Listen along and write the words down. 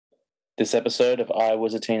This episode of I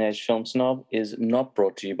Was a Teenage Film Snob is not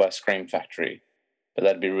brought to you by Scream Factory, but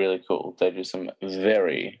that'd be really cool. They do some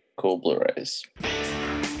very cool Blu-rays.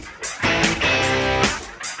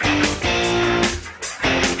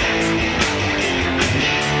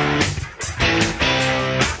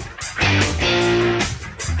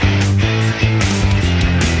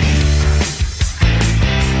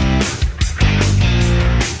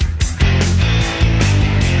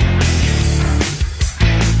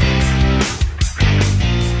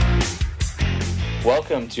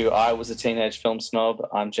 Welcome to I Was a Teenage Film Snob.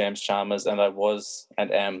 I'm James Chalmers, and I was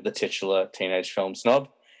and am the titular teenage film snob.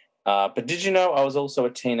 But did you know I was also a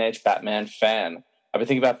teenage Batman fan? I've been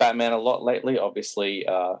thinking about Batman a lot lately. Obviously,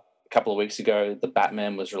 a couple of weeks ago, the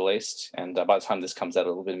Batman was released, and by the time this comes out,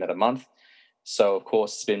 it'll be about a month. So, of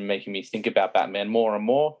course, it's been making me think about Batman more and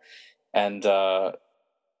more, and I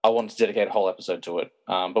wanted to dedicate a whole episode to it.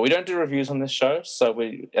 But we don't do reviews on this show, so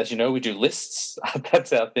as you know, we do lists.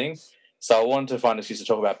 That's our thing. So I wanted to find an excuse to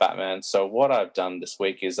talk about Batman. So what I've done this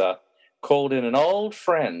week is called in an old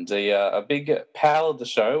friend, a big pal of the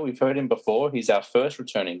show. We've heard him before. He's our first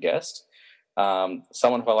returning guest,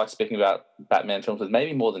 someone who I like speaking about Batman films with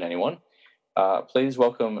maybe more than anyone. Please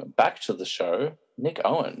welcome back to the show, Nick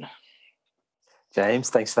Owen.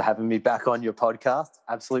 James, thanks for having me back on your podcast.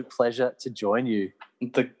 Absolute pleasure to join you.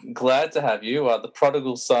 Glad to have you. The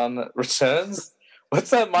prodigal son returns.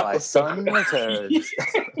 What's that, Michael? My son returns.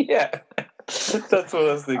 Yeah, that's what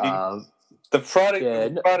I was thinking. The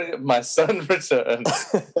product, my son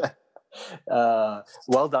returns.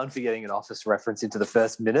 Well done for getting an Office reference into the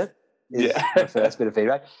first minute. The first bit of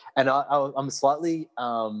feedback. And I'm slightly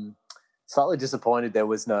disappointed there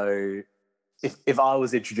was no. If I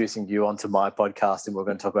was introducing you onto my podcast and we're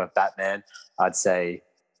going to talk about Batman, I'd say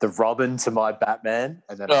the Robin to my Batman,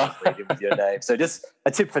 and then I'd read him with your name. So just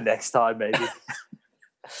a tip for next time, maybe.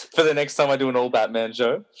 For the next time I do an all Batman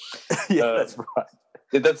show. Yeah, that's right.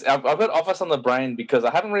 I've got Office on the brain because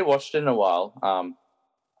I haven't rewatched it in a while.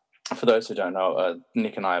 For those who don't know,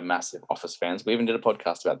 Nick and I are massive Office fans. We even did a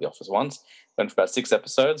podcast about The Office once. Went for about 6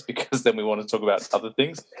 episodes because then we want to talk about other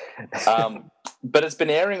things. But it's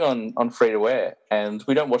been airing on free-to-air, and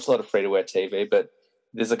we don't watch a lot of free-to-air TV, but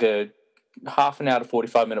there's like a half an hour to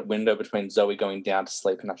 45-minute window between Zoe going down to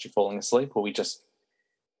sleep and actually falling asleep, where we just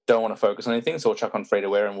don't want to focus on anything, so we'll chuck on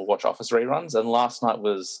free-to-air and we'll watch Office reruns. And last night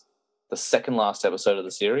was the second last episode of the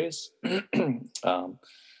series.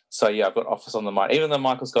 So, yeah, I've got Office on the mind. Even though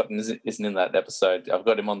Michael Scott isn't in that episode, I've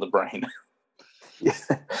got him on the brain.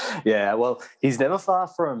 Yeah, well, he's never far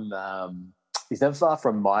from my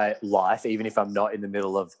life, even if I'm not in the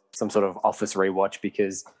middle of some sort of Office rewatch,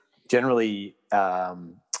 because generally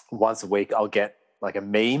once a week I'll get like a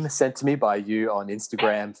meme sent to me by you on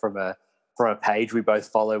Instagram from a page we both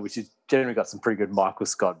follow, which has generally got some pretty good Michael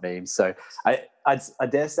Scott memes. So I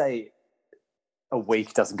dare say a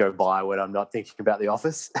week doesn't go by when I'm not thinking about The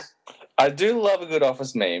Office. I do love a good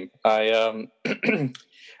Office meme. I'm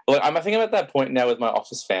at that point now with my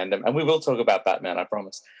Office fandom, and we will talk about Batman, I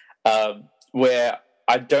promise, where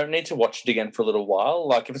I don't need to watch it again for a little while.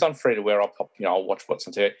 Like if it's on free-to-air, I'll watch what's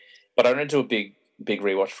on TV, but I don't do a big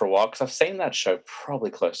rewatch for a while because I've seen that show probably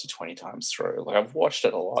close to 20 times through. Like I've watched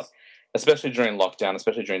it a lot, especially during lockdown,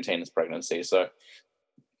 especially during Tina's pregnancy. So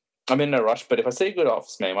I'm in no rush, but if I see a good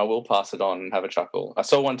Office meme, I will pass it on and have a chuckle. I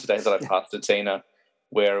saw one today that I passed to Tina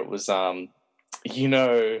where it was,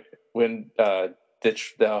 when what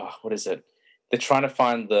is it? They're trying to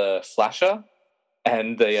find the flasher,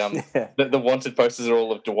 and the wanted posters are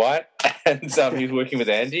all of Dwight, and he's working with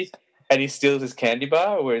Andy, and he steals his candy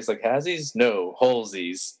bar where he's like, "Halsies? No,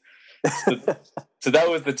 Halsies." So that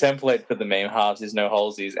was the template for the meme, "Halsies, no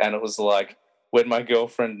Halsies," and it was like when my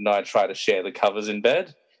girlfriend and I try to share the covers in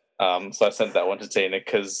bed. So I sent that one to Tina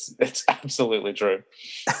because it's absolutely true.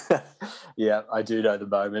 Yeah, I do know the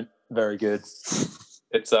moment. Very good.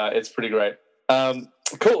 It's pretty great.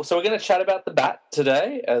 Cool. So we're going to chat about the Bat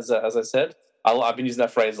today, as I said. I've been using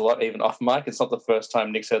that phrase a lot, even off mic. It's not the first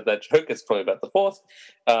time Nick's heard that joke. It's probably about the fourth.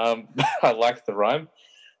 I like the rhyme.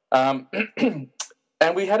 And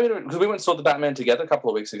we had because we went and saw the Batman together a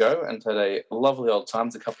couple of weeks ago and had a lovely old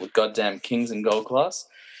time. A couple of goddamn kings in gold class.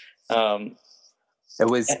 It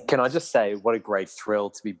was. Can I just say, what a great thrill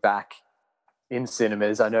to be back in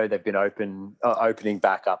cinemas. I know they've been opening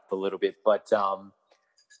back up a little bit, but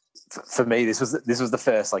for me, this was the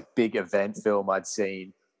first like big event film I'd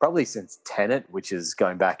seen probably since Tenet, which is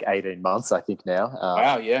going back 18 months, I think now.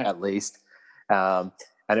 Wow, yeah, at least. And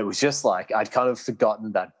it was just like I'd kind of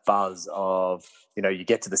forgotten that buzz of, you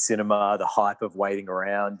get to the cinema, the hype of waiting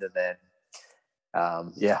around, and then,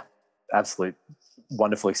 absolute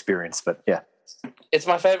wonderful experience. But yeah. It's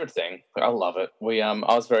my favorite thing. I love it.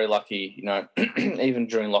 I was very lucky, even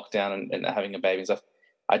during lockdown and having a baby and stuff.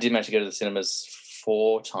 I did manage to go to the cinemas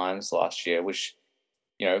 4 times last year, which,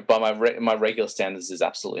 by my regular standards is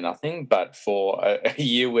absolutely nothing. But for a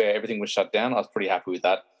year where everything was shut down, I was pretty happy with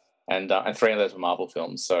that. And 3 of those were Marvel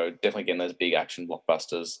films, so definitely getting those big action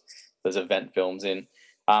blockbusters, those event films in.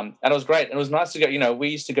 And it was great. And it was nice to go, we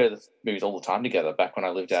used to go to the movies all the time together back when I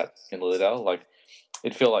lived out in Lilydale. Like,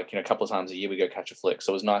 it'd feel like, a couple of times a year we go catch a flick.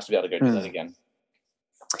 So it was nice to be able to go do that again.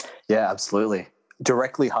 Yeah, absolutely.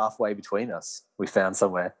 Directly halfway between us, we found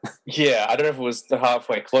somewhere. Yeah, I don't know if it was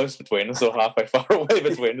halfway close between us or halfway far away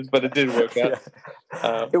between us, but it did work out.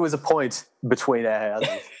 Yeah. It was a point between our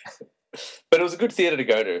houses. But it was a good theatre to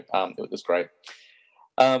go to. It was great.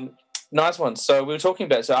 Nice one. So afterwards we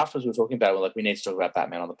were talking about, we need to talk about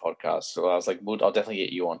Batman on the podcast. So I was like, I'll definitely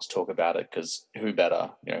get you on to talk about it, because who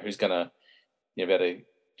better? Who's going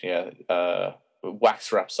to,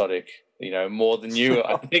 wax rhapsodic, more than you,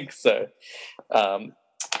 I think so.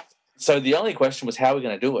 So the only question was, how are we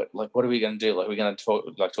going to do it? Like, what are we going to do? Like, we're going to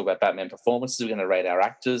talk about Batman performances. We're going to rate our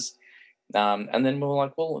actors. And then we were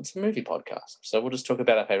like, well, it's a movie podcast, so we'll just talk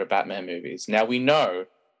about our favorite Batman movies. Now, we know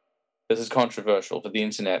this is controversial for the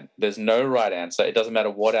internet. There's no right answer. It doesn't matter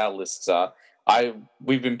what our lists are.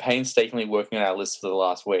 We've been painstakingly working on our list for the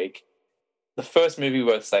last week. The first movie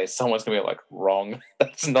we both say, someone's going to be like, wrong.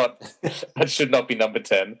 That should not be number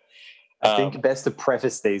 10. I think best to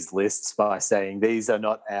preface these lists by saying these are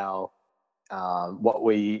not our what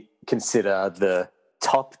we consider the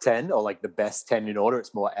top 10 or like the best 10 in order.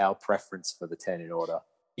 It's more our preference for the 10 in order.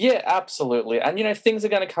 Yeah, absolutely. And, things are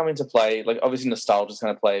going to come into play. Like, obviously, nostalgia is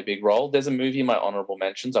going to play a big role. There's a movie in my honourable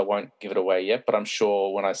mentions. I won't give it away yet, but I'm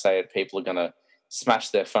sure when I say it, people are going to smash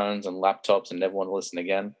their phones and laptops and never want to listen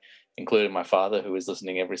again, including my father, who is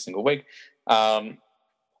listening every single week. It's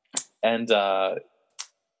going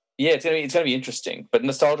to be interesting. But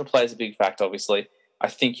nostalgia plays a big factor, obviously. I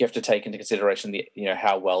think you have to take into consideration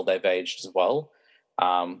how well they've aged as well.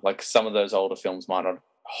 Like, some of those older films might not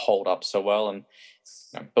hold up so well,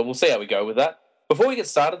 but we'll see how we go with that. Before we get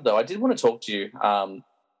started, though, I did want to talk to you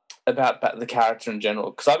about the character in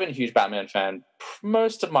general, because I've been a huge Batman fan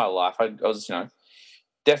most of my life. I was,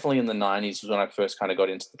 definitely in the 90s was when I first kind of got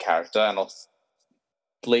into the character, and I'll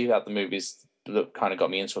leave out the movies that kind of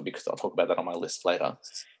got me into it because I'll talk about that on my list later.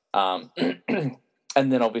 And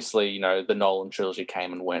then obviously, the Nolan trilogy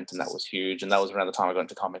came and went, and that was huge, and that was around the time I got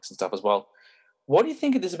into comics and stuff as well. What do you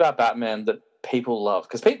think it is about Batman that people love?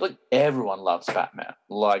 Because everyone loves Batman.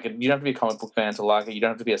 Like, you don't have to be a comic book fan to like it. You don't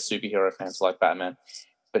have to be a superhero fan to like Batman.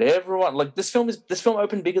 But everyone, this film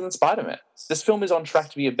opened bigger than Spider-Man. This film is on track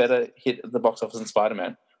to be a better hit at the box office than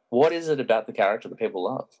Spider-Man. What is it about the character that people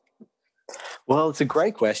love? Well, it's a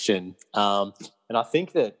great question. And I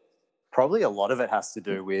think that probably a lot of it has to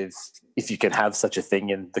do with, if you can have such a thing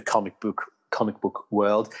in the comic book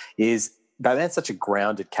world, is Batman's such a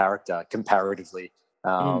grounded character comparatively.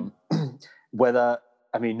 Not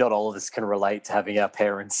all of us can relate to having our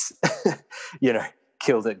parents,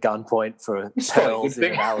 killed at gunpoint for pearls in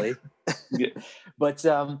an alley. Yeah. But,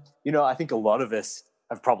 I think a lot of us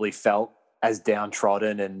have probably felt as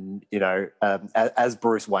downtrodden and, as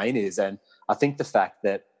Bruce Wayne is. And I think the fact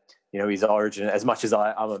that, his origin, as much as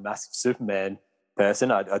I'm a massive Superman person,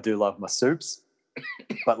 I do love my soups.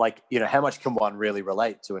 But how much can one really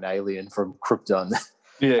relate to an alien from Krypton?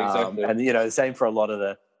 Yeah, exactly. And the same for a lot of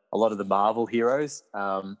the Marvel heroes.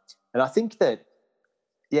 And I think that,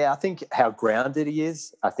 I think how grounded he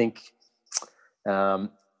is. I think I'd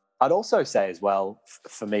also say as well,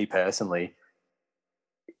 for me personally,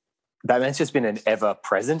 Batman's just been an ever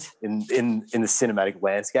present in the cinematic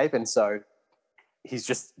landscape, and so he's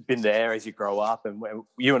just been there as you grow up. And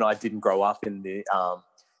you and I didn't grow up in the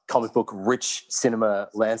comic book rich cinema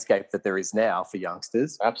landscape that there is now for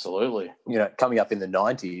youngsters. Absolutely. Coming up in the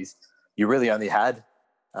 90s, you really only had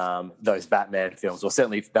those Batman films, or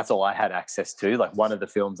certainly that's all I had access to. Like, one of the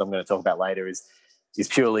films I'm going to talk about later is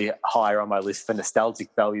purely higher on my list for nostalgic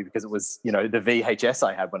value because it was, the VHS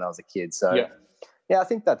I had when I was a kid. So yeah, I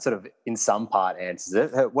think that sort of in some part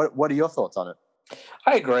answers it. What are your thoughts on it?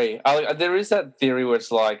 I agree. There is that theory where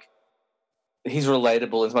it's like, he's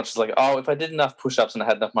relatable as much as if I did enough push-ups and I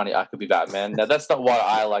had enough money, I could be Batman. Now, that's not what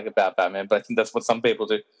I like about Batman, but I think that's what some people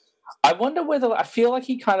do. I wonder whether, I feel like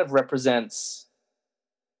he kind of represents,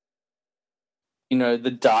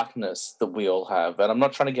 the darkness that we all have. And I'm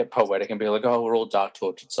not trying to get poetic and be like, oh, we're all dark,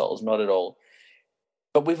 tortured souls. Not at all.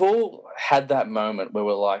 But we've all had that moment where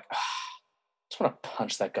we're like, I just want to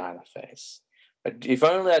punch that guy in the face. If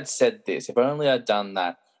only I'd said this, if only I'd done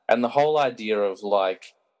that. And the whole idea of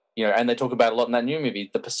and they talk about a lot in that new movie,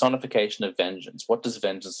 the personification of vengeance. What does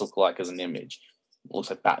vengeance look like as an image? It looks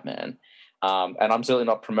like Batman. And I'm certainly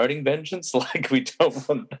not promoting vengeance. Like, we don't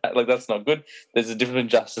want that. Like, that's not good. There's a difference in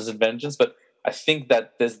justice and vengeance. But I think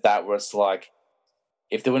that there's that where it's like,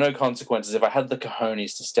 if there were no consequences, if I had the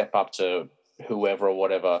cojones to step up to whoever or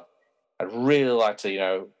whatever, I'd really like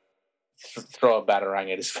to, throw a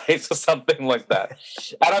batarang at his face or something like that.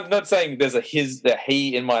 And I'm not saying there's a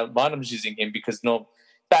he in my mind. I'm just using him because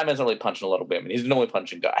Batman's not really punching a lot of women. He's normally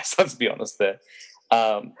punching guys. Let's be honest there.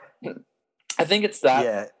 I think it's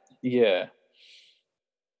that. Yeah.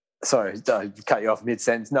 Sorry, I cut you off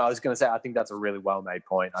mid-sentence. No, I was going to say I think that's a really well-made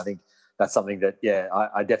point. I think that's something that,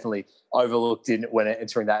 I definitely overlooked when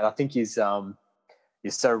entering that. And I think you're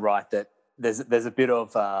so right that there's a bit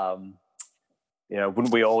of,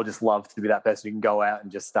 wouldn't we all just love to be that person who can go out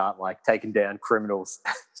and just start like taking down criminals?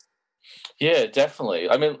 Yeah, definitely.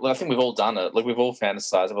 I mean, I think we've all done it. Like, we've all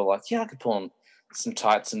fantasized about like, I could pull on some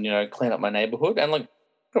tights and, clean up my neighborhood. And like,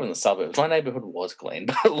 from the suburbs, my neighborhood was clean,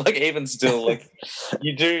 but like, even still, like,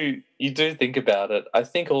 you do think about it. I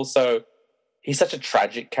think also he's such a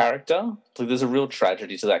tragic character. Like, there's a real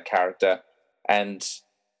tragedy to that character, and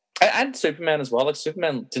Superman as well. Like,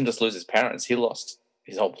 Superman didn't just lose his parents; he lost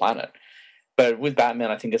his whole planet. But with Batman,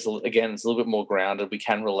 I think it's a little bit more grounded. We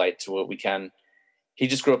can relate to it. He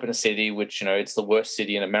just grew up in a city which, it's the worst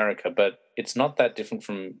city in America, but it's not that different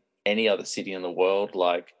from any other city in the world.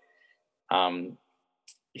 Like,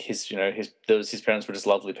 his parents were just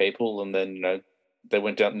lovely people, and then, they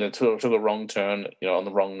went down and took a wrong turn, on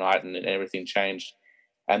the wrong night, and everything changed.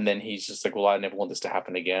 And then he's just like, well, I never want this to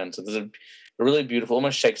happen again. So there's a really beautiful,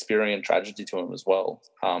 almost Shakespearean tragedy to him as well.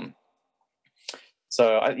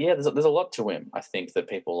 There's a lot to him, I think, that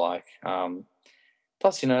people like.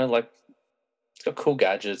 Plus, like, he's got cool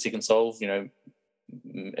gadgets. He can solve,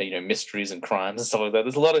 mysteries and crimes and stuff like that.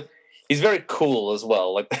 There's a lot of. He's very cool as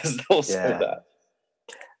well. Like, there's also that.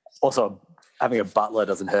 Also, having a butler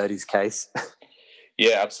doesn't hurt his case.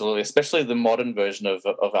 Yeah, absolutely. Especially the modern version of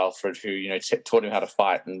Alfred, who taught him how to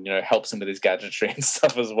fight and helps him with his gadgetry and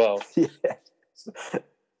stuff as well. Yeah.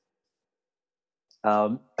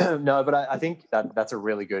 No, but I think that's a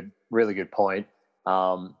really good point.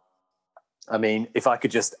 I mean, if I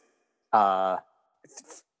could just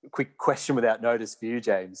quick question without notice for you,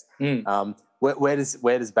 James. Where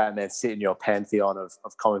does Batman sit in your pantheon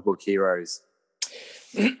of comic book heroes?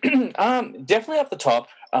 Definitely up the top.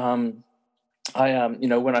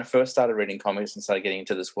 When I first started reading comics and started getting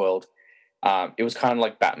into this world, it was kind of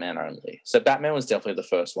like Batman only. So Batman was definitely the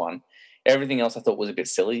first one. Everything else I thought was a bit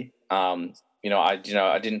silly. I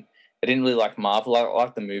didn't really like Marvel. I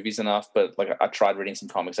liked the movies enough, but like, I tried reading some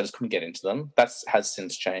comics, I just couldn't get into them. That has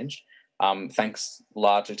since changed. Thanks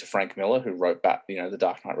largely to Frank Miller, who wrote The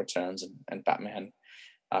Dark Knight Returns and Batman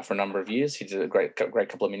for a number of years. He did a great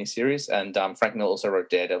couple of miniseries, and Frank Miller also wrote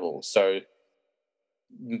Daredevil. So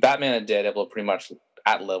Batman and Daredevil are pretty much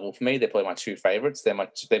at level for me. They're probably my two favorites. They're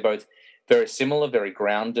both very similar, very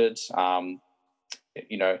grounded.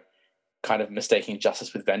 Kind of mistaking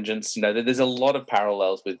justice with vengeance. There's a lot of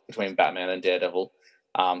parallels between Batman and Daredevil.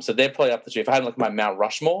 So they're probably up the two. If I had like my Mount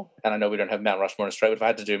Rushmore, and I know we don't have Mount Rushmore in Australia, but if I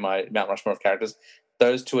had to do my Mount Rushmore of characters,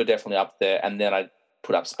 those two are definitely up there. And then I'd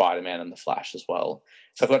put up Spider-Man and the Flash as well.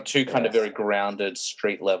 So I've got two kind of very grounded,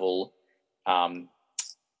 street level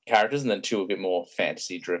characters, and then two a bit more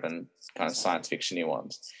fantasy driven, kind of science fiction-y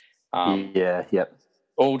ones.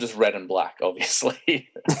 All just red and black,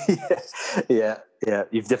 obviously. Yeah.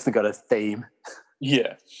 You've definitely got a theme.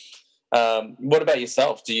 Yeah. What about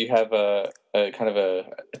yourself? Do you have a kind of a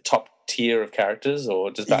top tier of characters,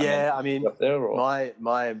 or does Batman up there? Or?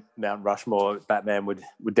 My Mount Rushmore Batman would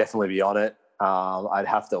definitely be on it. I'd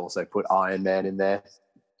have to also put Iron Man in there.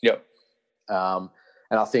 Yep. And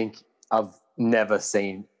I think I've never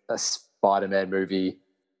seen a Spider-Man movie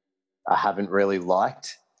I haven't really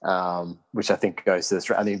liked, which I think goes to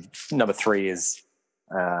this. I mean, number 3 is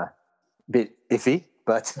a bit iffy,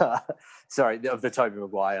 but sorry, of the Tobey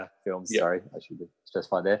Maguire films. Yep. Sorry, I should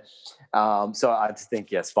specify there. So I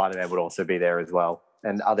think, Spider-Man would also be there as well.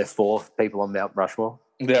 And are there 4 people on Mount Rushmore?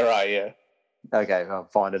 There are, yeah. Okay, I'll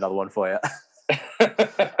find another one for you.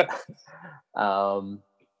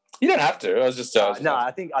 You don't have to. I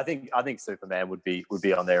think Superman would be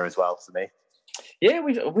on there as well for me. Yeah,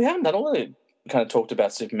 we haven't really kind of talked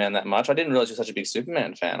about Superman that much. I didn't realize you're such a big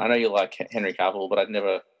Superman fan. I know you like Henry Cavill, but I'd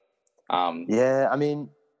never. Yeah, I mean,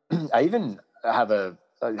 I even have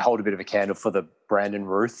hold a bit of a candle for the Brandon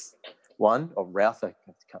Routh one, or Routh.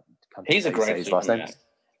 He's a great Superman.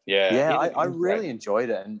 Yeah, I really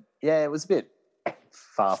enjoyed it, and it was a bit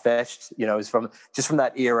far fetched. It was from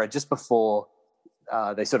that era, just before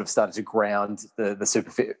they sort of started to ground the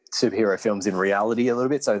superhero films in reality a little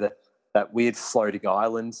bit. So that weird floating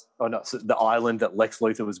island, or not the island that Lex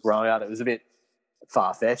Luthor was growing out, it was a bit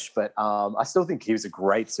far fetched, but I still think he was a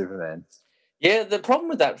great Superman. Yeah, the problem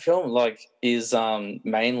with that film, is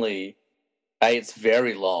mainly it's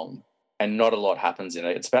very long and not a lot happens in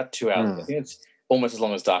it. It's about 2 hours. I think it's almost as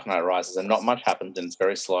long as Dark Knight Rises, and not much happens, and it's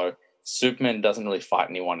very slow. Superman doesn't really fight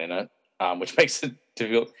anyone in it, which makes it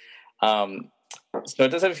difficult. So it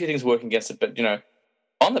does have a few things working against it, but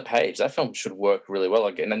on the page, that film should work really well.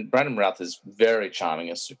 Again, and Brandon Routh is very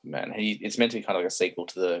charming as Superman. It's meant to be kind of like a sequel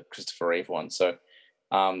to the Christopher Reeve one. So,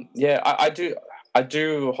 I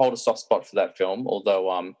do hold a soft spot for that film,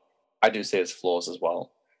 although I do see its flaws as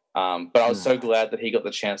well. But I was so glad that he got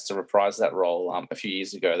the chance to reprise that role a few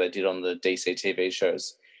years ago. They did on the DC TV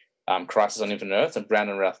shows, Crisis on Infinite Earths, and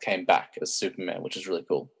Brandon Routh came back as Superman, which is really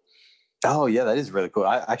cool. Oh, yeah, that is really cool.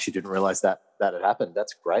 I actually didn't realize that had happened.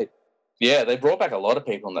 That's great. Yeah, they brought back a lot of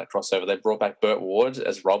people in that crossover. They brought back Burt Ward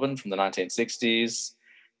as Robin from the 1960s.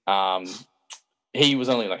 He was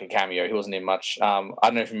only like a cameo. He wasn't in much. I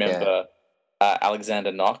don't know if you remember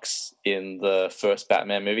Alexander Knox in the first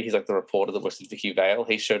Batman movie. He's like the reporter that works with Vicky Vale.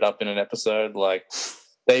 He showed up in an episode.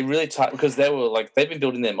 They really because they've been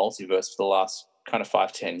building their multiverse for the last kind of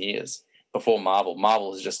 5-10 years before Marvel.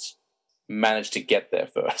 Marvel has just managed to get there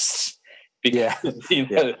first. Because,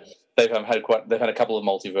 they've had a couple of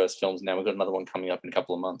multiverse films now. We've got another one coming up in a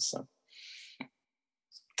couple of months. So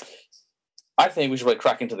I think we should really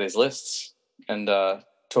crack into these lists and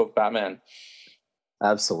talk Batman.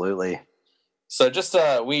 Absolutely. So just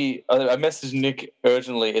I messaged Nick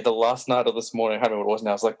urgently at the last night of this morning. I don't remember what it was now.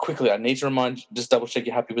 I was like, quickly, I need to just double check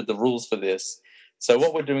you're happy with the rules for this. So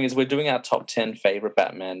what we're doing is we're doing our top 10 favorite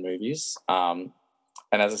Batman movies. And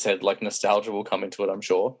as I said, nostalgia will come into it, I'm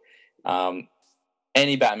sure.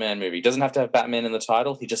 Any Batman movie doesn't have to have Batman in the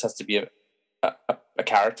title. He just has to be a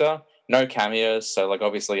character. No cameos. So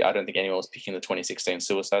obviously, I don't think anyone was picking the 2016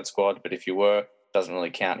 Suicide Squad, but if you were, doesn't really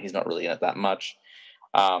count. He's not really in it that much.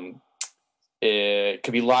 It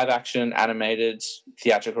could be live action, animated,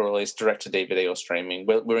 theatrical release, direct to DVD or streaming.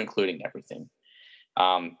 We're including everything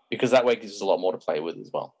because that way gives us a lot more to play with as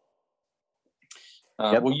well.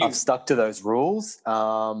 I've stuck to those rules.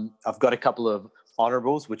 I've got a couple of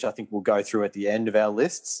honorables, which I think we'll go through at the end of our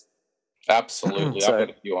lists. Absolutely. So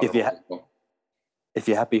if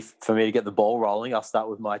you're happy for me to get the ball rolling, I'll start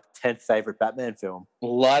with my 10th favorite Batman film.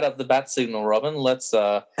 Light up the bat signal, Robin. Let's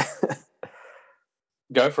go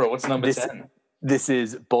for it. What's number 10? This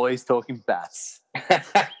is Boys Talking Bats.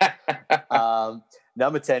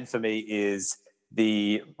 Number 10 for me is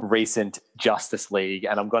the recent Justice League,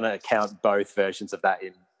 and I'm going to count both versions of that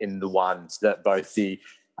in the one, that both the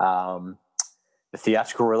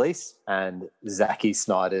theatrical release and Zack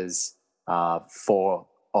Snyder's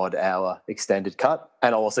 4-odd-hour extended cut,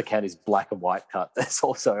 and I'll also count his black and white cut that's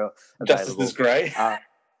also available. Justice is Grey.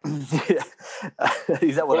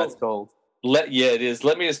 Is that what that's called? It is.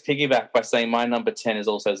 Let me just piggyback by saying my number 10 is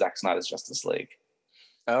also Zack Snyder's Justice League.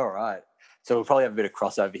 All right. So we'll probably have a bit of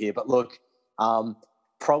crossover here, but look,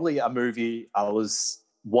 probably a movie I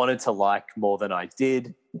wanted to like more than I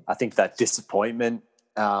did. I think that disappointment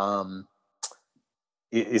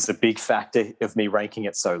is a big factor of me ranking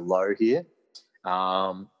it so low here.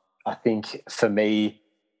 I think for me,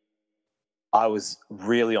 I was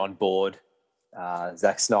really on board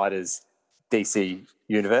Zack Snyder's DC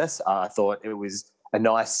universe. I thought it was a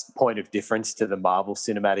nice point of difference to the Marvel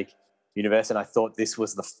Cinematic Universe, and I thought this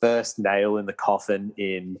was the first nail in the coffin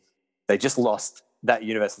that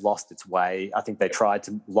universe lost its way. I think they tried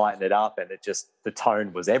to lighten it up, and the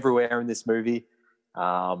tone was everywhere in this movie.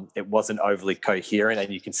 It wasn't overly coherent,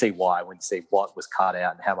 and you can see why when you see what was cut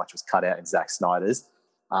out and how much was cut out in Zack Snyder's.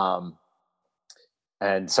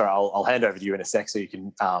 And so I'll hand over to you in a sec so you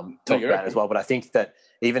can talk about it as well. But I think that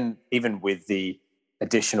even with the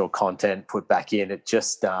additional content put back in, it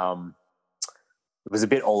just it was a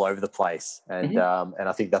bit all over the place, and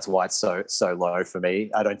I think that's why it's so low for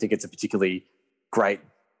me. I don't think it's a particularly great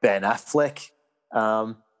Ben Affleck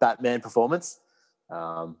Batman performance.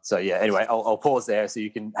 Anyway, I'll pause there so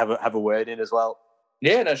you can have a word in as well.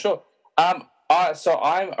 Yeah, no, sure. So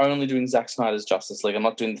I'm only doing Zack Snyder's Justice League. I'm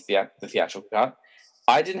not doing the theatrical cut.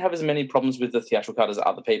 I didn't have as many problems with the theatrical cut as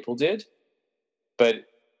other people did, but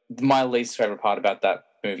my least favorite part about that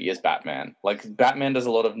movie is Batman. Batman does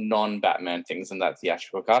a lot of non-Batman things in that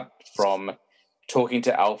theatrical cut, from talking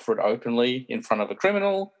to Alfred openly in front of a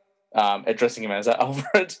criminal, addressing him as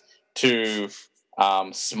Alfred, to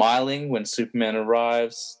smiling when Superman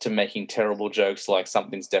arrives, to making terrible jokes like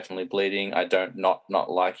something's definitely bleeding, I don't not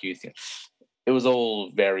like you. It was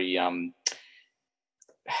all very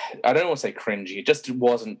I don't want to say cringy. It just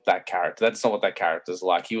wasn't that character. That's not what that character's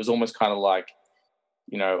like. He was almost kind of like,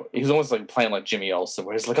 he was almost like playing like Jimmy Olsen,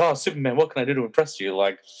 where he's like, "Oh, Superman, what can I do to impress you?"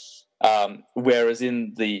 Like, whereas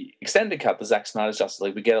in the extended cut, the Zack Snyder's Justice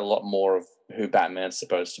League, we get a lot more of who Batman's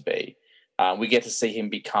supposed to be. We get to see him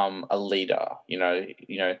become a leader.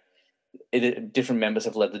 Different members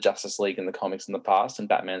have led the Justice League in the comics in the past, and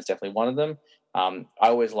Batman's definitely one of them. I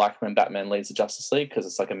always like when Batman leads the Justice League because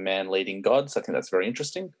it's like a man leading God. So I think that's very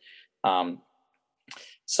interesting.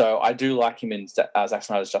 So I do like him in Zack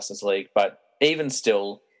Snyder's Justice League, but even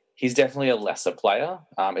still, he's definitely a lesser player.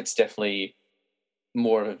 It's definitely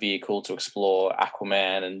more of a vehicle to explore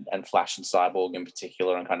Aquaman and Flash and Cyborg in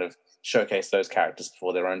particular, and kind of showcase those characters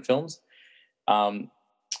before their own films.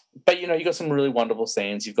 But you got some really wonderful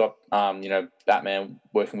scenes. You've got Batman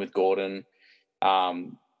working with Gordon.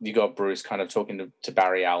 You got Bruce kind of talking to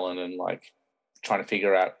Barry Allen and like trying to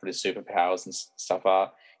figure out what his superpowers and stuff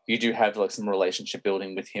are. You do have like some relationship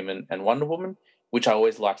building with him and Wonder Woman, which I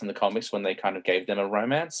always liked in the comics when they kind of gave them a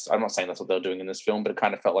romance. I'm not saying that's what they were doing in this film, but it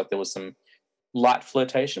kind of felt like there was some light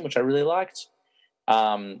flirtation, which I really liked.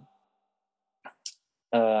 On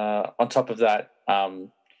top of that,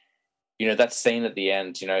 that scene at the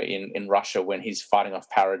end, in Russia when he's fighting off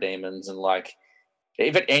parademons, and like,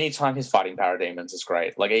 if at any time he's fighting parademons is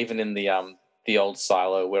great. Like even in the old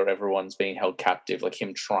silo where everyone's being held captive, like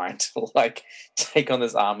him trying to like take on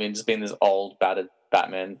this army and just being this old battered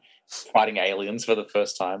Batman fighting aliens for the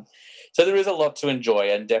first time. So there is a lot to enjoy,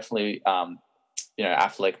 and definitely,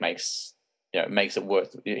 Affleck makes it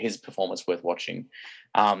worth his performance worth watching.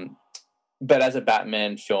 But as a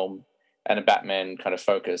Batman film and a Batman kind of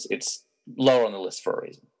focus, it's lower on the list for a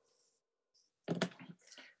reason.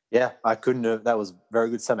 Yeah, I couldn't have. That was a very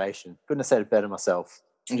good summation. Couldn't have said it better myself.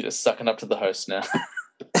 You're just sucking up to the host now.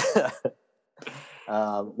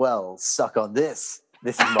 Well, suck on this.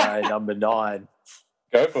 This is my number 9.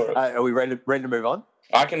 Go for it. Are we ready to move on?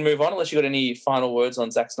 I can move on unless you got any final words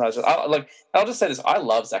on Zack Snyder's. I'll just say this: I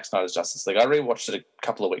love Zack Snyder's Justice League. I rewatched it a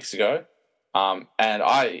couple of weeks ago, and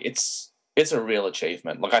it's a real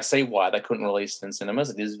achievement. Like, I see why they couldn't release it in cinemas.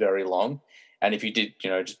 It is very long, and if you did,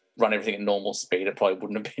 just run everything at normal speed, it probably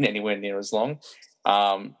wouldn't have been anywhere near as long.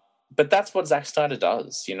 But that's what Zack Snyder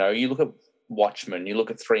does. You look at Watchmen, you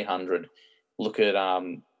look at 300, look at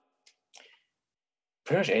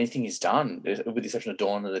pretty much anything he's done, with the exception of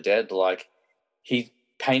Dawn of the Dead. Like, he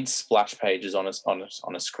paints splash pages on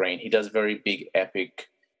a screen. He does very big, epic,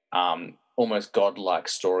 almost godlike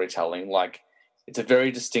storytelling. Like, it's a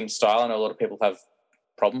very distinct style. I know a lot of people have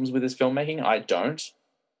problems with his filmmaking. I don't,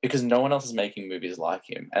 because no one else is making movies like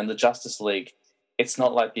him. And the Justice League, it's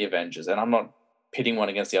not like the Avengers. And I'm not pitting one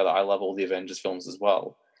against the other. I love all the Avengers films as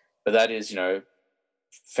well. But that is,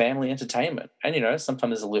 family entertainment. And,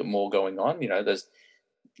 sometimes there's a little more going on. There's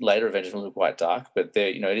later Avengers films are quite dark, but they're,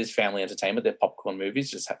 it is family entertainment. They're popcorn movies,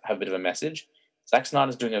 just have a bit of a message. Zack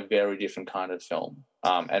Snyder's doing a very different kind of film,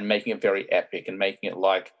 and making it very epic, and making it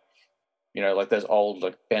like, like those old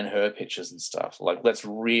like Ben-Hur pictures and stuff. Like, let's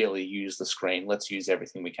really use the screen. Let's use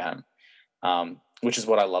everything we can, which is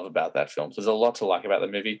what I love about that film. So there's a lot to like about the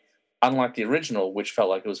movie, unlike the original, which felt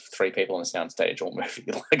like it was 3 people on a soundstage all movie.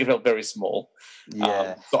 Like, it felt very small.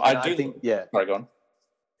 Yeah. So I think, yeah. Sorry, go on.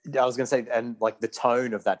 I was going to say, and like the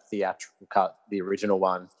tone of that theatrical cut, the original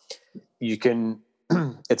one, you can,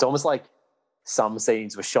 it's almost like some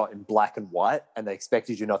scenes were shot in black and white and they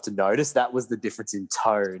expected you not to notice. That was the difference in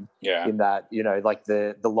tone. Yeah. In that, like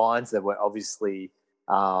the lines that were obviously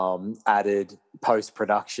added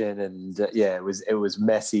post-production, and it was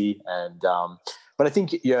messy. And but I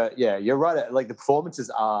think you're right. Like, the performances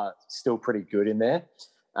are still pretty good in there.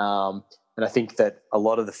 And I think that a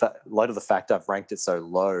lot of the fact I've ranked it so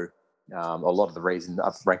low, a lot of the reason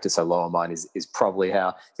I've ranked it so low on mine is probably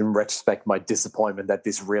how, in retrospect, my disappointment that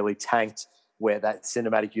this really tanked where that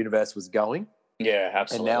cinematic universe was going. Yeah,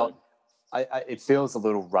 absolutely. And now it feels a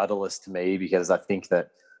little rudderless to me, because I think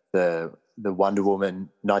that the Wonder Woman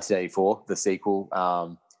 1984, the sequel,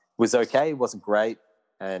 was okay. It wasn't great.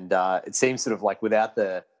 And it seems sort of like without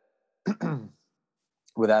a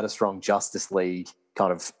strong Justice League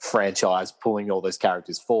kind of franchise pulling all those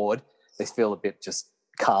characters forward, they feel a bit just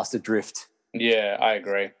cast adrift. Yeah, I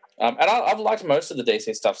agree. And I've liked most of the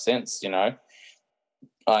DC stuff since.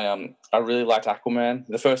 I really liked Aquaman.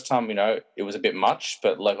 The first time, it was a bit much,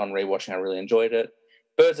 but like on rewatching, I really enjoyed it.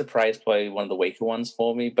 Birds of Prey is probably one of the weaker ones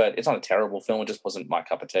for me, but it's not a terrible film. It just wasn't my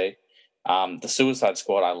cup of tea. The Suicide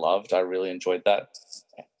Squad I loved. I really enjoyed that.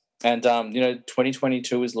 And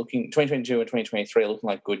 2022 and 2023 are looking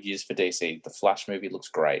like good years for DC. The Flash movie looks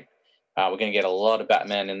great. We're going to get a lot of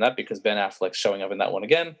Batman in that because Ben Affleck's showing up in that one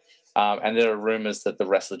again. And there are rumors that the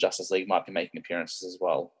rest of the Justice League might be making appearances as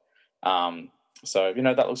well. So,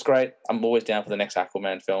 that looks great. I'm always down for the next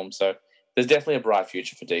Aquaman film. So there's definitely a bright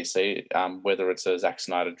future for DC, whether it's a Zack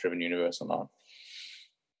Snyder-driven universe or not.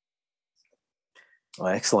 Oh,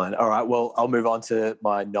 excellent. All right, well, I'll move on to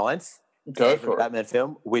my 9th Go for Batman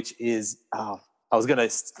film, which is, I was going to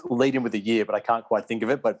lead in with the year, but I can't quite think of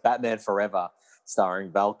it, but Batman Forever,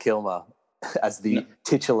 starring Val Kilmer as the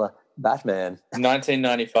titular Batman.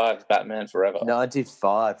 1995, Batman Forever.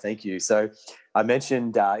 95, thank you. So I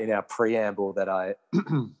mentioned in our preamble that I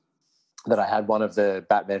that I had one of the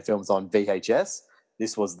Batman films on VHS.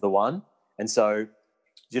 This was the one. And so do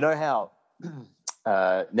you know how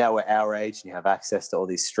now we're our age and you have access to all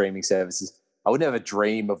these streaming services? I would never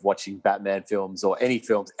dream of watching Batman films or any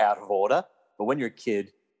films out of order. But when you're a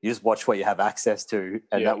kid, you just watch what you have access to,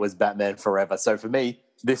 and that was Batman Forever. So for me,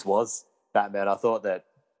 this was Batman. I thought that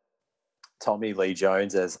Tommy Lee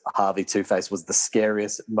Jones as Harvey Two-Face was the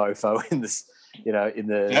scariest mofo in this,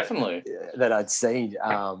 definitely that I'd seen.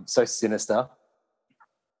 So sinister.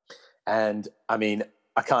 And I mean,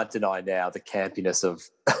 I can't deny now the campiness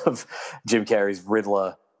of Jim Carrey's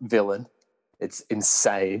Riddler villain. It's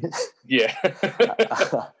insane. Yeah.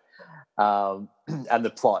 And the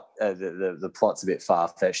plot, the plot's a bit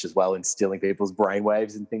far-fetched as well in stealing people's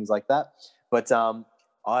brainwaves and things like that. But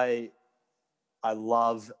I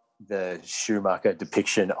love the Schumacher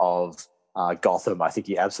depiction of Gotham. I think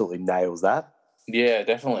he absolutely nails that. Yeah,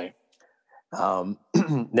 definitely. Now,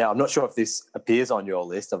 I'm not sure if this appears on your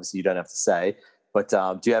list. Obviously, you don't have to say. But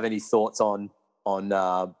do you have any thoughts on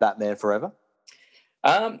Batman Forever?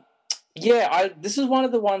 Yeah, this is one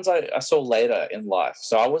of the ones I saw later in life.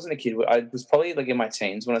 So I wasn't a kid. I was probably like in my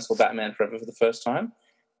teens when I saw Batman Forever for the first time.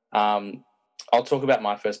 I'll talk about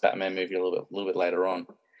my first Batman movie a little bit later on.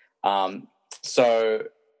 So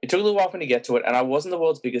it took a little while for me to get to it, and I wasn't the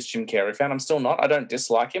world's biggest Jim Carrey fan. I'm still not. I don't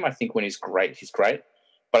dislike him. I think when he's great, he's great.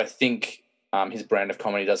 But I think his brand of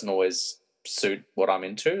comedy doesn't always suit what I'm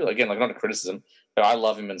into. Again, like not a criticism, but I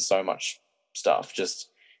love him in so much stuff. Just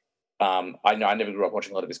I know I never grew up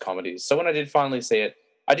watching a lot of his comedies. So when I did finally see it,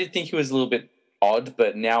 I did think he was a little bit odd,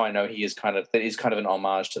 but now I know he is kind of an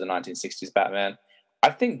homage to the 1960s Batman. I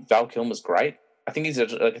think Val Kilmer's great. I think he's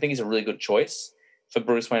a really good choice for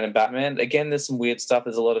Bruce Wayne and Batman. Again, there's some weird stuff.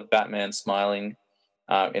 There's a lot of Batman smiling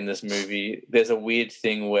in this movie. There's a weird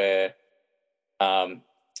thing where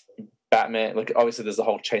Batman, like obviously there's the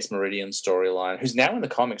whole Chase Meridian storyline, who's now in the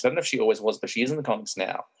comics. I don't know if she always was, but she is in the comics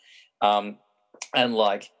now. And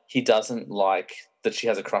like he doesn't like that she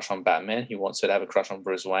has a crush on Batman. He wants her to have a crush on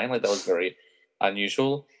Bruce Wayne. Like that was very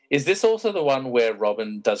unusual. Is this also the one where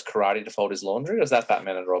Robin does karate to fold his laundry, or is that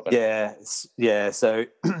Batman and Robin? Yeah. So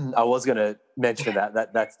I was going to mention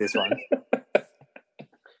that's this one.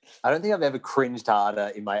 I don't think I've ever cringed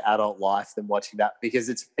harder in my adult life than watching that, because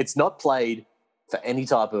it's not played for any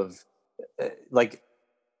type of like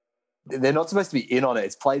they're not supposed to be in on it.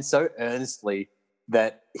 It's played so earnestly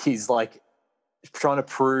that he's like trying to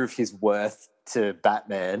prove his worth to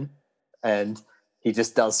Batman, and he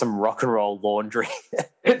just does some rock and roll laundry.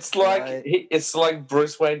 It's like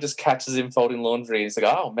Bruce Wayne just catches him folding laundry. He's like,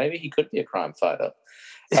 oh, maybe he could be a crime fighter.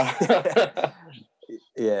 Yeah,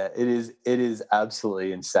 it is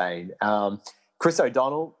absolutely insane. Chris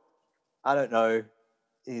O'Donnell, I don't know,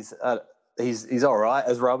 he's all right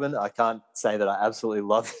as Robin. I can't say that I absolutely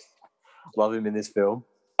love him in this film.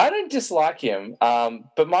 I don't dislike him,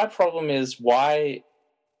 but my problem is, why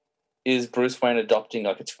is Bruce Wayne adopting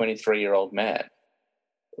like a 23-year-old man?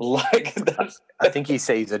 Like I think he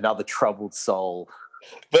sees another troubled soul.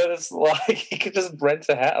 But it's like he could just rent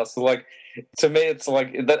a house. Like to me, it's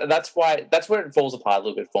like that's where it falls apart a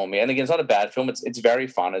little bit for me. And again, it's not a bad film. It's very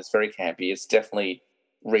fun. It's very campy. It's definitely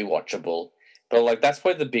rewatchable. But like that's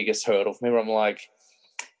where the biggest hurdle for me. Where I'm like,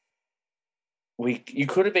 you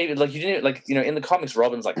could have even like you didn't like in the comics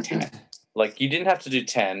Robin's like 10. Like you didn't have to do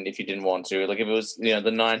 10 if you didn't want to. Like if it was the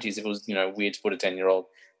 90s, if it was weird to put a 10-year-old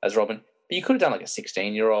as Robin, but you could have done like a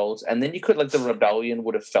 16-year-old, and then you could like the rebellion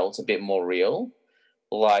would have felt a bit more real.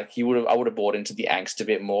 Like I would have bought into the angst a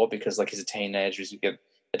bit more, because like he's a teenager, he's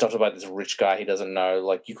talked about this rich guy he doesn't know.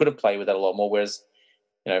 Like you could have played with that a lot more. Whereas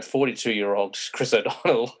 42-year-old Chris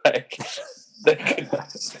O'Donnell, like it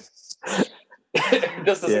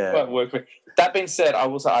just doesn't quite work for me. That being said, I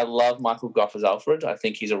will say I love Michael Gough as Alfred. I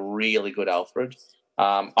think he's a really good Alfred.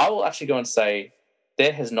 I will actually go and say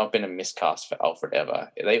there has not been a miscast for Alfred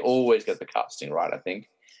ever. They always get the casting right, I think.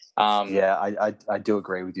 I do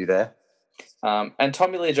agree with you there. And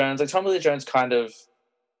Tommy Lee Jones, kind of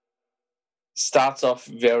starts off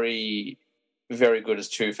very, very good as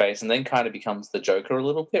Two-Face, and then kind of becomes the Joker a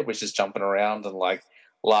little bit, which is jumping around and like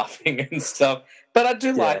laughing and stuff. But I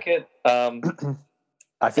do like it.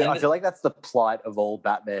 I feel like that's the plight of all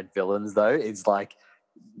Batman villains, though. Is like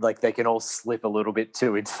they can all slip a little bit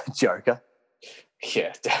too into the Joker.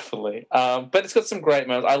 Yeah, definitely. But it's got some great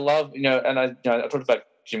moments. I love, and I talked about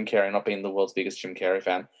Jim Carrey not being the world's biggest Jim Carrey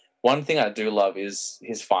fan. One thing I do love is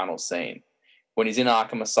his final scene when he's in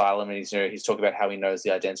Arkham Asylum and he's talking about how he knows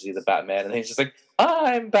the identity of the Batman, and he's just like,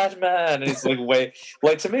 "I'm Batman," and he's like, "Wait,"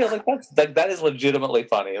 like to me, like that is legitimately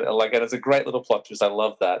funny. Like, and it's a great little plot twist. I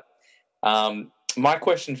love that. My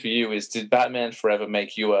question for you is: did Batman Forever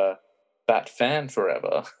make you a Bat fan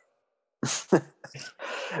forever?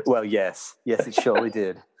 Well, yes, it surely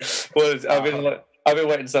did. Well, I've been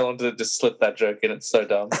waiting so long to just slip that joke in. It's so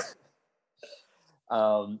dumb.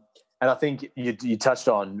 And I think you touched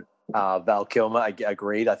on Val Kilmer. I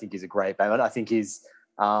agreed. I think he's a great Batman. I think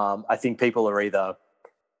people are either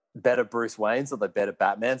better Bruce Waynes or they're better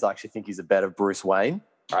Batmans. I actually think he's a better Bruce Wayne.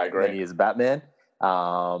 I agree. Than he is a Batman.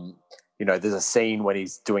 There's a scene when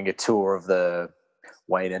he's doing a tour of the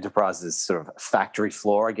Wayne Enterprises sort of factory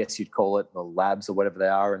floor, I guess you'd call it, the labs or whatever they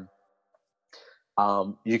are,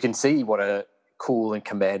 and you can see what a cool and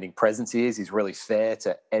commanding presence he is. He's really fair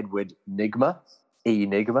to Edward Nygma.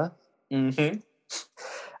 Mm-hmm.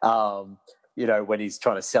 When he's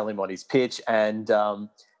trying to sell him on his pitch, and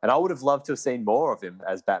I would have loved to have seen more of him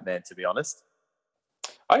as Batman, to be honest.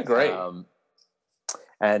 I agree.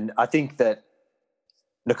 And I think that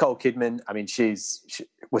Nicole Kidman, I mean, she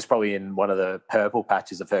was probably in one of the purple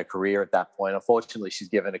patches of her career at that point. Unfortunately, she's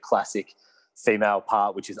given a classic female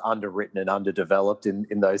part, which is underwritten and underdeveloped in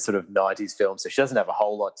those sort of 90s films. So she doesn't have a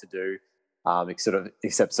whole lot to do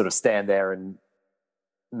except sort of stand there and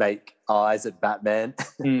make eyes at Batman.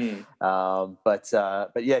 But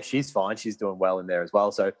yeah, she's fine. She's doing well in there as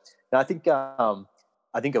well. So I think a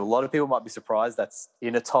lot of people might be surprised that's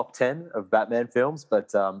in a top 10 of Batman films.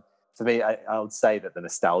 But for me, I would say that the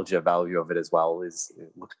nostalgia value of it as well is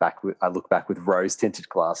I look back with rose tinted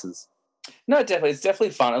glasses. No, definitely, it's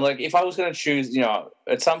definitely fun. And like, if I was going to choose,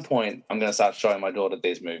 at some point, I'm going to start showing my daughter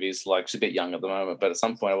these movies. Like, she's a bit young at the moment, but at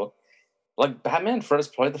some point, I will. Like, Batman Forever's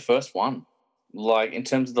probably the first one. Like, in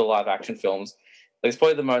terms of the live action films, like, it's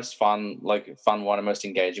probably the most fun one and most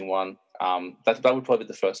engaging one. That would probably be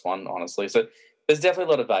the first one, honestly. So there's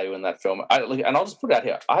definitely a lot of value in that film. And I'll just put it out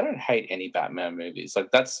here: I don't hate any Batman movies. Like,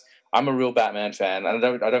 I'm a real Batman fan, and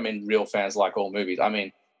I don't mean real fans like all movies. I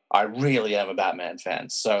mean, I really am a Batman fan.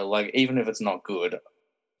 So, like, even if it's not good,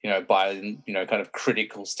 by kind of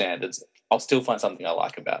critical standards, I'll still find something I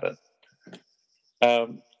like about it.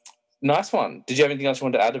 Nice one. Did you have anything else you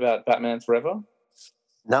wanted to add about Batman Forever?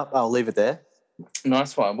 No, I'll leave it there.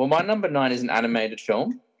 Nice one. Well, my number 9 is an animated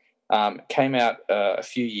film. Came out a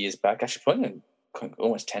few years back, actually probably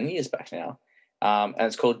almost 10 years back now. And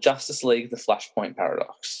it's called Justice League: The Flashpoint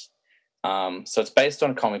Paradox. So it's based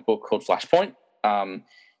on a comic book called Flashpoint,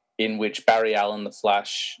 in which Barry Allen, the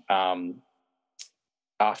Flash,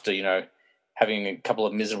 after, having a couple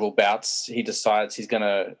of miserable bouts, he decides he's going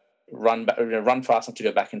to run fast enough to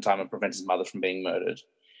go back in time and prevent his mother from being murdered.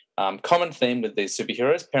 Common theme with these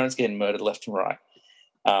superheroes: parents getting murdered left and right.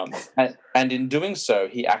 And in doing so,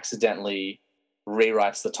 he accidentally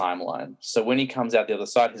rewrites the timeline. So when he comes out the other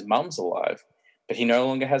side, his mum's alive, but he no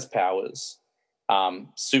longer has powers.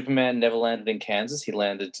 Superman never landed in Kansas. He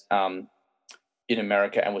landed in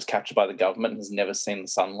America and was captured by the government and has never seen the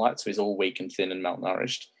sunlight, so he's all weak and thin and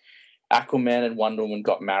malnourished. Aquaman and Wonder Woman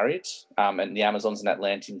got married, and the Amazons and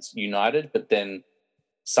Atlanteans united, but then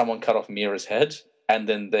someone cut off Mira's head, and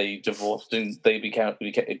then they divorced and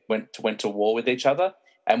they went to war with each other.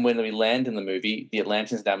 And when we land in the movie, the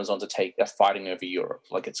Atlanteans and Amazons are fighting over Europe.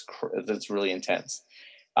 Like, it's really intense.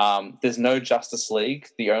 There's no Justice League.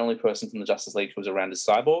 The only person from the Justice League who was around is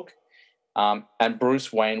Cyborg. And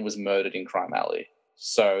Bruce Wayne was murdered in Crime Alley.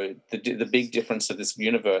 So the big difference of this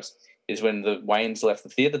universe is when the Waynes left the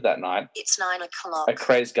theater that night, it's 9 o'clock. A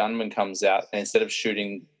crazed gunman comes out, and instead of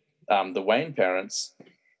shooting the Wayne parents,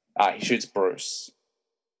 he shoots Bruce.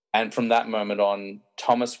 And from that moment on,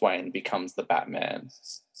 Thomas Wayne becomes the Batman.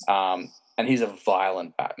 And he's a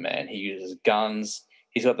violent Batman. He uses guns.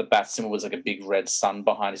 He's got the bat symbol with like a big red sun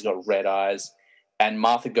behind. He's got red eyes. And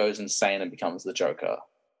Martha goes insane and becomes the Joker.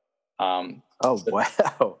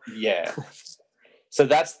 Wow. Yeah. So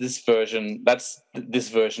that's this version. That's this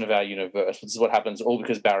version of our universe. This is what happens all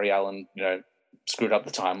because Barry Allen, screwed up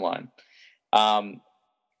the timeline.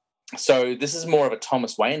 So this is more of a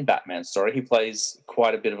Thomas Wayne Batman story. He plays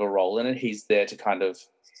quite a bit of a role in it. He's there to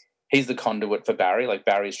he's the conduit for Barry. Like,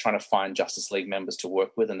 Barry's trying to find Justice League members to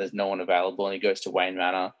work with, and there's no one available. And he goes to Wayne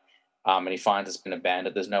Manor, and he finds it's been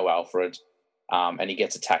abandoned. There's no Alfred, and he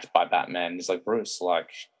gets attacked by Batman. He's like, Bruce, like,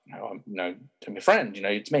 to my friend,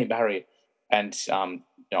 it's me, Barry. And,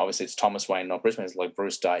 obviously it's Thomas Wayne, not Bruce Wayne. It's like,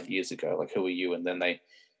 Bruce died years ago. Like, who are you? And then they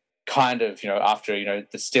kind of, after,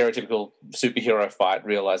 the stereotypical superhero fight,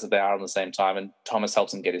 realize that they are on the same time, and Thomas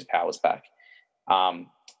helps him get his powers back.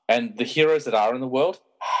 And the heroes that are in the world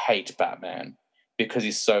hate Batman because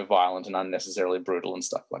he's so violent and unnecessarily brutal and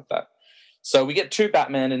stuff like that. So we get two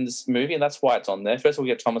Batman in this movie, and that's why it's on there. First of all, we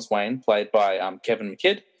get Thomas Wayne, played by Kevin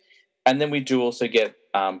McKidd. And then we do also get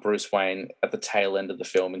Bruce Wayne at the tail end of the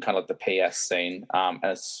film in kind of like the PS scene. And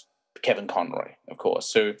it's Kevin Conroy, of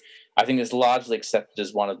course, who I think is largely accepted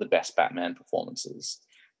as one of the best Batman performances.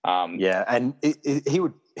 Yeah, and he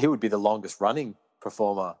would be the longest running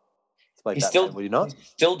performer to play Batman, would he not? He's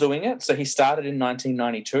still doing it. So he started in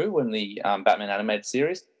 1992 when the Batman animated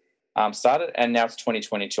series started, and now it's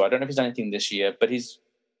 2022. I don't know if he's done anything this year, but he's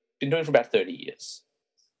been doing it for about 30 years.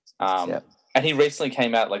 And he recently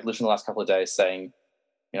came out, like, literally in the last couple of days saying,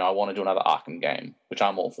 I want to do another Arkham game, which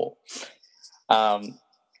I'm all for. So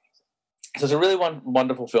it's a really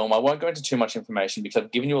wonderful film. I won't go into too much information because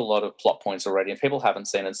I've given you a lot of plot points already. If people haven't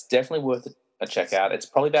seen it, it's definitely worth a check out. It's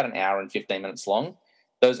probably about an hour and 15 minutes long.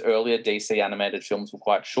 Those earlier DC animated films were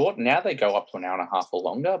quite short. Now they go up to an hour and a half or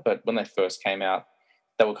longer, but when they first came out,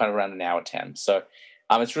 they were kind of around an hour 10. So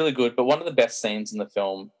it's really good. But one of the best scenes in the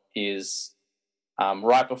film is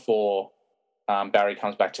right before Barry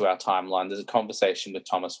comes back to our timeline. There's a conversation with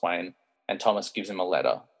Thomas Wayne, and Thomas gives him a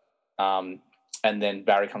letter. And then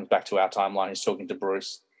Barry comes back to our timeline. He's talking to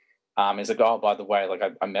Bruce. He's like, oh, by the way, like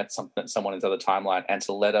I met someone in the other timeline, and it's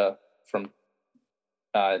a letter from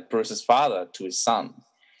Bruce's father to his son,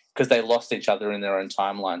 because they lost each other in their own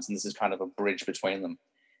timelines, and this is kind of a bridge between them.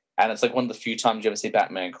 And it's like one of the few times you ever see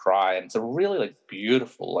Batman cry, and it's a really like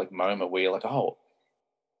beautiful like moment where you're like, oh,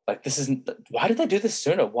 like this isn't. Why did they do this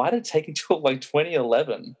sooner? Why did it take until like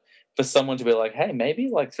 2011 for someone to be like, hey, maybe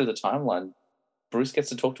like through the timeline, Bruce gets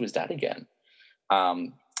to talk to his dad again?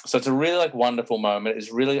 So it's a really like wonderful moment.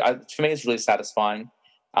 It's really, for me, it's really satisfying.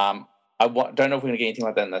 I don't know if we're going to get anything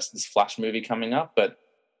like that in this Flash movie coming up, but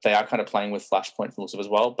they are kind of playing with Flashpoint from as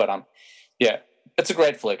well. But yeah, it's a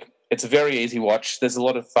great flick. It's a very easy watch. There's a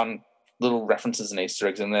lot of fun little references and Easter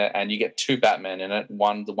eggs in there, and you get two Batman in it.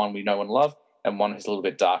 The one we know and love, and one who's a little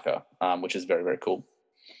bit darker, which is very, very cool.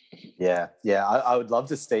 Yeah. I would love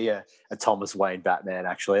to see a Thomas Wayne Batman.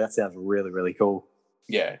 Actually, that sounds really, really cool.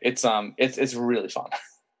 Yeah, it's really fun.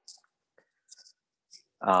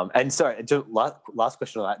 And sorry, last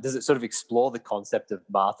question on that: does it sort of explore the concept of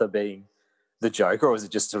Martha being the Joker, or is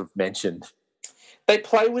it just sort of mentioned? They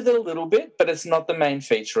play with it a little bit, but it's not the main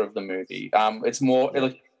feature of the movie. It's more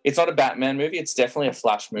like it's not a Batman movie. It's definitely a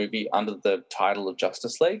Flash movie under the title of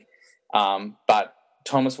Justice League. But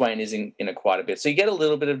Thomas Wayne is in it quite a bit. So you get a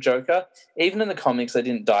little bit of Joker. Even in the comics, they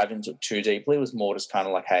didn't dive into it too deeply. It was more just kind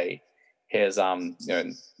of like, hey, here's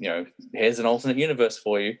here's an alternate universe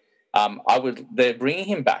for you. They're bringing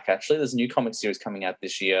him back, actually. There's a new comic series coming out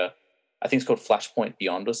this year. I think it's called Flashpoint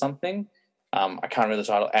Beyond or something. I can't remember the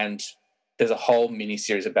title. And there's a whole mini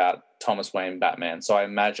series about Thomas Wayne Batman. So I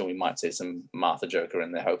imagine we might see some Martha Joker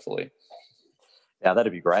in there, hopefully. Yeah,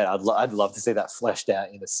 that'd be great. I'd love to see that fleshed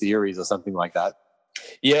out in a series or something like that.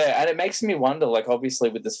 Yeah, and it makes me wonder, like, obviously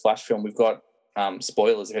with this Flash film, we've got,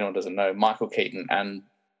 spoilers if anyone doesn't know, Michael Keaton and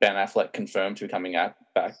Ben Affleck confirmed to be coming out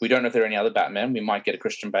back. We don't know if there are any other Batman. We might get a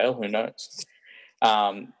Christian Bale, who knows?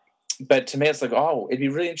 But to me, it's like, oh, it'd be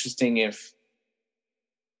really interesting if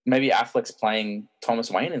maybe Affleck's playing Thomas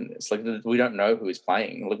Wayne in this. Like, we don't know who he's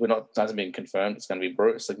playing. Like, it hasn't been confirmed it's going to be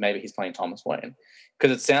Bruce. Like, maybe he's playing Thomas Wayne.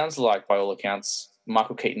 Because it sounds like, by all accounts,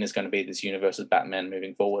 Michael Keaton is going to be this universe's Batman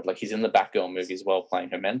moving forward. Like, he's in the Batgirl movie as well, playing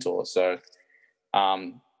her mentor. So,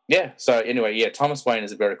 yeah. So, anyway, yeah, Thomas Wayne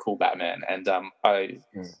is a very cool Batman. And I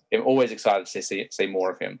am always excited to see more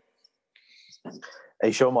of him. Are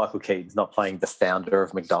you sure Michael Keaton's not playing the founder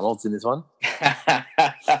of McDonald's in this one?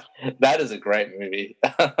 That is a great movie.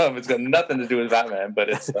 It's got nothing to do with Batman, but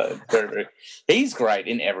it's very, very... He's great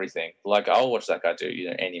in everything. Like, I'll watch that guy do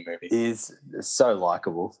any movie. He's so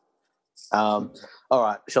likable. All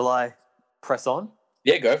right, shall I press on?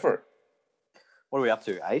 Yeah, go for it. What are we up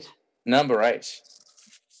to, 8? Number 8.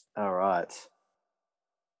 All right.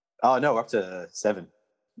 Oh, no, we're up to 7.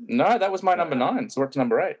 No, that was my number 9, so we're up to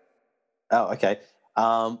number 8. Oh, okay.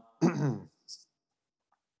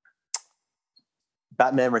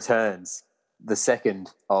 Batman Returns, the second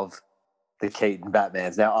of the Keaton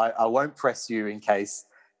Batmans. Now, I won't press you in case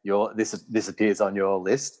this appears on your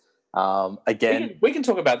list. Again, we can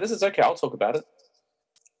talk about this. It's okay. I'll talk about it.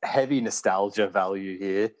 Heavy nostalgia value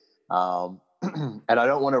here. and I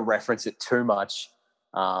don't want to reference it too much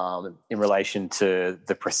in relation to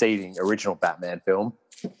the preceding original Batman film.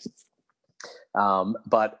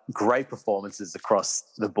 But great performances across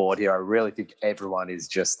the board here. I really think everyone is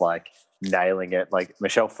just like nailing it. Like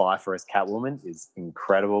Michelle Pfeiffer as Catwoman is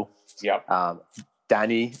incredible. Yep.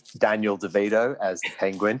 Daniel DeVito as the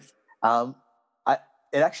Penguin.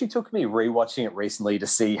 It actually took me rewatching it recently to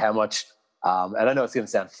see how much. And I know it's going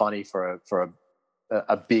to sound funny for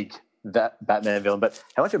a big Batman villain, but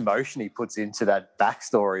how much emotion he puts into that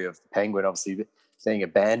backstory of the Penguin, obviously being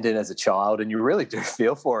abandoned as a child, and you really do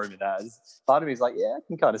feel for him in that. Part of me is like, yeah, I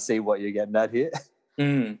can kind of see what you're getting at here.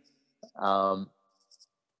 Mm.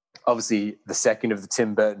 Obviously, the second of the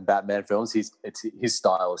Tim Burton Batman films, his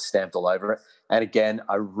style is stamped all over it. And again,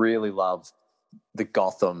 I really love the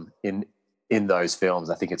Gotham in those films.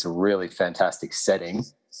 I think it's a really fantastic setting.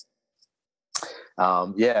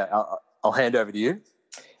 I'll hand over to you.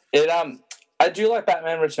 I do like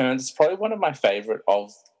Batman Returns. It's probably one of my favorite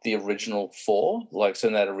of the original four, like so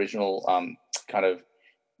in that original kind of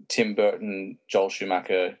Tim Burton, Joel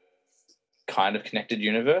Schumacher kind of connected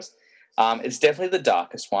universe. It's definitely the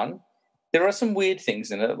darkest one. There are some weird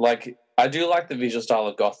things in it. Like I do like the visual style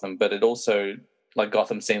of Gotham, but it also, like,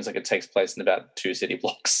 Gotham seems like it takes place in about 2 city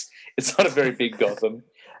blocks. It's not a very big Gotham.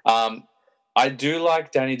 I do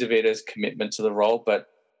like Danny DeVito's commitment to the role, but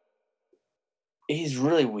he's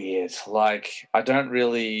really weird. Like, I don't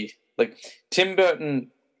really like Tim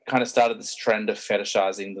Burton kind of started this trend of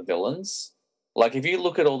fetishizing the villains. Like, if you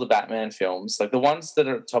look at all the Batman films, like the ones that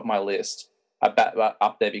are at the top of my list are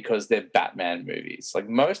up there because they're Batman movies. Like,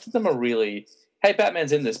 most of them are really, hey,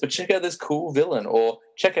 Batman's in this, but check out this cool villain, or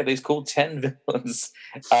check out these cool 10 villains.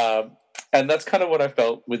 And that's kind of what I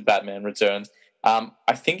felt with Batman Returns.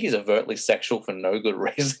 I think he's overtly sexual for no good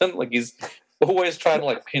reason. Like, he's always trying to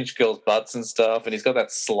like pinch girls' butts and stuff, and he's got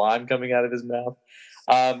that slime coming out of his mouth.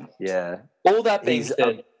 All that being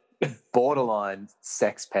said, borderline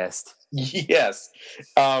sex pest. Yes.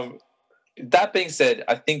 That being said,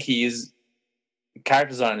 I think character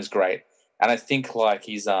design is great, and I think like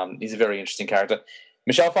he's a very interesting character.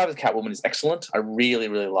 Michelle Pfeiffer's Catwoman is excellent. I really,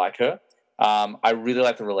 really like her. I really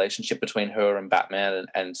like the relationship between her and Batman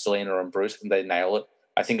and Selena and Bruce, and they nail it.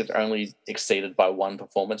 I think it's only exceeded by one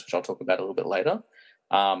performance, which I'll talk about a little bit later.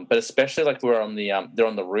 But especially like they're on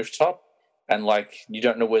the rooftop, and like you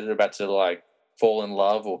don't know whether they're about to like fall in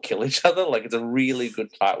love or kill each other. Like, it's a really good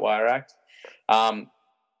tight wire act.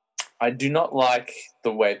 I do not like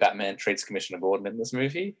the way Batman treats Commissioner Gordon in this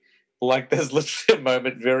movie. Like, there's literally a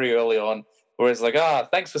moment very early on where it's like,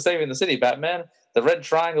 thanks for saving the city, Batman. The Red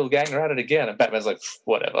Triangle gang are at it again. And Batman's like,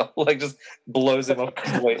 whatever. Like, just blows him up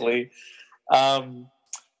completely. And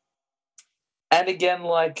again,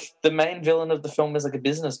 like, the main villain of the film is like a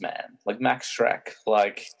businessman, like Max Schreck.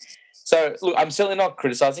 Like, so look, I'm certainly not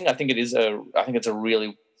criticizing. I think it's a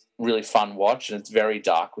really, really fun watch, and it's very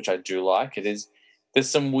dark, which I do like. There's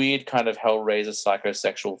some weird kind of Hellraiser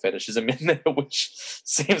psychosexual fetishism in there, which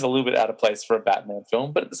seems a little bit out of place for a Batman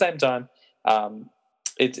film. But at the same time,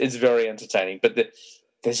 it's very entertaining. But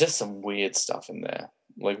there's just some weird stuff in there,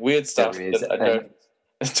 like weird stuff that I don't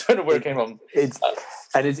know where it came from. It's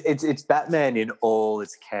Batman in all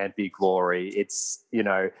its campy glory. It's,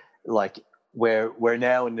 like we're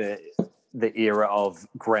now in the era of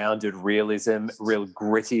grounded realism, real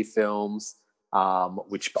gritty films,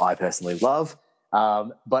 which I personally love.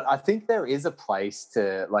 But I think there is a place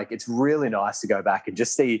to, like, it's really nice to go back and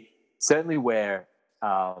just see certainly where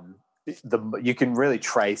you can really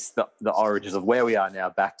trace the origins of where we are now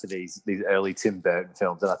back to these early Tim Burton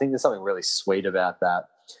films. And I think there's something really sweet about that.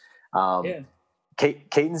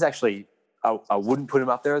 Keaton's actually, I wouldn't put him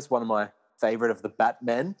up there as one of my favorite of the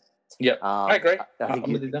Batmen. Yeah, I agree. I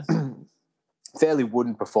think fairly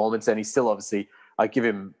wooden performance, and he's still obviously, I give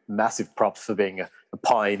him massive props for being a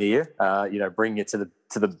pioneer, bringing it to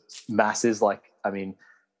the masses. Like, I mean,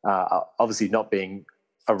 obviously not being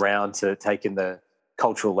around to take in the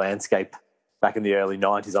cultural landscape back in the early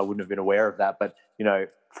 90s, I wouldn't have been aware of that. But,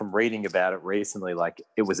 from reading about it recently, like,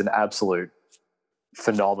 it was an absolute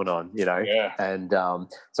phenomenon, Yeah. And so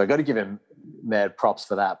I got to give him mad props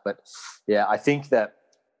for that. But, yeah, I think that,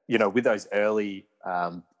 with those early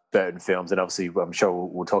Burton films, and obviously I'm sure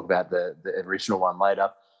we'll talk about the original one later,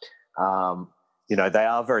 they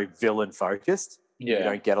are very villain focused. Yeah. You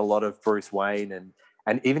don't get a lot of Bruce Wayne,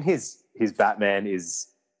 and even his Batman is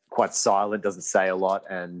quite silent, doesn't say a lot,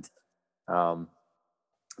 and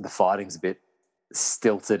the fighting's a bit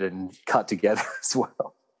stilted and cut together as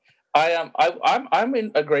well. I'm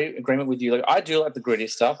in agreement with you. Like, I do like the gritty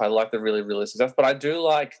stuff. I like the really realistic stuff, but I do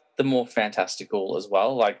like the more fantastical as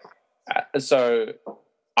well. Like, so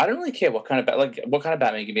I don't really care what kind of what kind of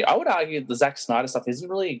Batman you give me. I would argue the Zack Snyder stuff isn't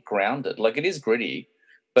really grounded. Like, it is gritty,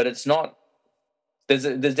 but it's not. There's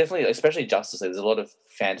definitely, especially Justice League, there's a lot of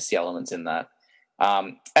fantasy elements in that.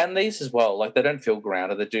 And these as well, like, they don't feel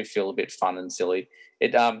grounded. They do feel a bit fun and silly.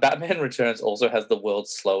 Batman Returns also has the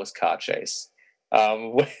world's slowest car chase,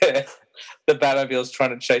 where the Batmobile is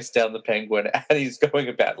trying to chase down the Penguin, and he's going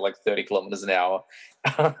about like 30 kilometers an hour,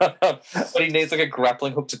 but he needs like a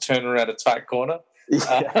grappling hook to turn around a tight corner.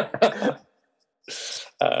 Yeah.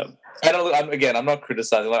 And I'm not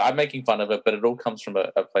criticizing. Like, I'm making fun of it, but it all comes from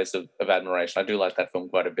a place of admiration. I do like that film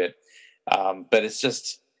quite a bit, but it's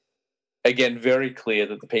just, again, very clear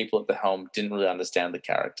that the people at the helm didn't really understand the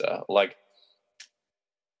character. Like,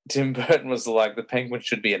 Tim Burton was like, the Penguin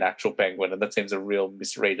should be an actual penguin, and that seems a real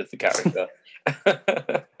misread of the character.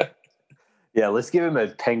 Yeah, let's give him a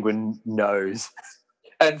penguin nose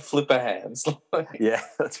and flipper hands. Yeah,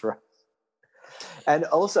 that's right. And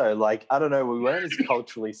also, like, I don't know, we weren't as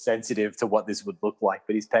culturally sensitive to what this would look like,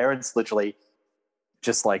 but his parents literally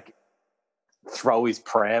just, like, throw his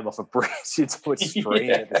pram off a bridge into a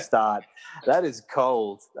stream at the start. That is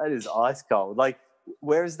cold. That is ice cold. Like,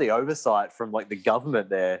 where is the oversight from, like, the government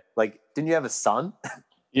there? Like, didn't you have a son?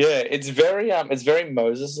 Yeah, it's very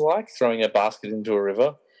Moses-like, throwing a basket into a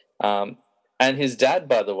river. And his dad,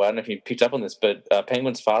 by the way, I don't know if you picked up on this, but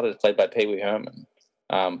Penguin's father is played by Pee Wee Herman.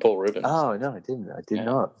 Paul Rubens. Oh, no, I didn't. I did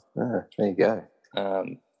not. Oh, there you go.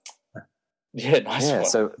 Yeah, nice one.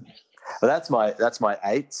 So, well, that's my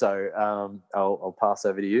 8. So I'll pass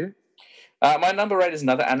over to you. My number 8 is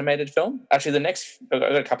another animated film. Actually, I've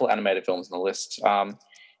got a couple of animated films on the list.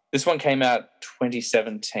 This one came out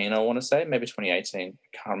 2017, I want to say, maybe 2018. I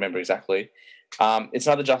can't remember exactly. It's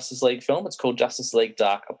another Justice League film. It's called Justice League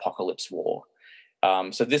Dark Apocalypse War.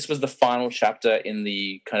 So this was the final chapter in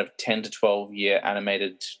the kind of 10 to 12 year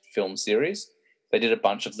animated film series. They did a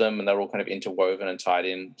bunch of them, and they were all kind of interwoven and tied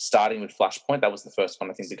in, starting with Flashpoint. That was the first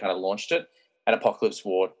one, I think, that kind of launched it. And Apocalypse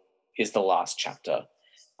War is the last chapter.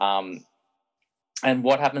 And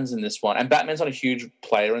what happens in this one, and Batman's not a huge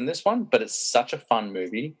player in this one, but it's such a fun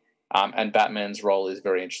movie, and Batman's role is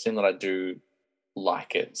very interesting that I do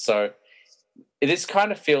like it. So this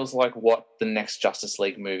kind of feels like what the next Justice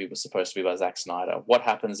League movie was supposed to be by Zack Snyder. What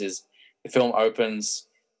happens is the film opens,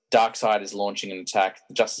 Darkseid is launching an attack,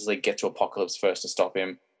 the Justice League get to Apocalypse first to stop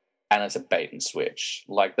him, and it's a bait and switch.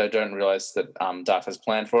 Like, they don't realize that Darkseid's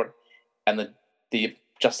planned for it, and the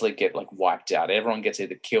Justice League get, like, wiped out. Everyone gets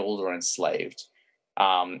either killed or enslaved.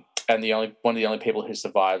 And one of the only people who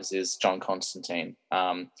survives is John Constantine.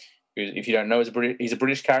 Who, if you don't know, he's a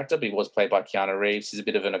British character, but he was played by Keanu Reeves. He's a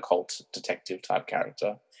bit of an occult detective type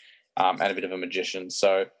character, and a bit of a magician.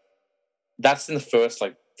 So that's in the first,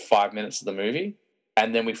 like, 5 minutes of the movie,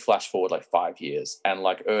 and then we flash forward like 5 years, and,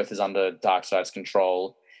 like, Earth is under Darkseid's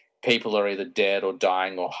control. People are either dead or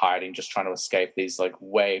dying or hiding, just trying to escape these, like,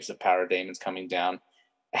 waves of parademons coming down.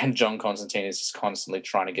 And John Constantine is just constantly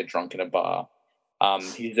trying to get drunk in a bar.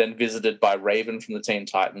 He's then visited by Raven from the Teen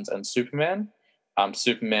Titans and Superman.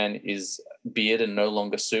 Superman is beard and no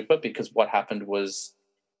longer super, because what happened was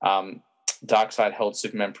Darkseid held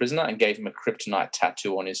Superman prisoner and gave him a kryptonite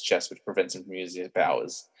tattoo on his chest, which prevents him from using his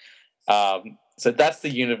powers. So that's the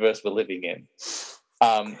universe we're living in.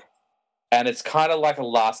 And it's kind of like a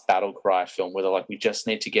last battle cry film where they're like,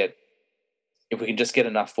 if we can just get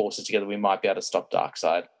enough forces together, we might be able to stop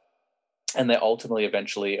Darkseid. And they ultimately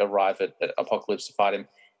eventually arrive at Apocalypse to fight him.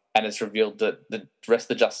 And it's revealed that the rest of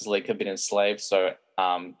the Justice League have been enslaved. So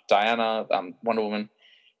Diana, Wonder Woman,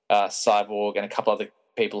 Cyborg, and a couple other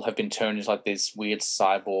people have been turned into, like, these weird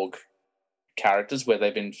cyborg characters where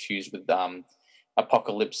they've been fused with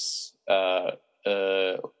Apocalypse. What's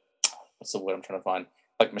the word I'm trying to find?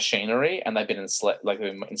 Like, machinery, and they've been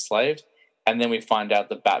enslaved. And then we find out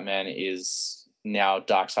that Batman is now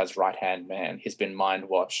Darkseid's right-hand man. He's been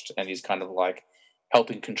mind-watched, and he's kind of, like,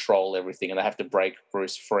 helping control everything, and they have to break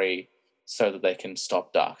Bruce free so that they can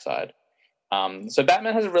stop Darkseid. So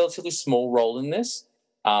Batman has a relatively small role in this,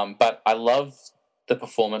 but I love the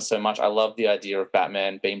performance so much. I love the idea of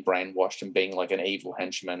Batman being brainwashed and being, like, an evil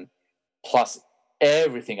henchman, plus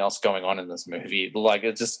everything else going on in this movie. Like,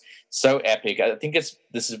 it's just so epic. I think this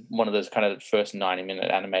is one of those kind of first 90-minute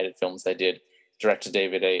animated films they did, direct to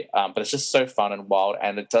DVD, but it's just so fun and wild,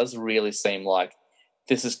 and it does really seem like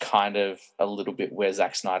this is kind of a little bit where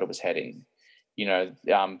Zack Snyder was heading,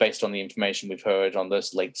 based on the information we've heard on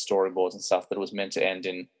those leaked storyboards and stuff, that it was meant to end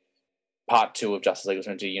in part 2 of Justice League was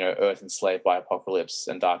meant to, Earth enslaved by Apocalypse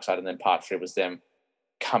and Darkseid, and then part 3 was them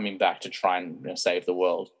coming back to try and save the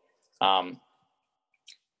world. And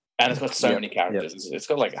it's got so many characters. Yep. It's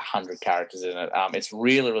got like 100 characters in it. It's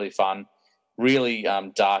really, really fun, really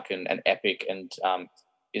dark and epic, and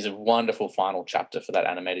is a wonderful final chapter for that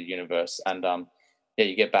animated universe. And yeah,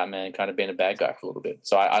 you get Batman kind of being a bad guy for a little bit.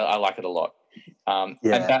 So I like it a lot. And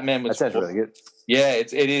Batman was that sounds really good. Yeah,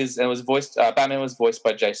 it is. And it was voiced. Batman was voiced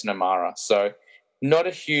by Jason O'Mara. So not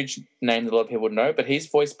a huge name that a lot of people would know, but he's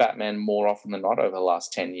voiced Batman more often than not over the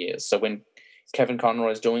last 10 years. So when Kevin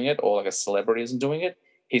Conroy is doing it, or like a celebrity isn't doing it,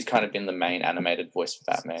 he's kind of been the main animated voice for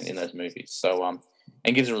Batman in those movies. So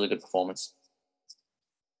and gives a really good performance.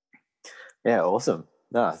 Yeah, awesome.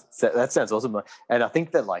 No, that sounds awesome. And I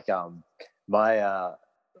think that like my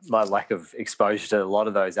lack of exposure to a lot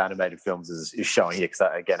of those animated films is showing here, because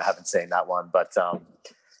again, I haven't seen that one. But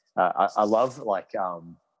I love like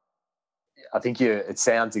I think it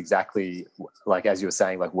sounds exactly like, as you were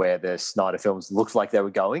saying, like where the Snyder films looked like they were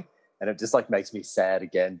going, and it just like makes me sad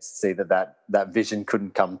again to see that vision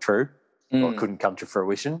couldn't come true or couldn't come to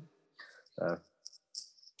fruition.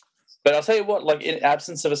 But I'll tell you what, like in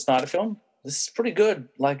absence of a Snyder film, this is pretty good.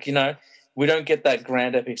 Like, you know, we don't get that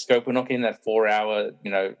grand epic scope. We're not getting that 4-hour, you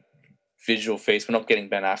know, visual feast. We're not getting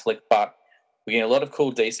Ben Affleck, but we're getting a lot of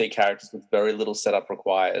cool DC characters with very little setup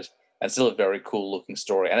required, and still a very cool looking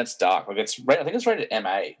story. And it's dark. Like I think it's rated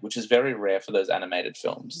MA, which is very rare for those animated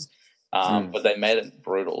films. But they made it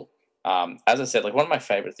brutal. As I said, like one of my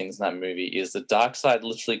favorite things in that movie is the Darkseid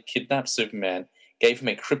literally kidnapped Superman, gave him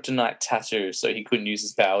a kryptonite tattoo so he couldn't use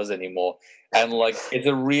his powers anymore. And like it's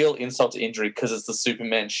a real insult to injury because it's the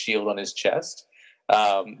Superman shield on his chest.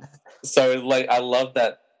 So like I love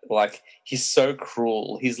that. Like he's so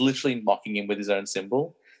cruel. He's literally mocking him with his own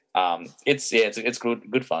symbol. It's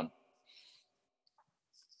good fun.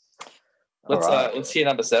 Let's hear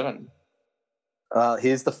number 7.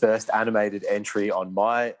 Here's the first animated entry on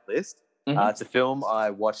my list. Mm-hmm. It's a film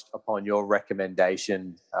I watched upon your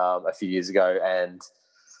recommendation a few years ago, and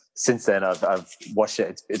since then I've watched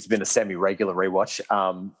it. It's been a semi-regular rewatch.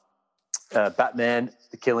 Batman: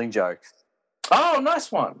 The Killing Joke. Oh,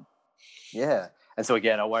 nice one. Yeah, and so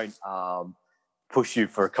again, I won't push you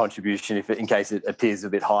for a contribution in case it appears a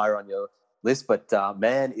bit higher on your list. But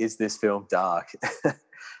man, is this film dark?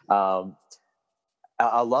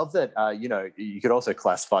 I love that, you know, you could also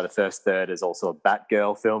classify the first third as also a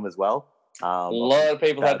Batgirl film as well. A lot of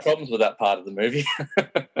people had problems with that part of the movie.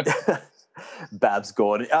 Babs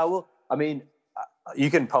Gordon. Well, I mean, you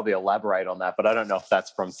can probably elaborate on that, but I don't know if that's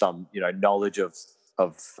from some, you know, knowledge of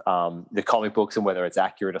the comic books and whether it's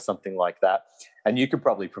accurate or something like that. And you could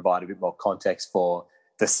probably provide a bit more context for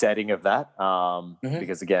the setting of that,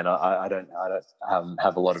 because again, I don't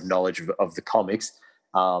have a lot of knowledge of the comics,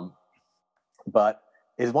 but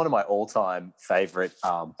is one of my all-time favorite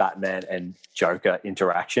Batman and Joker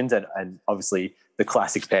interactions, and obviously the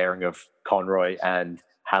classic pairing of Conroy and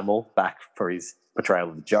Hamill back for his portrayal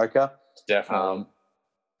of the Joker. Definitely.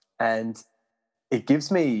 And it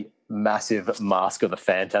gives me massive Mask of the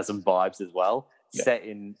Phantasm vibes as well, set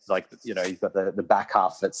in, like, you know, you've got the back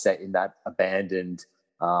half that's set in that abandoned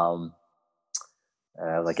like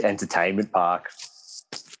entertainment park.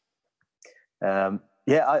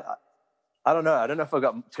 I don't know. I don't know if I've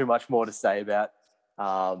got too much more to say about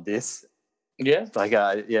this. Yeah. Like,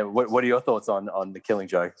 what are your thoughts on The Killing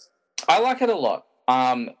Joke? I like it a lot.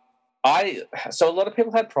 So a lot of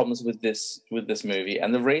people had problems with this movie,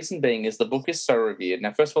 and the reason being is the book is so revered.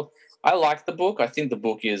 Now, first of all, I like the book. I think the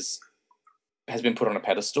book has been put on a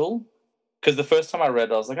pedestal, because the first time I read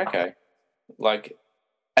it, I was like, okay, like,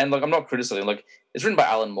 and like I'm not criticizing. Like, it's written by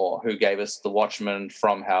Alan Moore, who gave us The Watchmen,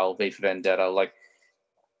 From Hell, V for Vendetta, like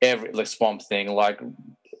Swamp Thing. Like,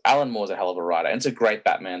 Alan Moore's a hell of a writer, and it's a great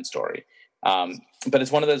Batman story. But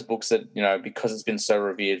it's one of those books that, you know, because it's been so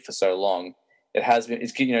revered for so long,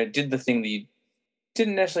 did the thing that you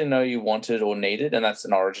didn't necessarily know you wanted or needed, and that's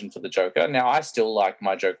an origin for the Joker. Now, I still like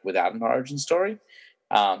my Joker without an origin story.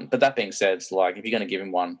 But that being said, like, if you're going to give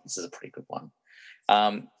him one, this is a pretty good one.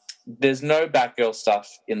 There's no Batgirl stuff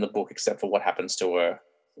in the book except for what happens to her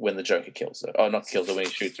when the Joker kills her. Oh, not kills her, when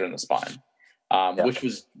he shoots her in the spine. Which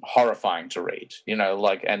was horrifying to read, you know,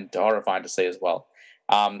 like, and horrifying to see as well.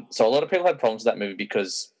 So a lot of people had problems with that movie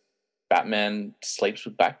because Batman sleeps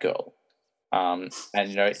with Batgirl. And,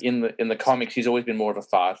 you know, in the comics, he's always been more of a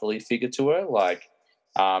fatherly figure to her. Like,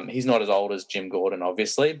 he's not as old as Jim Gordon,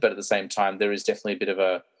 obviously, but at the same time, there is definitely a bit of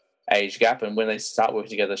a age gap. And when they start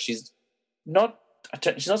working together, she's not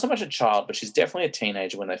so much a child, but she's definitely a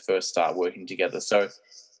teenager when they first start working together. So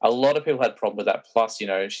a lot of people had a problem with that. Plus, you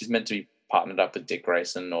know, she's meant to be partnered up with Dick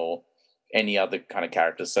Grayson or any other kind of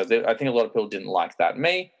characters. So I think a lot of people didn't like that.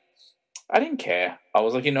 Me, I didn't care. I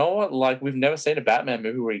was like, you know what? Like, we've never seen a Batman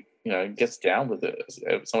movie where he, you know, gets down with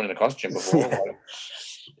someone in a costume before. Like,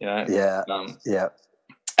 you know? Yeah.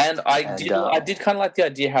 And I And did kind of like the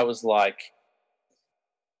idea how it was like,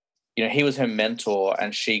 you know, he was her mentor,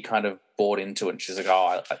 and she kind of bought into it. And she's like,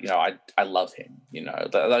 "Oh, I love him." You know,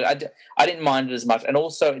 like I didn't mind it as much, and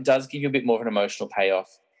also it does give you a bit more of an emotional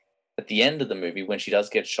payoff at the end of the movie when she does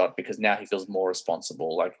get shot, because now he feels more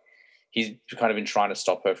responsible. Like he's kind of been trying to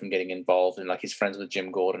stop her from getting involved, and like he's friends with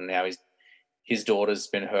Jim Gordon. Now his daughter's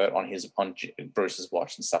been hurt on Bruce's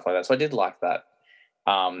watch and stuff like that. So I did like that.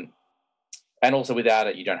 And also without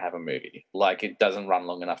it, you don't have a movie. Like it doesn't run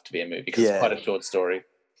long enough to be a movie because it's quite a short story.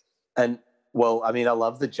 And well, I mean, I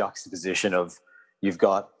love the juxtaposition of you've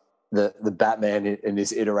got the Batman in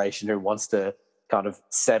this iteration who wants to kind of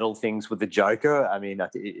settle things with the Joker. I mean,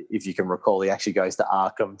 if you can recall, he actually goes to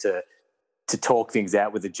Arkham to talk things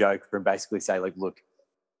out with the Joker and basically say, like, look,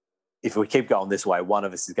 if we keep going this way, one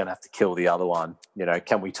of us is going to have to kill the other one. You know,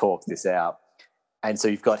 can we talk this out? And so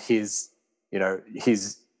you've got his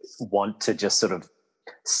want to just sort of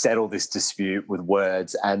settle this dispute with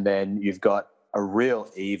words, and then you've got a real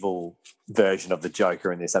evil version of the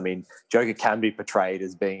Joker in this. I mean, Joker can be portrayed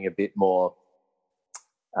as being a bit more,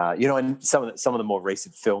 in some of the more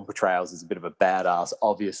recent film portrayals is a bit of a badass,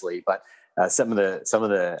 obviously, but some of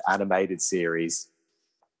the animated series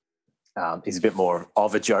is a bit more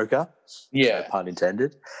of a Joker, no pun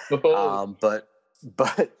intended. But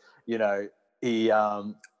you know, he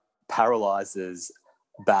paralyzes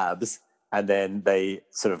Babs, and then they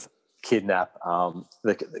sort of kidnap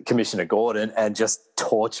the Commissioner Gordon and just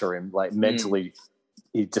torture him, like mentally.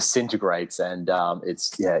 He disintegrates, and it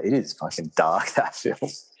is fucking dark, that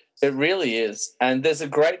film. It really is. And there's a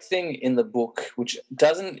great thing in the book which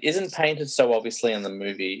isn't painted so obviously in the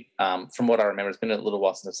movie. From what I remember, it's been a little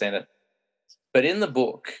while since I've seen it. But in the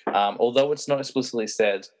book, although it's not explicitly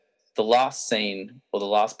said, the last scene or the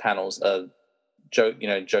last panels are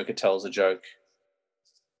Joker tells a joke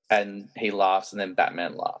and he laughs, and then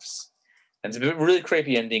Batman laughs. And it's a really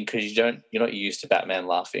creepy ending because you're not used to Batman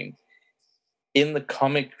laughing. In the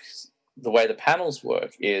comics, the way the panels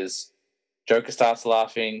work is Joker starts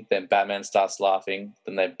laughing, then Batman starts laughing,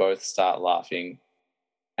 then they both start laughing,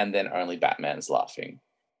 and then only Batman's laughing.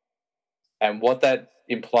 And what that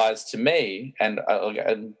implies to me, and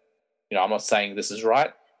I'm not saying this is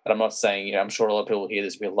right, but I'm not saying, I'm sure a lot of people hear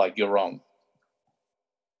this and be like, you're wrong.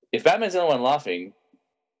 If Batman's the only one laughing,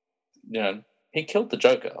 he killed the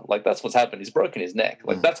Joker. Like, that's what's happened. He's broken his neck.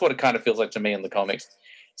 Like, that's what it kind of feels like to me in the comics.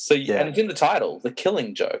 So, and it's in the title, the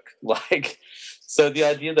killing joke. Like, so the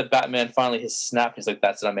idea that Batman finally has snapped, he's like,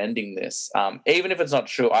 that's it, I'm ending this. Even if it's not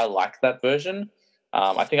true, I like that version.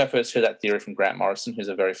 I think I first heard that theory from Grant Morrison, who's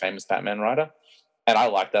a very famous Batman writer. And I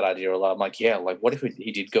like that idea a lot. I'm like, what if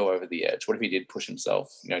he did go over the edge? What if he did push himself,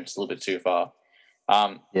 just a little bit too far?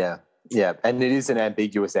 Yeah. And it is an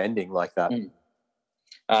ambiguous ending like that.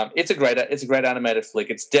 It's a great animated flick.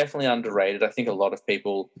 It's definitely underrated. I think a lot of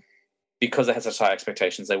people, because they had such high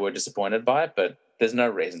expectations, they were disappointed by it, but there's no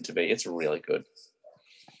reason to be. It's really good.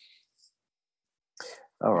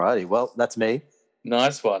 All righty. Well, that's me.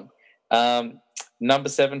 Nice one. Number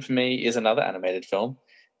 7 for me is another animated film.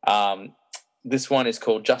 This one is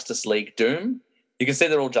called Justice League Doom. You can see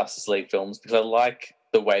they're all Justice League films because I like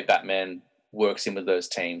the way Batman works in with those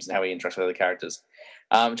teams and how he interacts with other characters.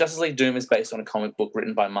 Justice League Doom is based on a comic book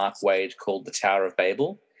written by Mark Waid called The Tower of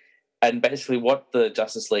Babel. And basically what the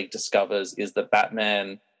Justice League discovers is that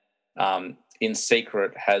Batman, in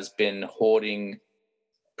secret, has been hoarding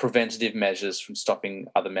preventative measures from stopping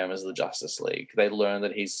other members of the Justice League. They learn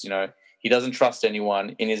that he's, he doesn't trust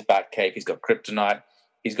anyone in his Batcave. He's got kryptonite.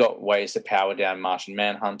 He's got ways to power down Martian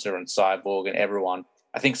Manhunter and Cyborg and everyone.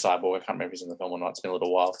 I think Cyborg, I can't remember if he's in the film or not. It's been a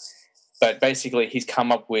little while. But basically he's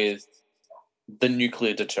come up with the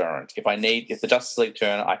nuclear deterrent. If the Justice League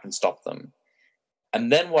turn, I can stop them.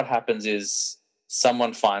 And then what happens is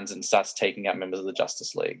someone finds and starts taking out members of the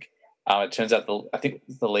Justice League. It turns out I think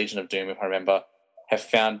the Legion of Doom, if I remember, have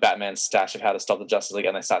found Batman's stash of how to stop the Justice League,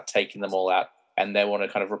 and they start taking them all out, and they want to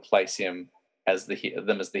kind of replace him as the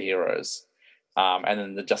heroes. And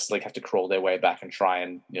then the Justice League have to crawl their way back and try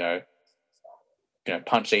and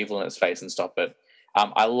punch evil in its face and stop it.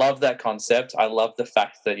 I love that concept. I love the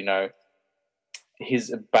fact that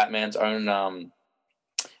his Batman's own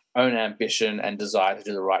ambition and desire to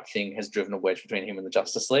do the right thing has driven a wedge between him and the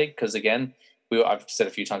Justice League. Because again, I've said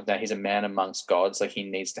a few times now, he's a man amongst gods. Like, he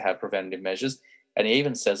needs to have preventative measures. And he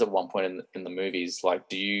even says at one point in the movies, like,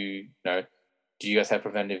 do you guys have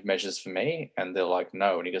preventative measures for me? And they're like,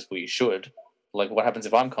 no. And he goes, well, you should. Like, what happens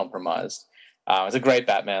if I'm compromised? It's a great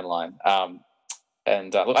Batman line.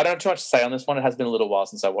 And look, I don't have too much to say on this one. It has been a little while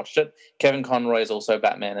since I watched it. Kevin Conroy is also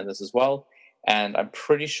Batman in this as well. And I'm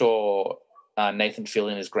pretty sure Nathan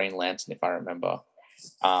Fillion is Green Lantern, if I remember.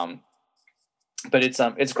 But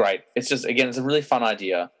it's great. It's just, again, it's a really fun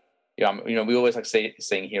idea. We always like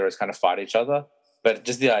seeing heroes kind of fight each other, but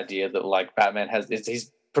just the idea that like Batman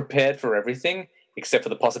he's prepared for everything except for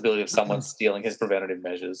the possibility of someone stealing his preventative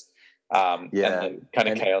measures. And then kind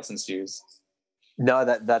of chaos ensues. No,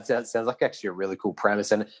 that sounds like actually a really cool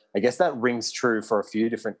premise, and I guess that rings true for a few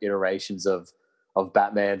different iterations of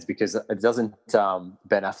Batman's, because it doesn't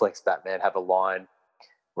Ben Affleck's Batman have a line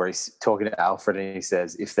where he's talking to Alfred and he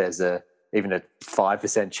says, if there's even a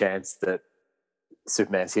 5% chance that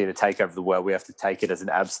Superman's here to take over the world, we have to take it as an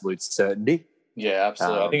absolute certainty. Yeah,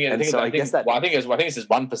 absolutely. I think it's just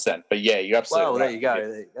 1%, but yeah, you're absolutely right.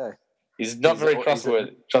 There you go. He's not very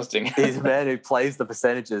trusting. He's a man who plays the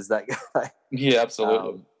percentages, that guy. Yeah,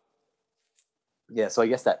 absolutely. So I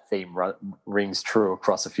guess that theme rings true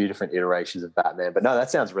across a few different iterations of Batman. But no,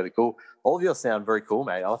 that sounds really cool. All of yours sound very cool,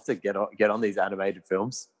 mate. I'll have to get on these animated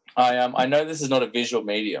films. I know this is not a visual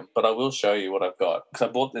medium, but I will show you what I've got, because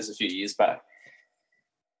I bought this a few years back.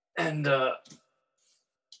 And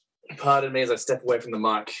pardon me as I step away from the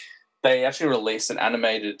mic. They actually released an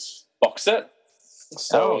animated box set.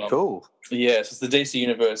 So, cool. So it's the DC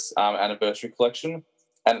Universe anniversary collection,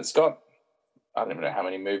 and it's got, I don't even know how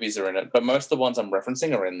many movies are in it, but most of the ones I'm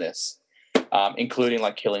referencing are in this, including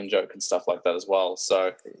like Killing Joke and stuff like that as well.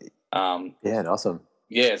 So, awesome.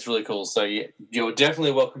 Yeah, it's really cool. So you're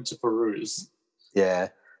definitely welcome to peruse. Yeah,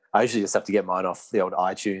 I usually just have to get mine off the old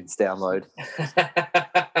iTunes download.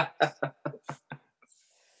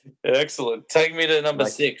 Excellent. Take me to number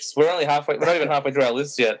 6. We're only halfway. We're not even halfway through our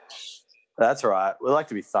list yet. That's right. We like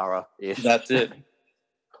to be thorough-ish. That's it.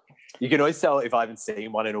 You can always tell if I haven't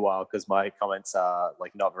seen one in a while because my comments are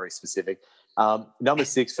like not very specific. Number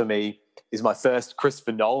 6 for me is my first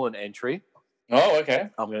Christopher Nolan entry. Oh, okay.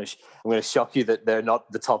 I'm going to shock you that they're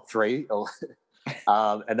not the top 3,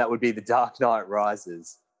 and that would be The Dark Knight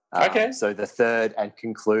Rises. Okay. So the third and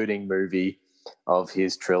concluding movie of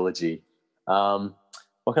his trilogy.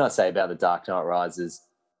 What can I say about The Dark Knight Rises?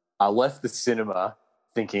 I left the cinema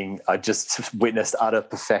thinking I just witnessed utter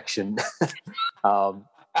perfection. And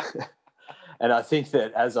I think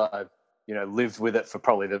that as I've, lived with it for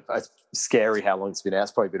probably it's scary how long it's been out.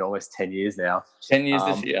 It's probably been almost 10 years now. 10 years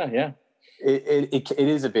this year, yeah. It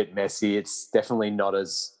is a bit messy. It's definitely not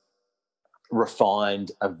as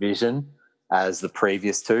refined a vision as the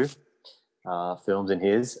previous 2 films in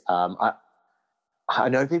his. I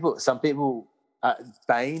know some people,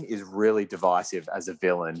 Bane is really divisive as a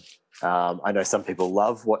villain. I know some people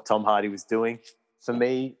love what Tom Hardy was doing. For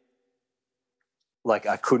me, like,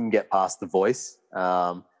 I couldn't get past the voice.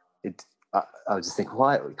 I was just thinking,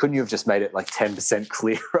 why couldn't you have just made it like 10%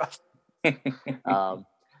 clearer?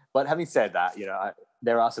 But having said that,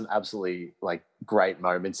 there are some absolutely like great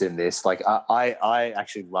moments in this. Like I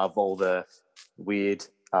actually love all the weird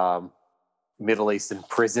Middle Eastern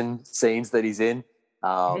prison scenes that he's in.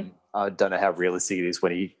 I don't know how realistic it is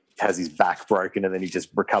when he has his back broken and then he just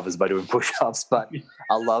recovers by doing push-ups. But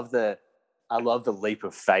I love the leap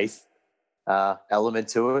of faith element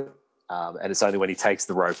to it. And it's only when he takes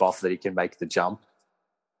the rope off that he can make the jump.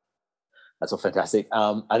 That's all fantastic.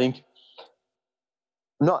 I think.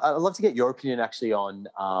 I'd love to get your opinion actually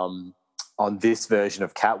on this version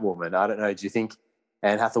of Catwoman. I don't know. Do you think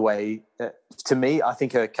Anne Hathaway? To me, I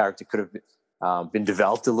think her character could have been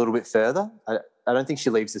developed a little bit further. I don't think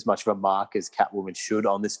she leaves as much of a mark as Catwoman should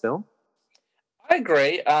on this film. I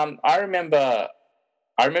agree. I remember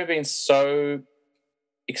being so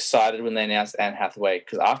excited when they announced Anne Hathaway,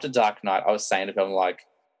 because after Dark Knight, I was saying to them, like,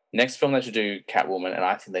 next film they should do Catwoman, and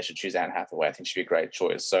I think they should choose Anne Hathaway. I think she'd be a great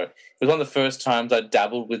choice. So it was one of the first times I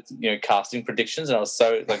dabbled with casting predictions, and I was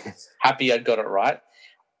so happy I'd got it right.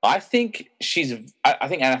 I think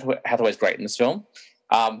Anne Hathaway's great in this film.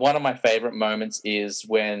 One of my favorite moments is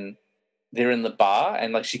when they're in the bar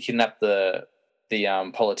and like she kidnapped the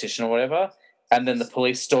politician or whatever, and then the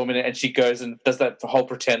police storm in it, and she goes and does that whole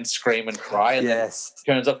pretend scream and cry, and then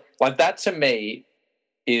turns up. Like, that to me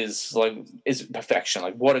is perfection.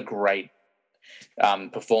 Like, what a great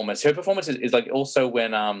performance. Her performance is like also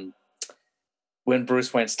when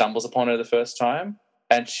Bruce Wayne stumbles upon her the first time,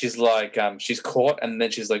 and she's like she's caught, and then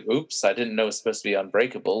she's like, oops, I didn't know it was supposed to be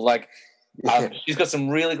unbreakable. Like, she's got some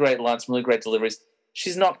really great lines, some really great deliveries.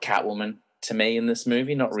 She's not Catwoman to me in this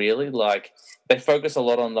movie, not really. Like, they focus a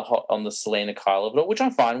lot on the Selena Kyle of it all, which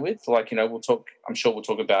I'm fine with. Like, I'm sure we'll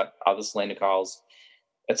talk about other Selena Kyles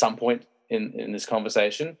at some point in this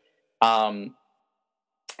conversation.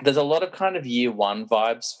 There's a lot of kind of year one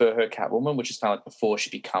vibes for her Catwoman, which is kind of like before she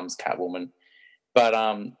becomes Catwoman.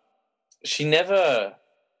 But she never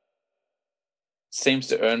seems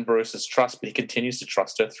to earn Bruce's trust, but he continues to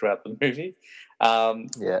trust her throughout the movie.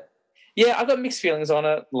 Yeah. Yeah, I've got mixed feelings on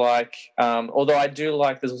it. Like, although I do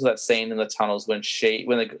like, there's also that scene in the tunnels when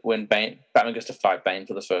Batman goes to fight Bane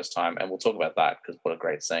for the first time, and we'll talk about that because what a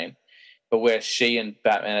great scene. But where she and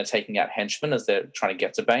Batman are taking out henchmen as they're trying to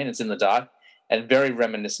get to Bane, it's in the dark, and very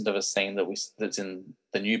reminiscent of a scene that's in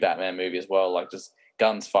the new Batman movie as well, like just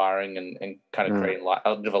guns firing and kind of creating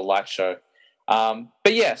a bit of a light show.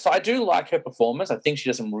 But yeah, so I do like her performance. I think she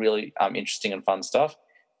does some really interesting and fun stuff.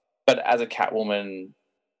 But as a Catwoman,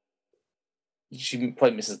 she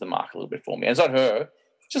probably misses the mark a little bit for me. And it's not her,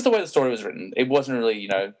 just the way the story was written. It wasn't really,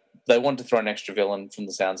 they wanted to throw an extra villain from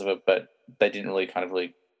the sounds of it, but they didn't really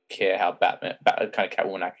care how kind of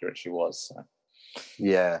Catwoman accurate she was. So.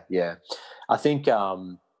 Yeah. I think,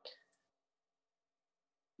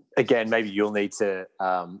 again, maybe you'll need to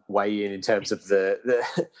weigh in terms of the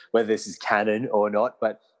whether this is canon or not,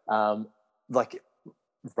 but like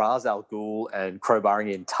Ra's al Ghul and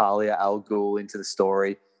crowbarring in Talia al Ghul into the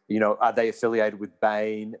story, are they affiliated with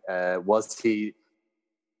Bane? Was he,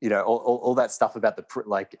 all that stuff about the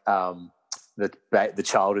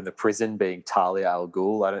child in the prison being Talia al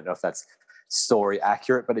Ghul? I don't know if that's story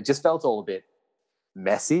accurate, but it just felt all a bit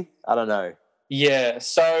messy. I don't know. Yeah,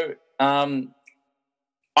 so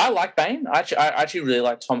I like Bane. I actually really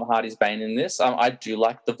like Tom Hardy's Bane in this. I do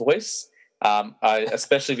like the voice.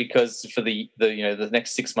 Especially because for the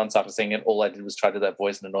next 6 months after seeing it, all I did was try to do that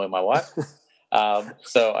voice and annoy my wife.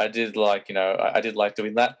 So I did I did like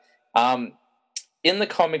doing that. In the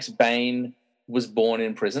comics, Bane was born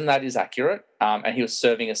in prison. That is accurate. And he was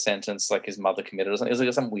serving a sentence like his mother committed or something. It was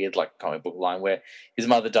like some weird comic book line where his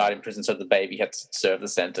mother died in prison, so the baby had to serve the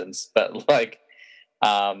sentence. But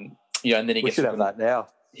and then we should have that now.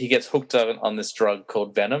 He gets hooked on this drug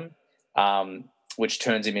called Venom. Which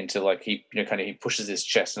turns him into he pushes his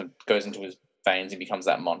chest and it goes into his veins and becomes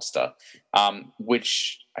that monster,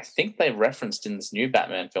 which I think they referenced in this new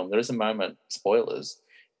Batman film. There is a moment, spoilers,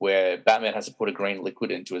 where Batman has to put a green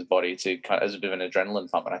liquid into his body as a bit of an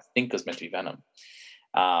adrenaline pump, and I think it was meant to be Venom.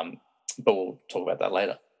 But we'll talk about that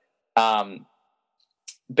later.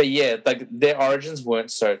 But yeah, their origins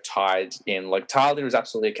weren't so tied in. Talia is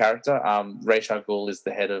absolutely a character. Ra's al Ghul is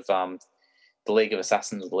the head of the League of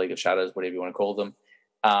Assassins or the League of Shadows, whatever you want to call them.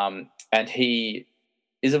 And he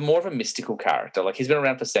is more of a mystical character. He's been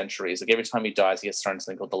around for centuries. Every time he dies, he gets thrown into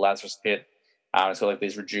something called the Lazarus Pit. It's got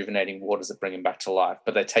these rejuvenating waters that bring him back to life.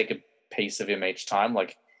 But they take a piece of him each time.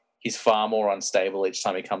 He's far more unstable each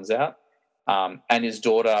time he comes out. And his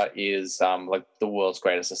daughter is the world's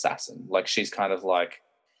greatest assassin. She's kind of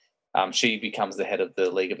she becomes the head of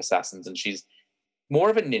the League of Assassins, and she's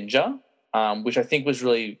more of a ninja, which I think was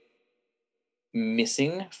really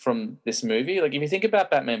missing from this movie. If you think about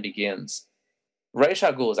Batman Begins, Ra's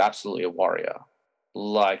al Ghul is absolutely a warrior.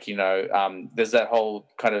 There's that whole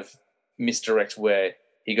kind of misdirect where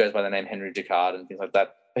he goes by the name Henry Ducard and things like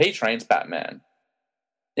that. But he trains Batman.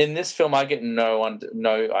 In this film, I get no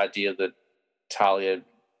idea that Talia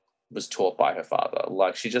was taught by her father.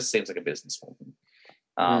 She just seems like a businesswoman.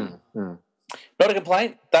 Not a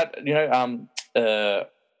complaint. That oh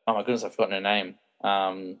my goodness, I've forgotten her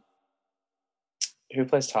name. Who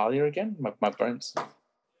plays Talia again? My brains.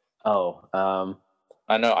 Oh,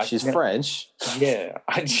 I know. She's French. Yeah,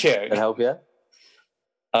 Can I help you?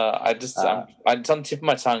 It's on the tip of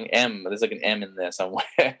my tongue. M. There's an M in there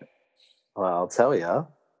somewhere. Well, I'll tell you.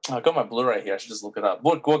 I've got my Blu-ray here. I should just look it up.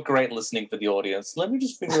 What great listening for the audience. Let me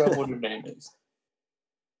just figure out what her name is.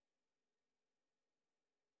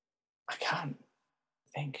 I can't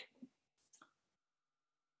think.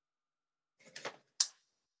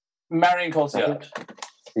 Marion Cotillard.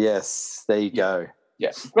 Yes, there you go.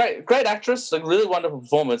 Yeah, great actress. Really wonderful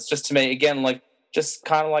performance. Just to me, again, just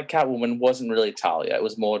kind of like Catwoman, wasn't really Talia. It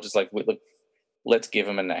was more just look, let's give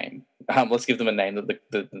him a name. Let's give them a name that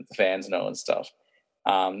the fans know and stuff.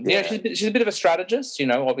 Yeah, she's a bit of a strategist.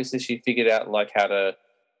 Obviously she figured out how to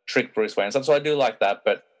trick Bruce Wayne and stuff. So I do like that,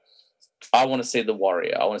 but I want to see the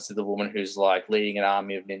warrior. I want to see the woman who's leading an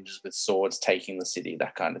army of ninjas with swords, taking the city,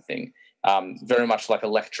 that kind of thing. Very much like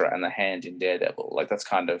Elektra and the Hand in Daredevil. That's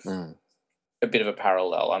kind of a bit of a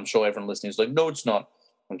parallel. I'm sure everyone listening is no, it's not.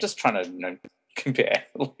 I'm just trying to compare.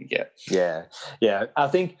 Yeah. I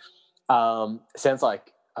think sounds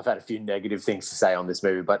like I've had a few negative things to say on this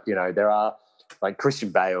movie, but there are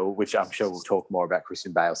Christian Bale, which I'm sure we'll talk more about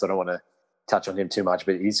Christian Bale, so I don't want to touch on him too much,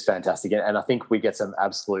 but he's fantastic, and I think we get some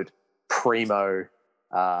absolute primo.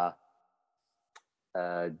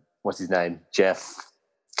 What's his name? Jeff.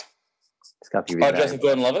 Joseph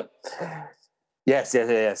Gordon-Levitt. Yes.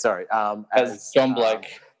 Sorry. As John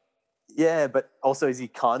Blake. Yeah, but also is he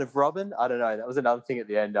kind of Robin? I don't know. That was another thing at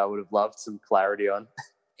the end I would have loved some clarity on.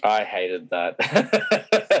 I hated that.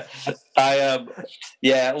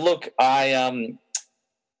 Yeah. Look, I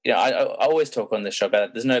always talk on this show about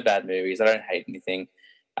it. There's no bad movies. I don't hate anything.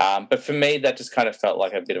 But for me, that just kind of felt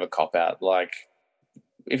like a bit of a cop out. Like,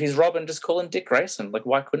 if he's Robin, just call him Dick Grayson. Like,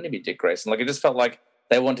 why couldn't he be Dick Grayson? Like, it just felt like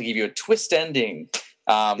they wanted to give you a twist ending.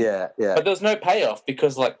 Yeah. But there was no payoff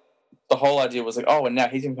because, like, the whole idea was like, oh, and now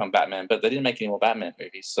he's going to become Batman. But they didn't make any more Batman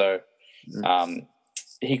movies, so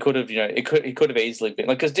he could have, he could have easily been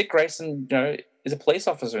like, because Dick Grayson, is a police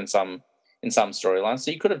officer in some storylines,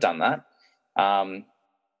 so he could have done that.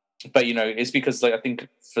 But it's because, like, I think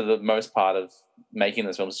for the most part of making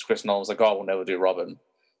this film, Chris Nolan was like, oh, we'll never do Robin.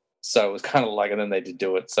 So it was kind of like, and then they did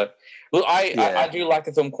do it. So, look, I do like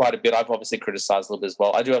the film quite a bit. I've obviously criticized a little bit as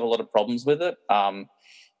well. I do have a lot of problems with it.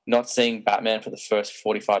 Not seeing Batman for the first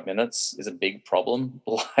 45 minutes is a big problem.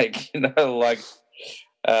 Like,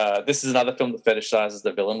 this is another film that fetishizes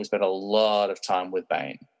the villain. We spent a lot of time with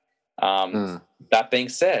Bane. That being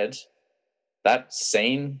said, that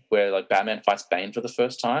scene where, like, Batman fights Bane for the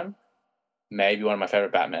first time, maybe one of my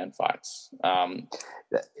favorite Batman fights.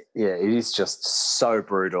 Yeah, it is just so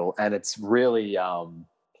brutal, and it's really,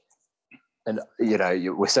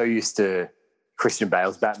 we're so used to Christian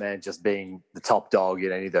Bale's Batman just being the top dog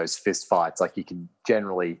in any of those fist fights. Like, he can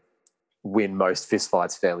generally win most fist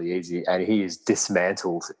fights fairly easy, and he is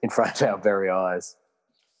dismantled in front of our very eyes.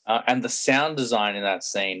 And the sound design in that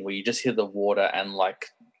scene, where you just hear the water and, like,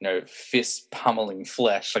 fists pummeling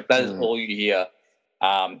flesh, like, that is all you hear.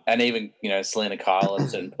 And even, Selena Kyle at a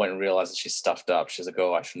certain point realizes she's stuffed up. She's like,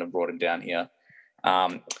 oh, I shouldn't have brought him down here.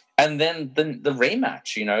 And then the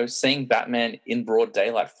rematch, seeing Batman in broad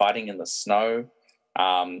daylight fighting in the snow.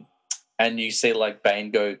 And you see, like,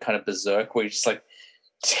 Bane go kind of berserk, where he just, like,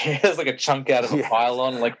 tears, like, a chunk out of a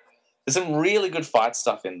pylon. Like, there's some really good fight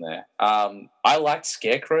stuff in there. I liked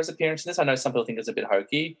Scarecrow's appearance in this. I know some people think it's a bit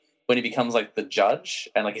hokey when he becomes, like, the judge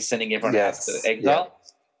and, like, he's sending everyone out to exile. Yeah.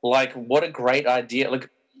 Like, what a great idea. Like,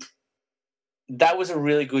 that was a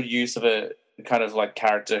really good use of a kind of, like,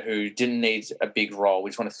 character who didn't need a big role. We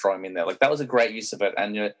just want to throw him in there. Like, that was a great use of it.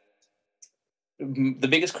 And, the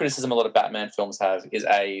biggest criticism a lot of Batman films have is,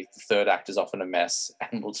 A, the third act is often a mess,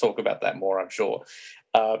 and we'll talk about that more, I'm sure.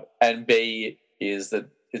 And B, is that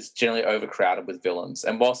it's generally overcrowded with villains.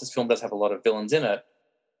 And whilst this film does have a lot of villains in it,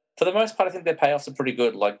 for the most part, I think their payoffs are pretty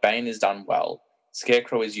good. Like, Bane is done well.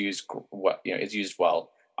 Scarecrow is used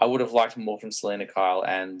well. I would have liked more from Selena Kyle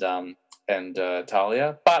and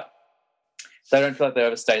Talia, but they don't feel like they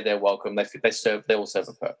overstayed their welcome. They will serve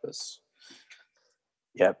a purpose.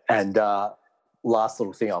 Yep. And last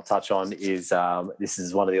little thing I'll touch on is this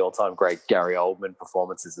is one of the all-time great Gary Oldman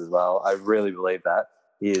performances as well. I really believe that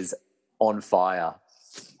he is on fire.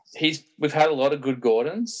 We've had a lot of good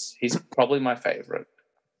Gordons. He's probably my favorite.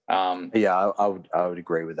 Yeah, I would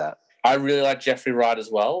agree with that. I really like Jeffrey Wright as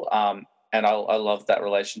well. And I love that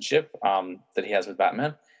relationship that he has with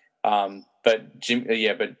Batman. But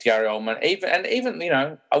Gary Oldman,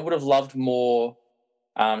 even I would have loved more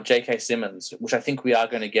J.K. Simmons, which I think we are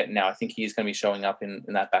going to get now. I think he's going to be showing up in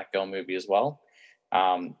that Batgirl movie as well.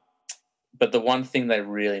 But the one thing they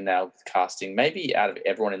really nailed with casting, maybe out of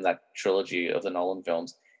everyone in that trilogy of the Nolan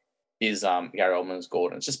films, is Gary Oldman's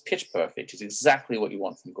Gordon. It's just pitch perfect. It's exactly what you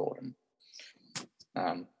want from Gordon.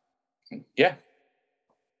 Yeah.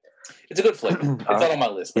 It's a good flick. It's not on my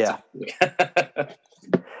list. Yeah.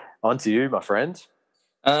 On to you, my friend.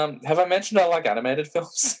 Have I mentioned I like animated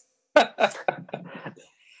films?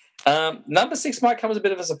 Number 6 might come as a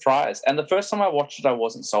bit of a surprise. And the first time I watched it, I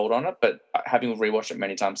wasn't sold on it. But having rewatched it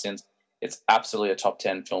many times since, it's absolutely a top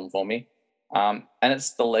 10 film for me. And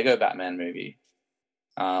it's the Lego Batman movie.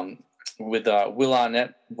 With Will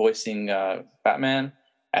Arnett voicing Batman.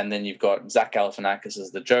 And then you've got Zach Galifianakis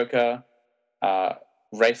as the Joker.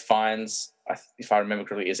 Ralph Fiennes, if I remember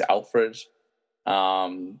correctly, is Alfred.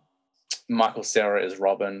 Michael Cera is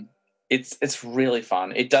Robin. It's really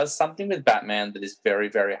fun. It does something with Batman that is very,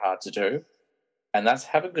 very hard to do, and that's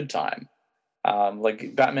have a good time.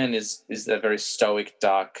 Like, Batman is a very stoic,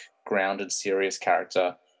 dark, grounded, serious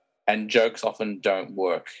character, and jokes often don't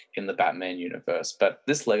work in the Batman universe. But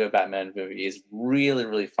this Lego Batman movie is really,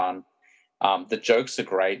 really fun. The jokes are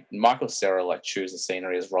great. Michael Cera, like, chews the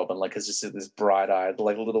scenery as Robin. Like, it's just this bright-eyed,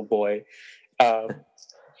 like, little boy.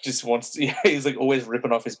 Just wants to, he's, like, always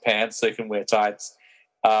ripping off his pants so he can wear tights.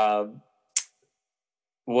 What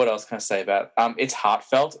else can I say about it? It's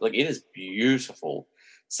heartfelt. Like, it is beautiful.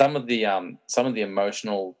 Some of the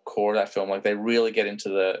emotional core of that film, like, they really get into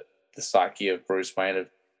the psyche of Bruce Wayne, of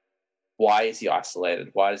why is he isolated?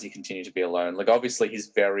 Why does he continue to be alone? Like, obviously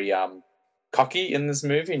he's very cocky in this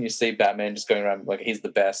movie, and you see Batman just going around like he's the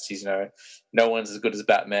best. He's no one's as good as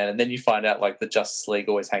Batman, and then you find out like the Justice League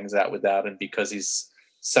always hangs out without him because he's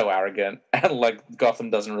so arrogant, and like Gotham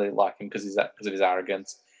doesn't really like him because of his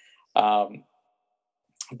arrogance. But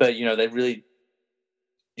they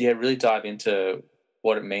really dive into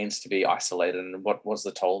what it means to be isolated and what's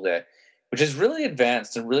the toll there, which is really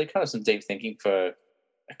advanced and really kind of some deep thinking for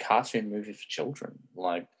a cartoon movie for children.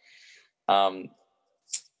 Like, the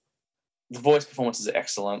voice performance is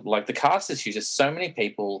excellent. Like the cast is huge. There's so many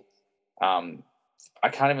people. I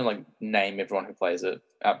can't even like name everyone who plays a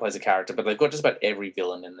character, but they've got just about every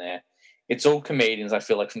villain in there. It's all comedians. I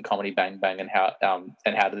feel like from Comedy Bang Bang and how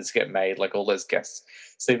did this get made? Like all those guests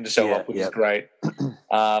seem to show up, which is great.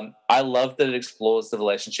 I love that it explores the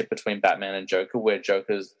relationship between Batman and Joker, where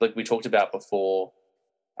Joker's like we talked about before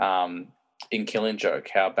in Killing Joke,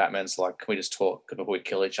 how Batman's like, can we just talk before we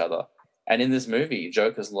kill each other? And in this movie,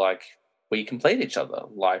 Joker's like, we complete each other.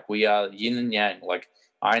 Like we are yin and yang. Like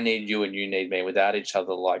I need you and you need me. Without each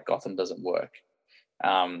other, like Gotham doesn't work.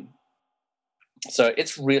 So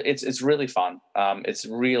it's really fun. It's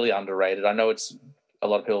really underrated. I know it's a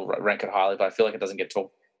lot of people rank it highly, but I feel like it doesn't get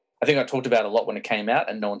talked. I think I talked about it a lot when it came out,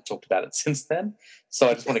 and no one's talked about it since then. So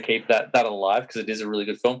I just want to keep that alive because it is a really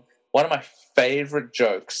good film. One of my favorite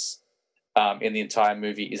jokes in the entire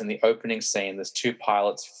movie is in the opening scene. There's two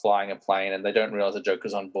pilots flying a plane, and they don't realize the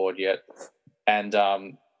Joker's on board yet, and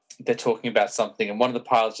they're talking about something, and one of the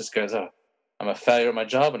pilots just goes, "Oh, I'm a failure at my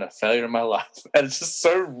job and a failure in my life," and it's just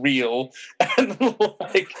so real. And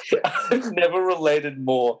like, I've never related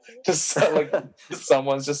more to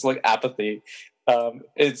someone's just like apathy.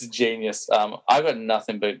 It's genius. I got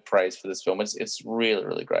nothing but praise for this film. It's really,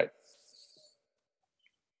 really great.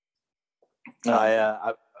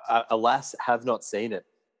 I alas have not seen it.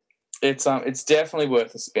 It's definitely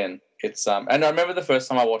worth a spin. And I remember the first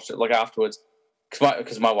time I watched it, like afterwards,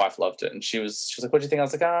 because my wife loved it, and she was like, "What do you think?" I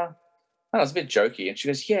was like, "Ah, oh, it's a bit jokey." And she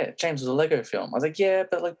goes, "Yeah, James, was a Lego film." I was like, "Yeah,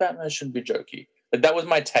 but like Batman shouldn't be jokey." Like that was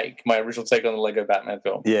my original take on the Lego Batman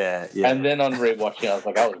film. Yeah. And then on rewatching, I was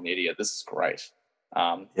like, I was an idiot. This is great.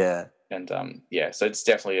 So it's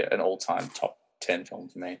definitely an all-time top 10 film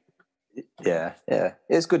for me. Yeah.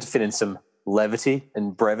 It's good to fit in some levity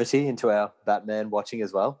and brevity into our Batman watching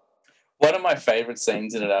as well. One of my favorite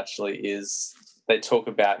scenes in it actually is they talk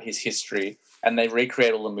about his history and they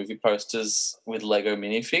recreate all the movie posters with Lego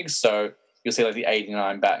minifigs. So you'll see like the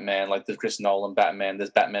 89 Batman, like the Chris Nolan Batman, there's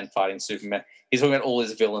Batman fighting Superman. He's talking about all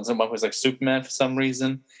his villains, and one was like Superman for some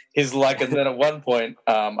reason. He's like, and then at one point,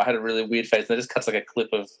 I had a really weird face, and it just cuts like a clip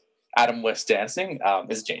of Adam West dancing.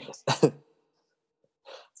 It's genius.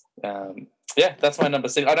 Yeah, that's my number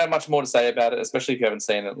 6. I don't have much more to say about it, especially if you haven't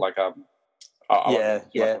seen it. Like,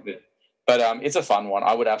 But it's a fun one.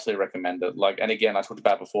 I would absolutely recommend it. Like, and again, I talked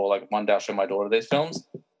about before. Like, one day I'll show my daughter these films.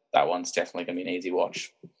 That one's definitely gonna be an easy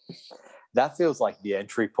watch. That feels like the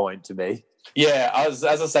entry point to me. Yeah, as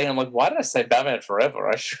I was saying, I'm like, why did I say Batman Forever?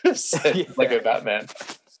 I should have said Lego Batman.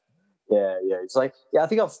 Yeah. It's like, I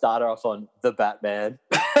think I'll start her off on the Batman.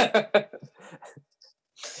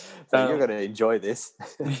 So you're going to enjoy this.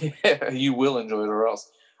 Yeah, you will enjoy it or else.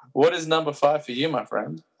 What is number 5 for you, my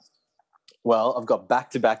friend? Well, I've got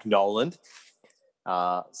back-to-back Nolan.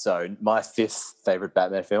 So my 5th favourite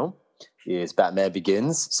Batman film is Batman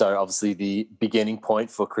Begins. So obviously the beginning point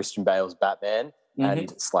for Christian Bale's Batman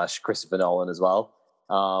and / Christopher Nolan as well.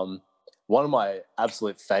 One of my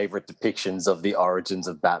absolute favourite depictions of the origins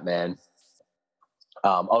of Batman.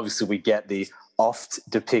 Obviously we get the oft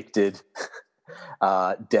depicted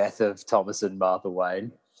death of Thomas and Martha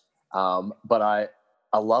Wayne. But I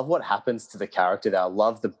love what happens to the character there. I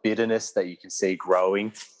love the bitterness that you can see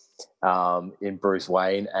growing in Bruce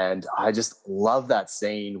Wayne. And I just love that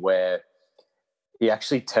scene where he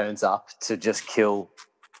actually turns up to just kill,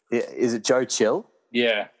 is it Joe Chill?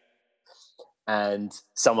 Yeah. And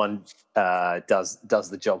someone does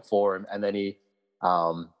the job for him. And then he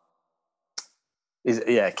at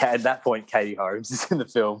that point, Katie Holmes is in the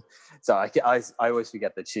film. So I always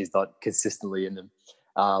forget that she's not consistently in them.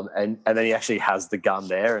 And then he actually has the gun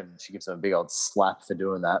there, and she gives him a big old slap for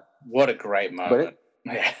doing that. What a great moment!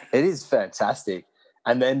 It is fantastic.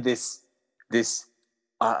 And then this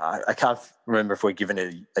I can't remember if we're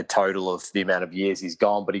given a total of the amount of years he's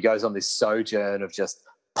gone, but he goes on this sojourn of just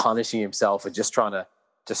punishing himself and just trying to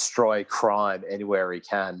destroy crime anywhere he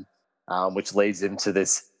can, which leads him to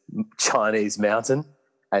this Chinese mountain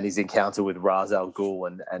and his encounter with Ra's al Ghul,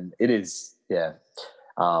 and it is I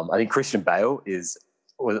think Christian Bale is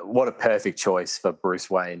what a perfect choice for Bruce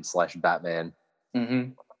Wayne / Batman.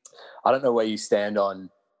 Mm-hmm. I don't know where you stand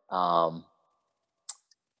on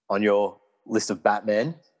your list of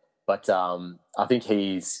Batman, But I think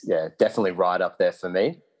he's definitely right up there for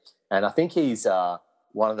me, and I think he's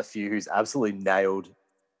one of the few who's absolutely nailed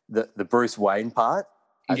the Bruce Wayne part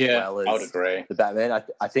as well I would as agree. the Batman.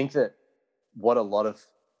 I think that what a lot of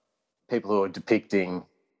people who are depicting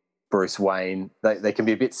Bruce Wayne, they can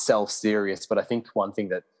be a bit self-serious, but I think one thing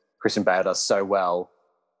that Christian Bale does so well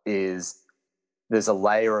is there's a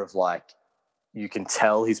layer of like, you can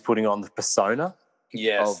tell he's putting on the persona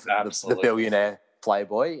Yes, of the billionaire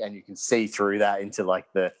playboy, and you can see through that into like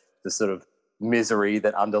the sort of misery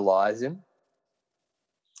that underlies him.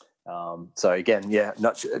 So again,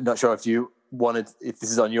 not sure if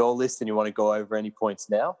this is on your list and you want to go over any points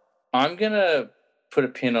now. I'm gonna put a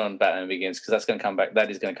pin on Batman Begins because that's going to come back. That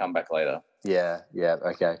is going to come back later. Yeah,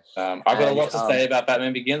 okay. I've got a lot to say about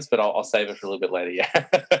Batman Begins, but I'll save it for a little bit later. Yeah.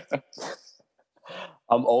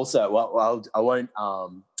 I'm also I won't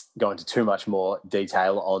go into too much more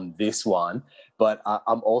detail on this one, but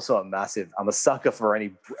I'm also I'm a sucker for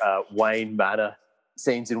any Wayne Manor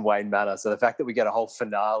scenes in Wayne Manor. So the fact that we get a whole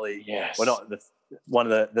finale, one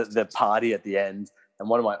of the party at the end, and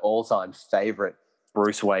one of my all-time favorite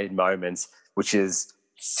Bruce Wayne moments, which is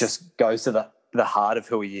just goes to the heart of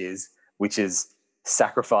who he is, which is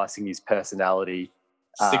sacrificing his personality.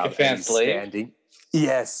 Sycophant's leave.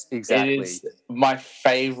 Yes, exactly. It is my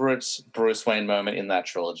favorite Bruce Wayne moment in that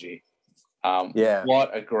trilogy.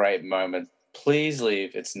 What a great moment. Please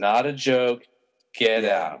leave. It's not a joke. Get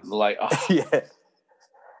out. Like,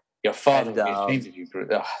 your father would be ashamed of you, Bruce.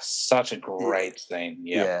 Oh, such a great scene.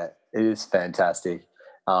 Yeah, it is fantastic.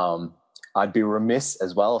 I'd be remiss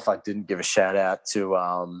as well if I didn't give a shout out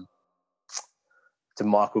to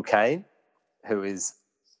Michael Caine, who is,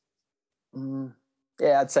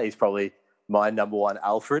 I'd say he's probably my number one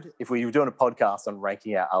Alfred. If we were doing a podcast on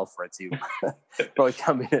ranking out Alfreds, he would probably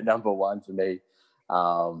come in at number one for me.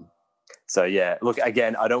 Look,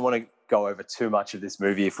 again, I don't want to go over too much of this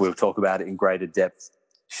movie if we'll talk about it in greater depth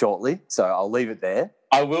shortly, so I'll leave it there.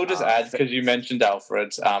 I will just add, because you mentioned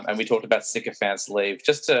Alfred, and we talked about Sycophant's leave,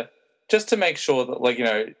 just to make sure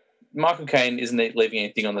that, Michael Caine isn't leaving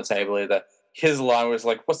anything on the table either. His line was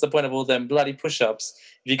like, what's the point of all them bloody push-ups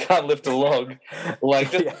if you can't lift a log?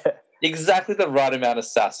 Exactly the right amount of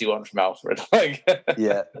sass you want from Alfred. But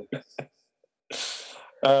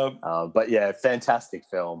fantastic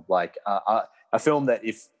film. Like a film that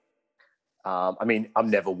I'm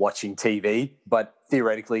never watching TV, but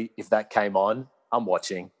theoretically, if that came on, I'm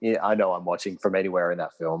watching. Yeah, I know I'm watching from anywhere in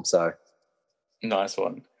that film. So nice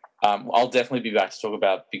one. I'll definitely be back to talk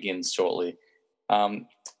about Begins shortly.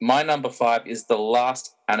 My number 5 is the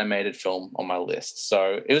last animated film on my list.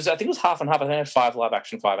 So I think it was half and half. I think I had 5 live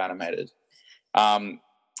action, 5 animated.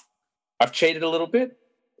 I've cheated a little bit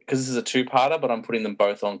because this is a 2-parter, but I'm putting them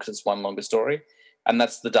both on because it's one longer story. And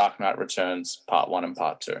that's The Dark Knight Returns, Part 1 and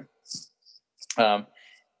Part 2.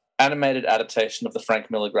 Animated adaptation of the Frank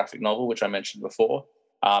Miller graphic novel, which I mentioned before.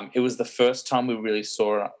 It was the first time we really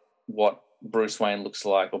saw what Bruce Wayne looks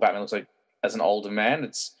like, or Batman looks like, as an older man.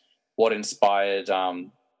 It's what inspired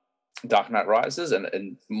Dark Knight Rises,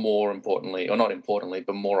 and more importantly, or not importantly,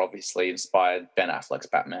 but more obviously inspired Ben Affleck's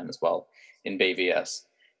Batman as well in BVS.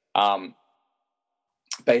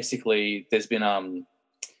 Basically, there's been a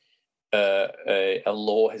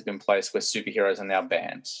law has been placed where superheroes are now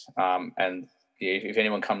banned, and if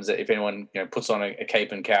anyone puts on a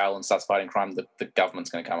cape and cowl and starts fighting crime, the government's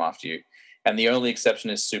going to come after you. And the only exception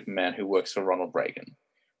is Superman, who works for Ronald Reagan.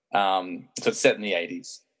 So it's set in the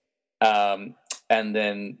 80s. And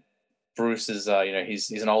then Bruce is,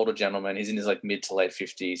 he's an older gentleman. He's in his mid to late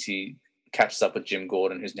 50s. He catches up with Jim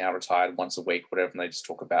Gordon, who's now retired, once a week, whatever, and they just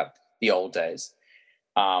talk about the old days.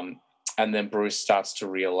 And then Bruce starts to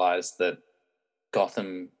realize that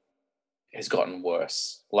Gotham has gotten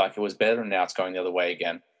worse. Like, it was better, and now it's going the other way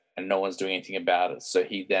again, and no one's doing anything about it. So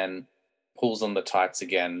he then pulls on the tights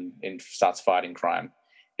again and starts fighting crime.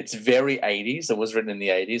 It's very 80s. It was written in the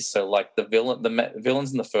 80s. So the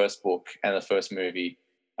villains in the first book and the first movie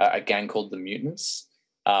are a gang called the Mutants,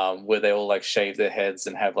 where they all shave their heads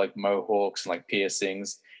and have mohawks and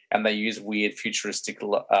piercings, and they use weird futuristic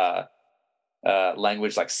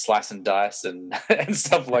language like slice and dice and and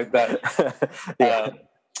stuff like that.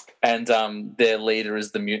 And their leader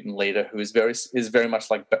is the mutant leader, who is very much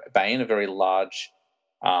like Bane, a very large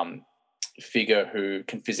figure who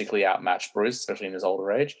can physically outmatch Bruce, especially in his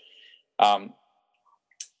older age. And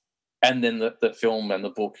then the film and the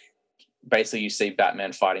book, basically you see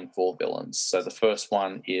Batman fighting 4 villains. So the first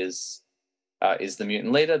one is the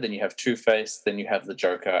mutant leader, then you have Two-Face, then you have the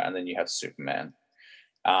Joker, and then you have Superman.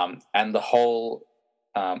 And the whole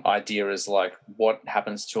idea is what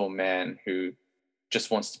happens to a man who just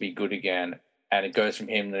wants to be good again and it goes from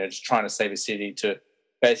him just trying to save a city to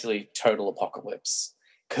basically total apocalypse.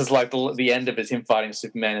 Because like the end of it is him fighting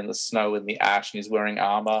Superman in the snow and the ash, and he's wearing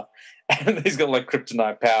armor, and he's got like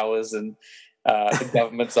kryptonite powers, and the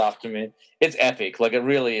government's after him. It's epic. Like it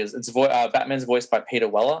really is. It's Batman's voiced by Peter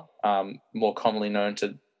Weller, more commonly known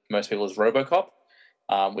to most people as RoboCop,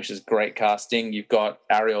 which is great casting. You've got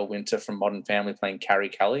Ariel Winter from Modern Family playing Carrie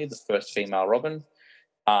Kelly, the first female Robin.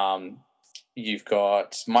 You've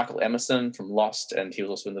got Michael Emerson from Lost, and he was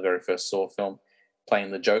also in the very first Saw film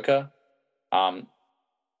playing the Joker.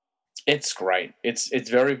 It's great. It's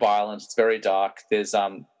very violent. It's very dark. There's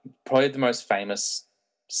probably the most famous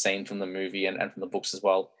scene from the movie and from the books as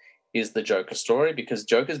well is the Joker story, because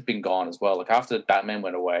Joker's been gone as well. Like after Batman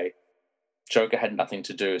went away, Joker had nothing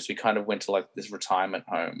to do, so he kind of went to like this retirement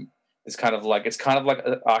home. It's kind of like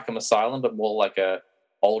Arkham Asylum, but more like a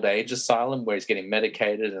old age asylum where he's getting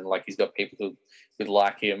medicated and like he's got people who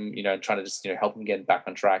like him, trying to just help him get back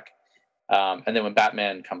on track. And then when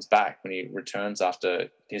Batman comes back, when he returns after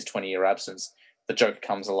his 20-year absence, the Joker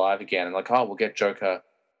comes alive again. And like, we'll get Joker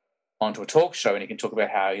onto a talk show and he can talk about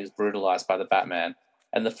how he was brutalized by the Batman.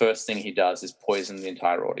 And the first thing he does is poison the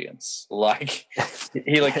entire audience. Like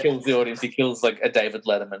he like kills the audience. He kills like a David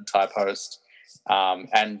Letterman type host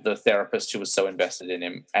and the therapist who was so invested in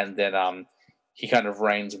him. And then he kind of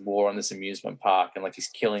rains war on this amusement park, and like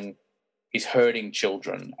he's hurting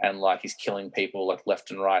children, and like he's killing people like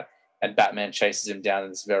left and right. And Batman chases him down in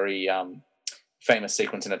this very famous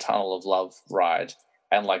sequence in a Tunnel of Love ride.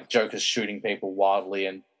 And like Joker's shooting people wildly,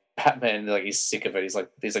 and Batman, like, he's sick of it. He's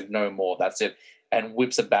like, no more, that's it. And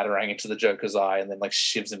whips a batarang into the Joker's eye and then like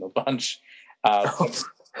shivs him a bunch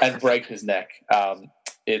and breaks his neck. No,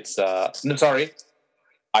 sorry,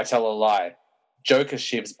 I tell a lie. Joker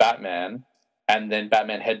shivs Batman and then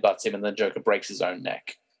Batman headbutts him and then Joker breaks his own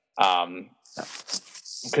neck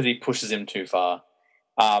because he pushes him too far.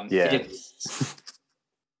 I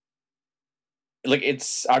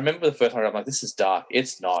remember the first time I'm like, this is dark.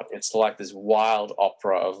 It's not. It's like this wild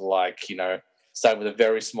opera of like, starting with a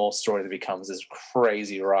very small story that becomes this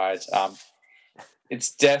crazy ride.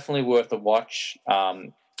 It's definitely worth a watch.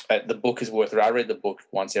 The book is worth it. I read the book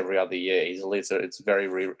once every other year easily, so it's very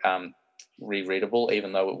rereadable,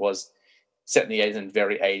 even though it was set in the 80s and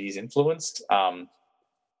very 80s influenced.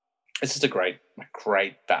 It's just a great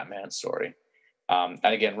Batman story. And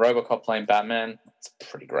again, RoboCop playing Batman, it's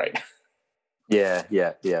pretty great. Yeah.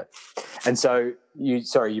 And so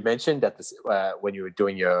you mentioned that this when you were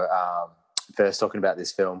doing your first talking about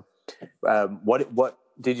this film, what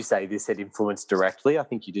did you say this had influenced directly? I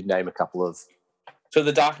think you did name a couple of. So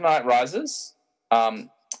The Dark Knight Rises,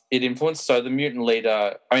 it influenced. So the mutant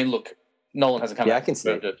leader. I mean, look, Nolan hasn't come out. I can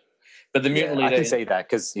see it. But the mutant leader. I can see that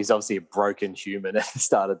because he's obviously a broken human at the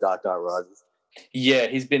start of Dark Knight Rises. Yeah,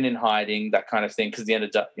 he's been in hiding, that kind of thing, because the end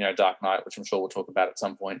of Dark Knight, which I'm sure we'll talk about at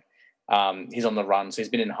some point, he's on the run, so he's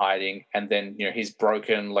been in hiding, and then he's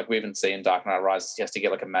broken. Like we even see in Dark Knight Rises, he has to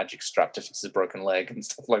get like a magic strap to fix his broken leg and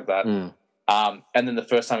stuff like that. And then the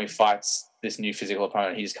first time he fights this new physical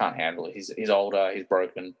opponent, he just can't handle it. He's older, he's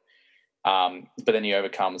broken, but then he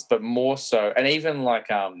overcomes. But more so, and even like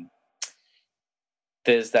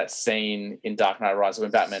there's that scene in Dark Knight Rises when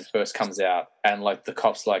Batman first comes out and like the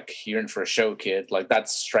cop's like, you're in for a show, kid. Like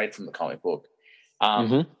that's straight from the comic book.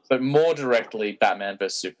 But more directly, Batman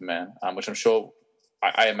versus Superman, which I'm sure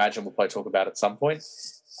I imagine we'll probably talk about at some point.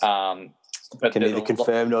 But can neither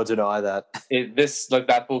confirm nor deny that.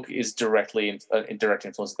 That book is directly in direct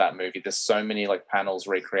influence of that movie. There's so many like panels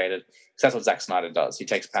recreated, because that's what Zack Snyder does. He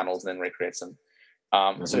takes panels and then recreates them.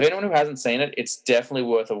 So for anyone who hasn't seen it, it's definitely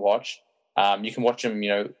worth a watch. You can watch them,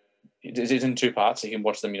 it's in two parts. So you can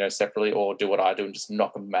watch them, separately, or do what I do and just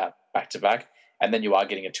knock them out back to back. And then you are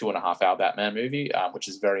getting a 2.5 hour Batman movie, which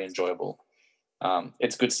is very enjoyable.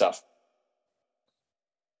 It's good stuff.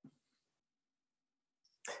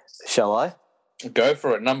 Shall I? Go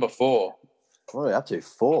for it. Number 4. What are we up to?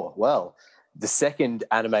 4. Well, the second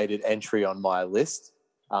animated entry on my list,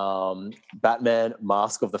 Batman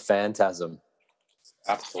Mask of the Phantasm.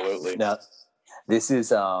 Absolutely. Now, this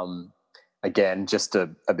is, again, just a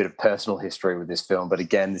bit of personal history with this film. But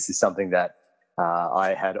again, this is something that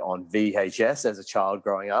I had on VHS as a child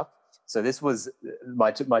growing up. So this was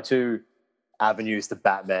my two avenues to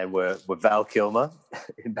Batman were Val Kilmer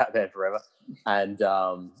in Batman Forever and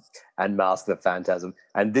Mask of the Phantasm.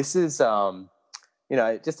 And this is,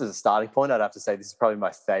 just as a starting point, I'd have to say this is probably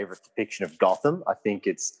my favorite depiction of Gotham. I think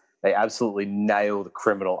they absolutely nail the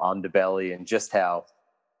criminal underbelly and just how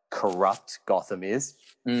corrupt Gotham is.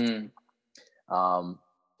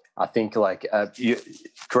 I think, you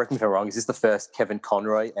correct me if I'm wrong, is this the first Kevin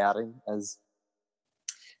Conroy outing as?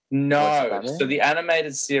 versus No, Batman? so the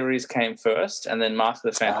animated series came first, and then Mask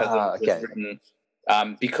of the Phantasm was Okay. written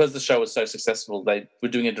because the show was so successful. They were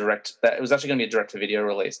doing it was actually going to be a direct-to-video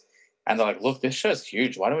release, and they're like, "Look, this show's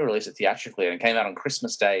huge. Why don't we release it theatrically?" And it came out on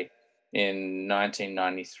Christmas Day in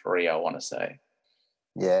 1993, I want to say.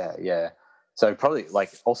 Yeah. So probably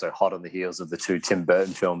like also hot on the heels of the two Tim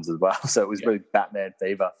Burton films as well. So it was really Batman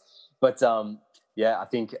fever. But I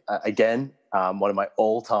think again, one of my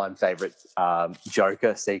all-time favorite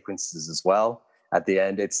Joker sequences as well. At the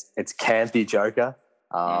end, it's campy Joker.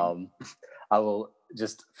 I will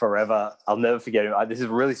just forever. I'll never forget it. This is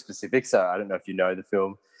really specific, so I don't know if you know the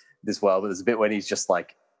film this well, but there's a bit when he's just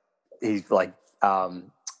like he's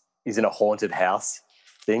in a haunted house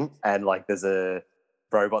thing, and like there's a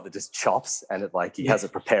robot that just chops, and it like he has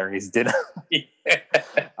it preparing his dinner,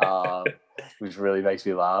 which really makes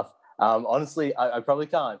me laugh. Honestly, I probably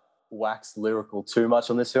can't wax lyrical too much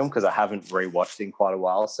on this film because I haven't rewatched it in quite a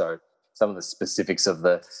while. So some of the specifics of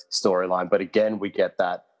the storyline, but again, we get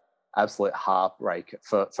that absolute heartbreak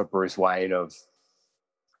for Bruce Wayne of,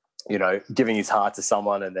 you know, giving his heart to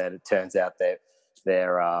someone, and then it turns out that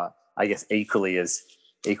they're I guess equally as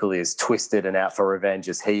twisted and out for revenge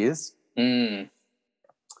as he is.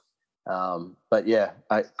 But yeah,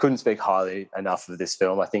 I couldn't speak highly enough of this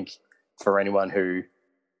film. I think for anyone who,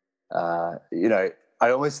 you know, I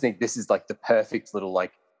almost think this is like the perfect little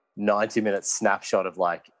like 90-minute snapshot of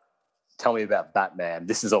like, tell me about Batman.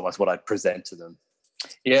 This is almost what I'd present to them.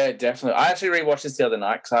 Yeah, definitely. I actually rewatched this the other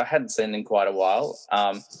night because I hadn't seen it in quite a while.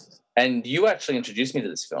 And you actually introduced me to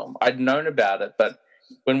this film. I'd known about it, but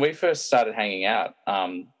when we first started hanging out,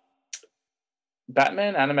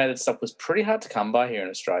 Batman animated stuff was pretty hard to come by here in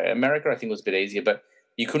Australia. America, I think, was a bit easier, but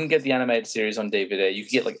you couldn't get the animated series on DVD. You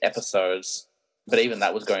could get like episodes, but even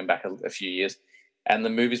that was going back a few years. And the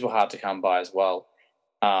movies were hard to come by as well.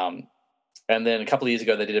 And then a couple of years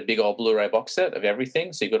ago, they did a big old Blu-ray box set of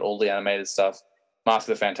everything. So you got all the animated stuff, Mask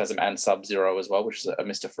of the Phantasm and Sub-Zero as well, which is a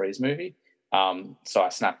Mr. Freeze movie. So I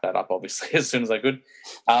snapped that up, obviously, as soon as I could.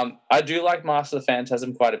 I do like Mask of the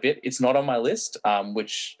Phantasm quite a bit. It's not on my list,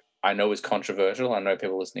 which I know is controversial. I know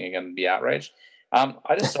people listening are going to be outraged.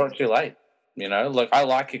 I just saw it too late, you know? Like, I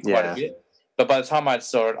like it quite a bit. But by the time I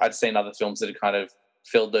saw it, I'd seen other films that had kind of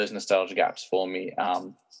filled those nostalgia gaps for me.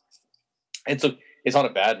 It's not a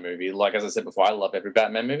bad movie. Like, as I said before, I love every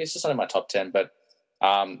Batman movie. It's just not in my top 10. But,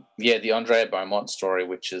 the Andrea Beaumont story,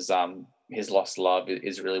 which is his lost love,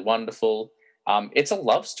 is really wonderful. It's a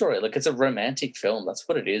love story. Like, it's a romantic film. That's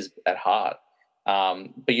what it is at heart.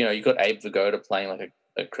 But, you know, you've got Abe Vigoda playing like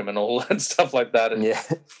a criminal and stuff like that.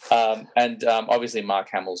 And, obviously Mark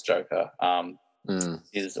Hamill's Joker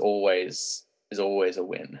is always a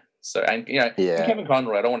win. So, and, you know, and Kevin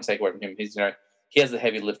Conroy, I don't want to take away from him. He's, you know, he has the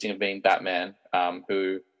heavy lifting of being Batman,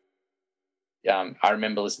 who I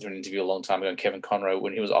remember listening to an interview a long time ago, and Kevin Conroy,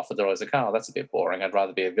 when he was offered the role, I was like, oh, that's a bit boring. I'd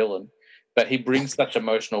rather be a villain. But he brings such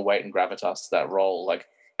emotional weight and gravitas to that role. Like,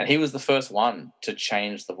 and he was the first one to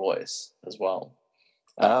change the voice as well.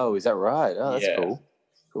 Is that right? Oh, that's cool.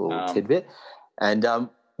 Cool tidbit. And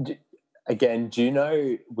again, do you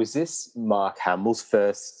know, was this Mark Hamill's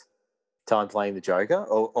first time playing the Joker,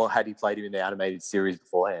 or had he played him in the animated series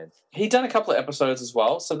beforehand? He'd done a couple of episodes as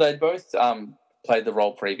well, so they'd both played the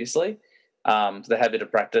role previously. They had a bit of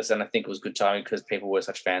practice, and I think it was good timing because people were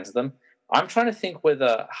such fans of them. I'm trying to think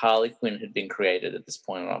whether Harley Quinn had been created at this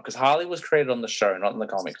point or not, because Harley was created on the show, not in the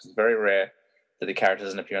comics. It's very rare that the character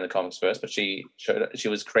doesn't appear in the comics first, but she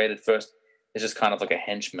was created first as just kind of like a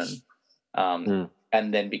henchman, and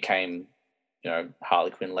then became, you know,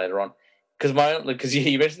 Harley Quinn later on. Because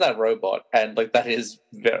you mentioned that robot, and like that is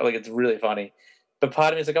very, like, it's really funny. But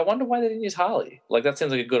part of me is like, I wonder why they didn't use Harley. Like, that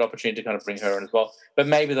seems like a good opportunity to kind of bring her in as well. But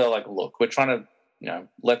maybe they're like, look, we're trying to, you know,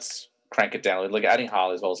 let's crank it down. Like, adding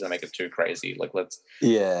Harley as well is going to make it too crazy. Like, let's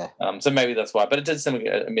so maybe that's why. But it did seem like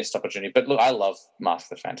a missed opportunity. But look, I love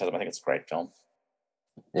Mask of the Phantasm. I think it's a great film.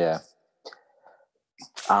 Yeah.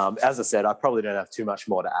 As I said, I probably don't have too much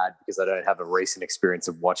more to add because I don't have a recent experience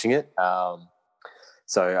of watching it.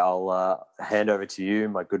 So I'll hand over to you,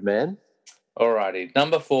 my good man. Alrighty.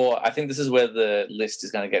 Number 4, I think this is where the list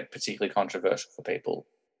is going to get particularly controversial for people.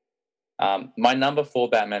 My number 4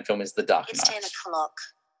 Batman film is The Dark Knight. It's 10 o'clock.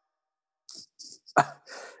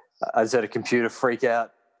 I just had a computer freak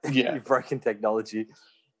out. Yeah. You've broken technology.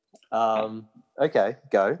 Okay,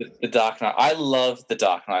 go. The Dark Knight. I love The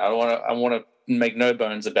Dark Knight. I want to make no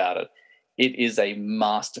bones about it. It is a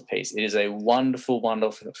masterpiece. It is a wonderful,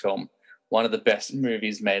 wonderful film. One of the best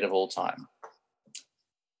movies made of all time.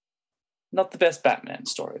 Not the best Batman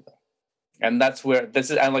story, though. And that's where this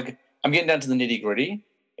is. And like, I'm getting down to the nitty gritty.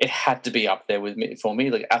 It had to be up there with me for me.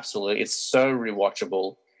 Like, absolutely, it's so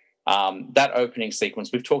rewatchable. That opening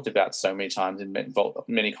sequence we've talked about so many times in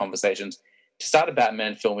many conversations. To start a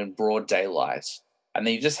Batman film in broad daylight, and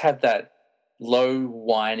then you just have that low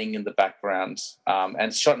whining in the background,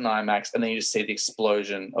 and shot in IMAX, and then you just see the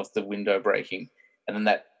explosion of the window breaking, and then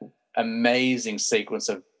that amazing sequence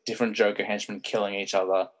of different Joker henchmen killing each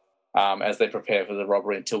other as they prepare for the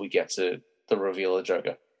robbery until we get to the reveal of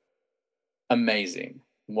Joker. Amazing,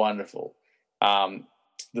 wonderful.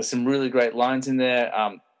 There's some really great lines in there.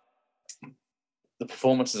 The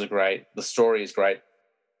performances are great. The story is great.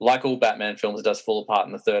 Like all Batman films, it does fall apart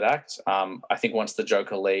in the third act. I think once the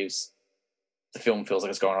Joker leaves, the film feels like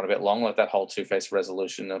it's going on a bit long, like that whole Two-Face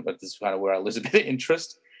resolution. But this is kind of where I lose a bit of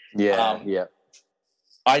interest. Yeah.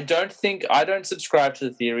 I don't subscribe to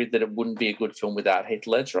the theory that it wouldn't be a good film without Heath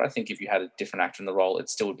Ledger. I think if you had a different actor in the role, it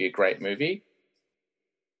still would be a great movie.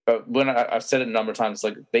 But when I've said it a number of times,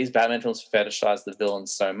 like these Batman films fetishize the villain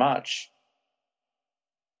so much.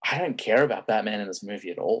 I don't care about Batman in this movie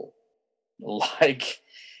at all. Like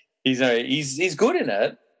he's good in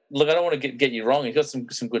it. Look, I don't want to get you wrong. He's got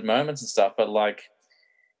some good moments and stuff, but like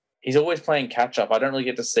he's always playing catch up. I don't really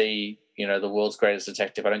get to see, the world's greatest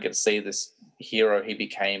detective. I don't get to see this hero he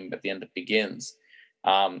became at the end of Begins.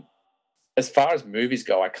 As far as movies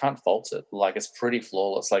go, I can't fault it. Like it's pretty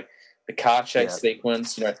flawless. Like the car chase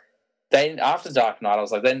sequence, they after Dark Knight, I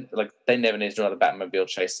was like, they never need to do another Batmobile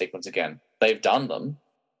chase sequence again. They've done them.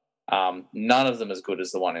 None of them as good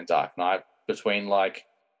as the one in Dark Knight. Between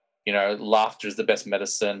laughter is the best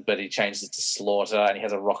medicine, but he changes it to slaughter, and he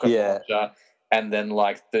has a rocket launcher, and then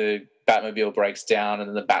like the Batmobile breaks down, and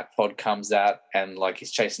then the Batpod comes out, and like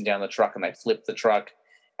he's chasing down the truck, and they flip the truck,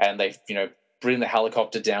 and they bring the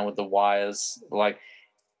helicopter down with the wires. Like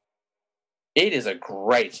it is a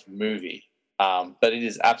great movie, but it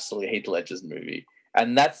is absolutely Heath Ledger's movie,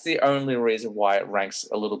 and that's the only reason why it ranks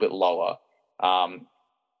a little bit lower.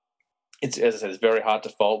 It's, as I said, it's very hard to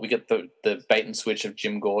fault. We get the bait and switch of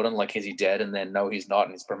Jim Gordon, like is he dead? And then no, he's not,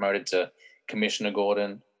 and he's promoted to Commissioner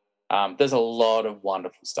Gordon. There's a lot of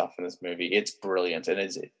wonderful stuff in this movie. It's brilliant, and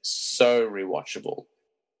it's so rewatchable.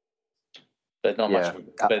 But not much.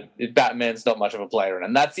 But Batman's not much of a player,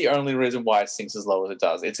 and that's the only reason why it sinks as low as it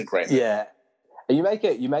does. It's a great movie. Yeah, you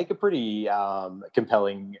make a pretty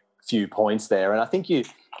compelling few points there, and I think you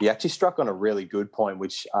actually struck on a really good point,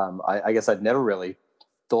 which I guess I'd never really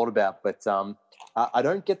thought about, but I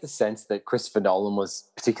don't get the sense that Christopher Nolan was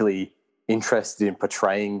particularly interested in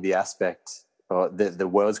portraying the aspect or the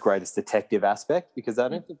world's greatest detective aspect, because I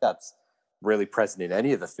don't think that's really present in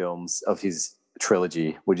any of the films of his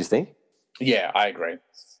trilogy. Would you think? Yeah, I agree.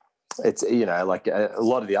 It's like a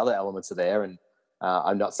lot of the other elements are there, and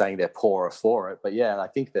I'm not saying they're poorer for it, but yeah, I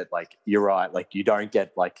think that like you're right. Like you don't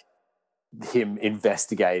get like him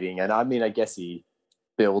investigating, and I mean, I guess he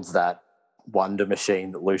builds that wonder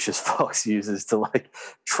machine that Lucius Fox uses to like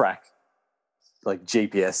track like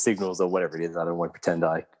GPS signals or whatever it is. I don't want to pretend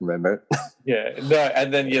I remember it. Yeah, no,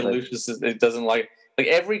 and then Lucius it doesn't like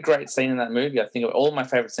every great scene in that movie. I think all of my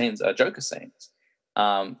favorite scenes are Joker scenes,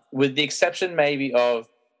 with the exception maybe of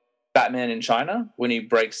Batman in China when he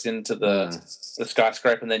breaks into the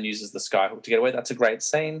skyscraper and then uses the skyhook to get away. That's a great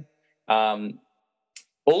scene. All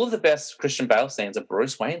of the best Christian Bale scenes are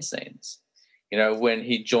Bruce Wayne scenes. When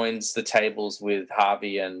he joins the tables with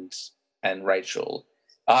Harvey and Rachel.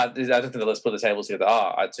 I don't think let's put the tables together.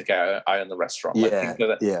 It's okay. I own the restaurant.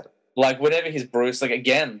 Like whenever he's Bruce, like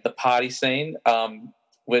again, the party scene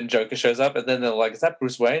when Joker shows up, and then they're like, "Is that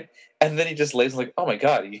Bruce Wayne?" And then he just leaves. Like, "Oh my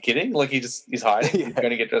god, are you kidding?" Like he's hiding. He's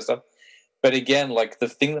going to get dressed up. But again, like the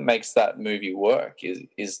thing that makes that movie work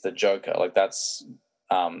is the Joker. Like that's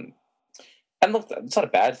and look, it's not a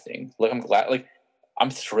bad thing. Like I'm glad. Like I'm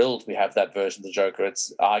thrilled we have that version of the Joker.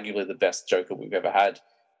 It's arguably the best Joker we've ever had,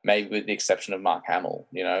 maybe with the exception of Mark Hamill,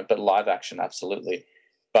 but live action, absolutely.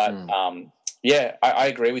 But I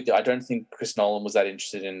agree with you. I don't think Chris Nolan was that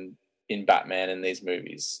interested in Batman in these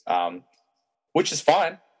movies, which is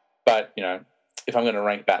fine. But, if I'm going to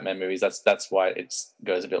rank Batman movies, that's why it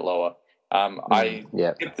goes a bit lower. I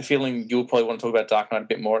get the feeling you'll probably want to talk about Dark Knight a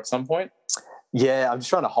bit more at some point. Yeah, I'm just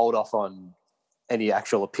trying to hold off on any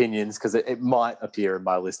actual opinions because it might appear in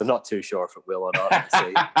my list. I'm not too sure if it will or not.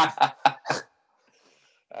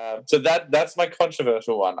 So that's my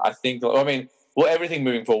controversial one. I think. I mean, everything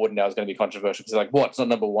moving forward now is going to be controversial because, like, what? It's not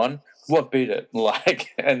number one. What beat it? Like,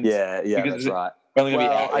 and that's right. We're only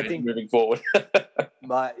going to be moving forward.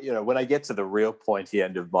 When I get to the real pointy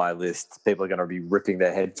end of my list, people are going to be ripping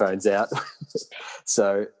their headphones out.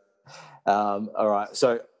 So, all right.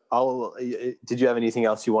 So, did you have anything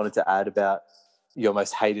else you wanted to add about your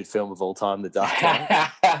most hated film of all time, The Dark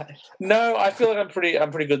Knight? No, I feel like I'm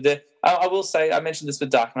pretty good there. I will say I mentioned this with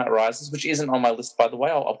Dark Knight Rises, which isn't on my list, by the way.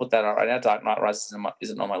 I'll put that out right now. Dark Knight Rises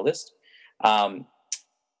isn't on my list.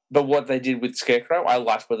 But what they did with Scarecrow, I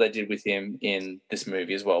liked what they did with him in this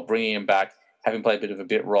movie as well, bringing him back, having played a bit of a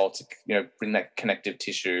bit role to bring that connective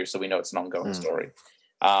tissue, so we know it's an ongoing story.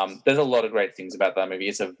 There's a lot of great things about that movie.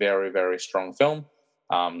 It's a very, very strong film,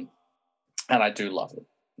 and I do love it.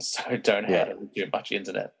 So don't hate it too much,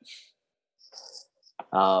 internet.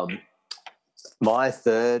 My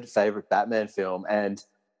third favorite Batman film, and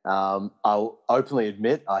I'll openly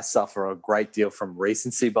admit I suffer a great deal from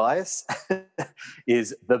recency bias,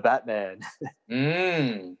 is The Batman.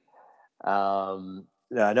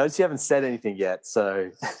 No, I notice you haven't said anything yet, so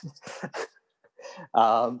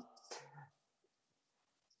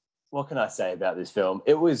what can I say about this film?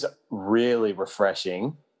 It was really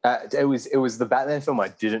refreshing. It was the Batman film I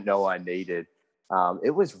didn't know I needed.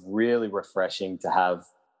 It was really refreshing to have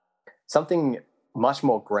something much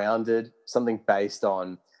more grounded, something based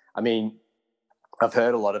on, I mean, I've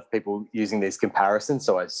heard a lot of people using these comparisons,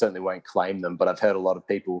 so I certainly won't claim them, but I've heard a lot of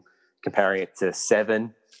people comparing it to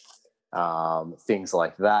Seven, things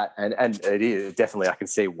like that. And it is definitely, I can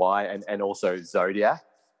see why, and also Zodiac.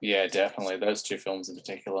 Yeah, definitely. Those two films in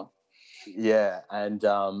particular. Yeah, and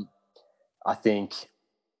I think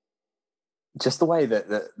just the way that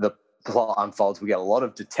the plot unfolds, we get a lot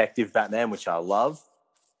of detective Batman, which I love.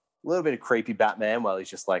 A little bit of creepy Batman while he's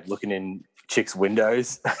just like looking in chicks'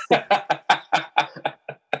 windows.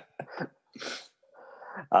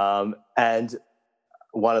 And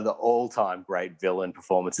one of the all-time great villain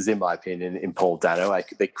performances, in my opinion, in Paul Dano.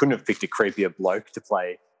 They couldn't have picked a creepier bloke to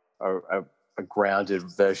play a grounded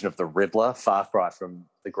version of the Riddler, far cry from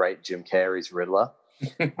the great Jim Carrey's Riddler.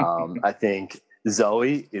 I think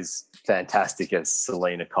Zoe is fantastic as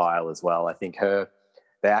Selena Kyle as well. I think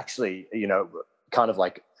they actually, kind of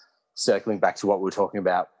like circling back to what we were talking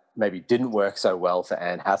about, maybe didn't work so well for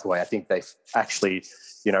Anne Hathaway. I think they actually,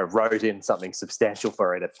 wrote in something substantial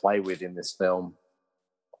for her to play with in this film.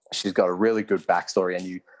 She's got a really good backstory, and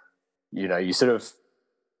you sort of,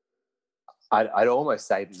 I'd almost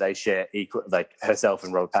say that they share equal, like herself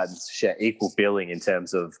and Robert Pattinson share equal billing in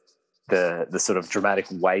terms of the sort of dramatic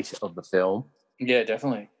weight of the film. Yeah,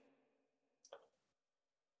 definitely.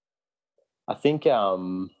 I think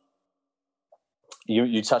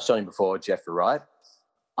you touched on him before, Jeffrey Wright.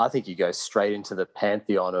 I think you go straight into the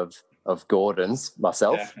pantheon of Gordons.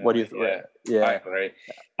 Myself, Definitely. What do you think? Yeah, I agree.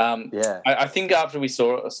 I think after we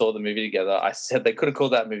saw the movie together, I said they could have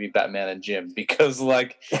called that movie Batman and Jim, because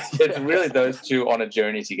it's really those two on a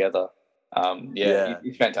journey together.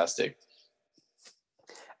 It's fantastic.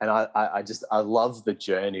 And I love the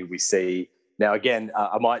journey we see. Now, again,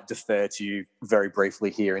 I might defer to you very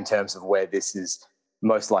briefly here in terms of where this is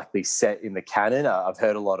most likely set in the canon. I've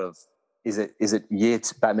heard a lot of, is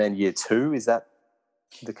it Batman Year 2? Is that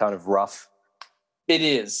the kind of rough? It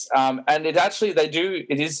is. And it actually,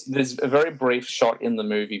 there's a very brief shot in the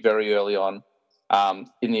movie very early on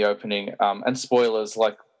in the opening. And spoilers,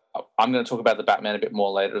 I'm going to talk about the Batman a bit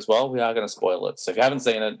more later as well. We are going to spoil it. So if you haven't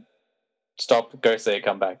seen it, stop, go see it,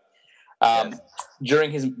 come back.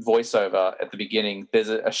 During his voiceover at the beginning, there's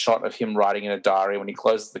a shot of him writing in a diary. When he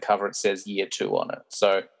closes the cover, it says Year 2 on it.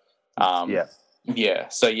 So,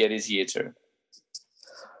 it is Year 2.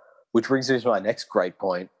 Which brings me to my next great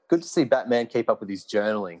point. Good to see Batman keep up with his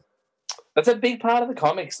journaling. That's a big part of the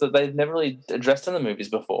comics that they've never really addressed in the movies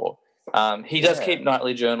before. He does keep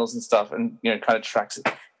nightly journals and stuff, and kind of tracks it.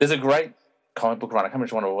 There's a great comic book run. I can't remember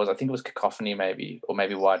which one it was. I think it was Cacophony, maybe, or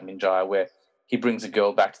maybe Widening Gyre, where he brings a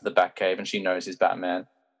girl back to the Batcave and she knows he's Batman,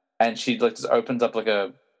 and she just opens up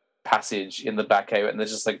a passage in the Batcave, and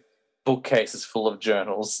there's just bookcases full of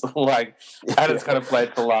journals, and it's kind of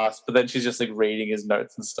played for laughs, but then she's just reading his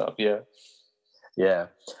notes and stuff. Yeah,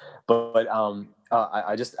 but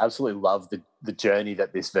I just absolutely love the journey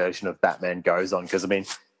that this version of Batman goes on, because I mean,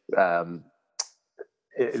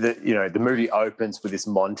 the movie opens with this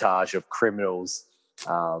montage of criminals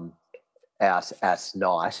out at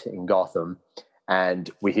night in Gotham, and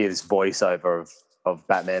we hear this voiceover of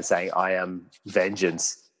Batman saying, "I am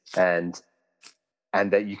vengeance," and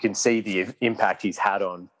that you can see the impact he's had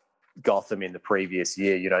on Gotham in the previous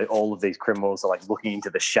year. All of these criminals are looking into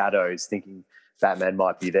the shadows, thinking Batman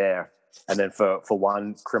might be there. And then for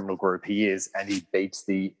one criminal group, he is, and he beats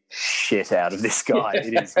the shit out of this guy.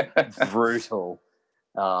 It is brutal.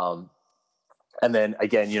 And then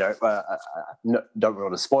again, don't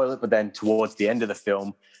want to spoil it, but then towards the end of the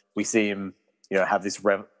film, we see him, have this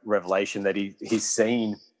revelation that he's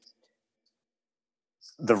seen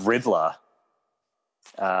the Riddler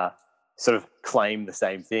sort of claim the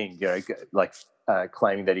same thing, like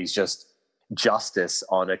claiming that he's just justice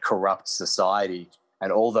on a corrupt society,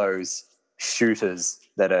 and all those shooters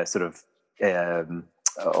that are sort of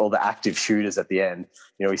all the active shooters at the end,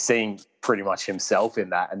 he's seeing pretty much himself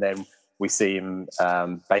in that, and then we see him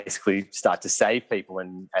basically start to save people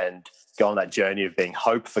and go on that journey of being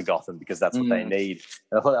hope for Gotham, because that's what they need.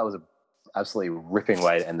 And I thought that was an absolutely ripping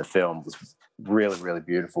way to end the film. It was really, really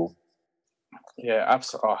beautiful. Yeah,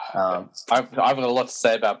 absolutely. I've got a lot to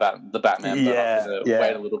say about the Batman, but I'm going to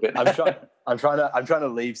wait a little bit. I'm trying to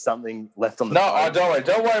leave something left on the No,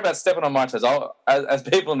 don't worry about stepping on my toes. As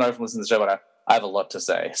people know from listening to the show, but I have a lot to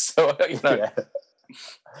say. So okay.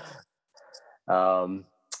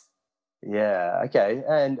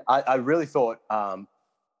 And I really thought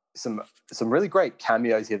some really great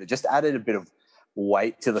cameos here that just added a bit of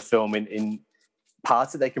weight to the film in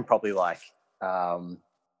parts that they can probably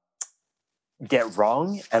get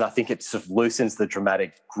wrong, and I think it sort of loosens the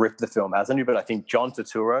dramatic grip the film has on you. But I think John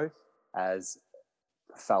Turturro as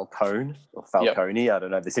Falcone, I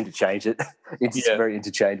don't know, they seem to change it. It's very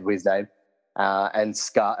interchangeable, his name. And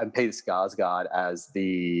Peter Skarsgård as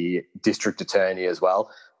the district attorney as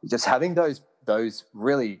well. Just having those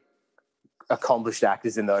really accomplished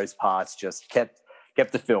actors in those parts just kept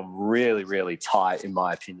the film really, really tight, in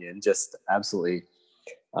my opinion. Just absolutely,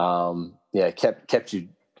 kept you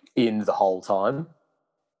in the whole time.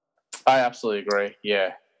 I absolutely agree.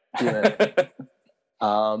 Yeah.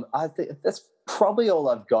 I think that's probably all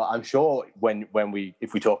I've got. I'm sure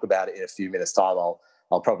if we talk about it in a few minutes' time,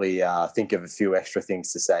 I'll probably think of a few extra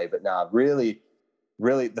things to say. But really,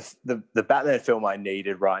 the Batman film I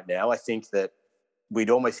needed right now. I think that we'd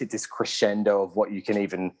almost hit this crescendo of what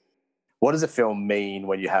does a film mean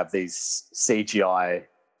when you have these CGI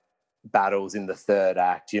battles in the third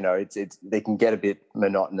act. They can get a bit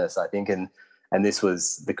monotonous, I think, and this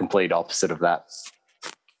was the complete opposite of that.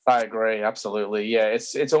 I agree, absolutely. Yeah,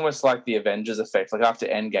 it's almost like the Avengers effect. Like after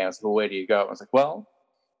Endgame, it's like, well, where do you go? I was like, well,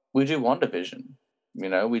 we do WandaVision. We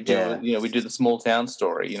do we do the small town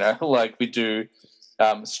story. Like we do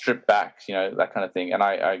strip back. That kind of thing. And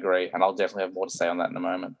I agree, and I'll definitely have more to say on that in a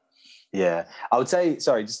moment. Yeah, I would say.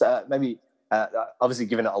 Sorry, just maybe. Obviously,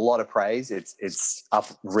 given it a lot of praise, it's up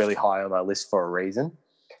really high on my list for a reason.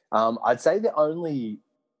 I'd say the only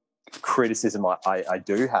criticism I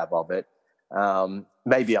do have of it,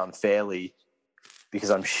 maybe unfairly,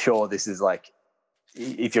 because I'm sure this is like,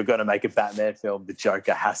 if you're going to make a Batman film, the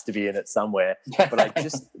Joker has to be in it somewhere. But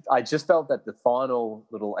I just felt that the final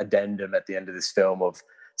little addendum at the end of this film of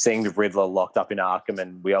seeing the Riddler locked up in Arkham,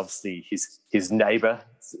 and we obviously his neighbor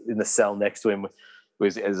in the cell next to him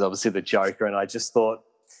is obviously the Joker, and I just thought,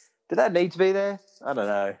 did that need to be there? I don't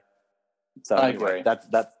know. So I agree.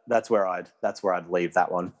 That's where I'd leave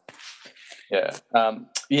that one. Yeah.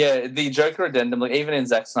 The Joker addendum, like even in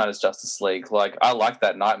Zack Snyder's Justice League, like I like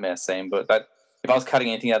that nightmare scene, but that if I was cutting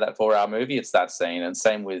anything out of that 4-hour movie, it's that scene. And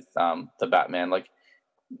same with the Batman. Like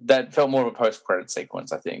that felt more of a post-credit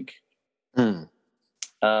sequence, I think.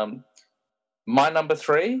 My number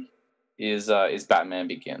 3 is Batman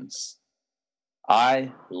Begins.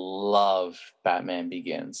 I love Batman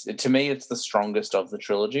Begins. To me, it's the strongest of the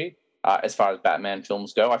trilogy as far as Batman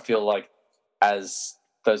films go. I feel like as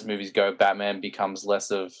those movies go, Batman becomes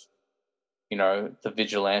less of, the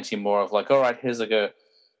vigilante, more of like, all right, here's a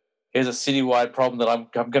citywide problem that I'm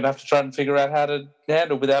going to have to try and figure out how to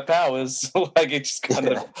handle without powers. Like it just kind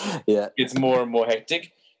of gets more and more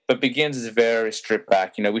hectic. But Begins is very stripped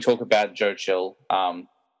back. We talk about Joe Chill, and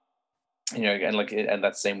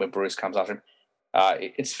that scene where Bruce comes after him.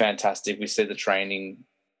 It's fantastic. We see the training,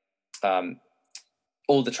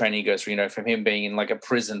 all the training he goes through, from him being in like a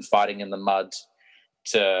prison fighting in the mud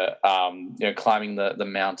to, climbing the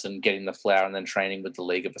mountain, getting the flower, and then training with the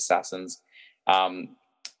League of Assassins,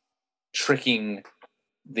 tricking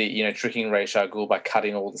Ra's al Ghul by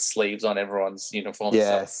cutting all the sleeves on everyone's uniforms.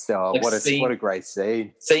 Yes. What a great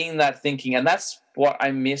scene. Seeing that thinking, and that's what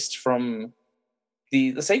I missed from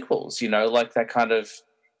the sequels, like that kind of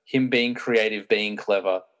him being creative, being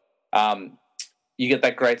clever. You get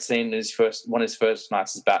that great scene in one of his first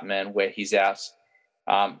nights as Batman, where he's out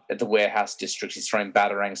at the warehouse district. He's throwing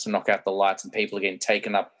batarangs to knock out the lights, and people are getting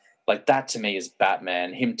taken up. Like that to me is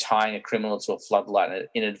Batman. Him tying a criminal to a floodlight and it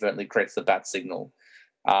inadvertently creates the bat signal.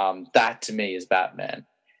 That to me is Batman.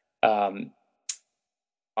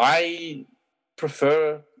 I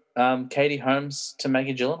prefer Katie Holmes to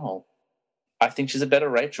Maggie Gyllenhaal. I think she's a better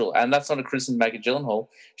Rachel, and that's not a criticism of Maggie Gyllenhaal.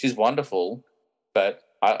 She's wonderful, but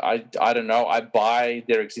I don't know. I buy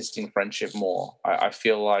their existing friendship more. I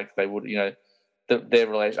feel like they would, their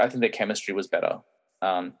relation. I think their chemistry was better.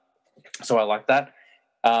 So I like that.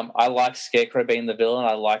 I like Scarecrow being the villain.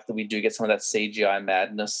 I like that we do get some of that CGI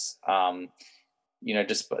madness.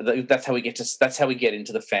 Just that's how we get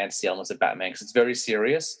into the fantasy elements of Batman, because it's very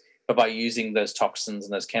serious. But by using those toxins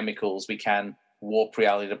and those chemicals, we can warp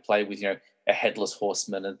reality to play with a headless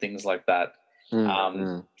horseman and things like that.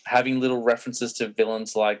 Having little references to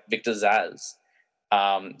villains like Victor Zsasz.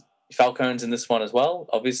 Falcone's in this one as well,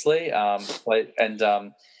 obviously.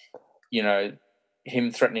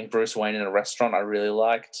 Him threatening Bruce Wayne in a restaurant, I really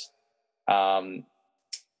liked. And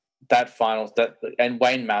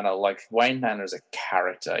Wayne Manor, like Wayne Manor is a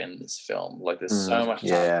character in this film. Like there's so much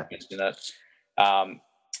time in it.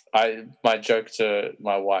 My joke to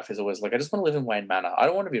my wife is always like, I just want to live in Wayne Manor. I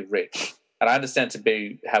don't want to be rich. And I understand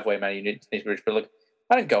have Wayne Manor, you need to be rich, but look,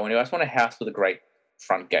 I don't go anywhere. I just want a house with a great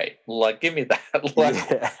front gate. Like, give me that.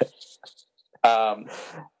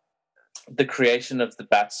 The creation of the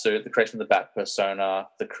bat suit, the creation of the bat persona,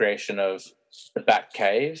 the creation of the bat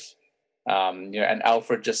cave, and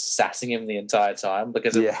Alfred just sassing him the entire time,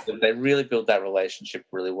 because they really build that relationship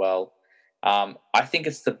really well. I think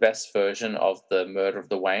it's the best version of the murder of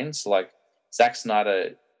the Waynes. Like, Zack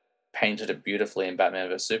Snyder painted it beautifully in Batman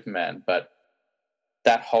vs Superman, but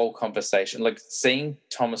that whole conversation, like seeing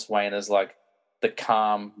Thomas Wayne as like the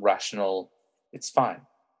calm, rational, it's fine,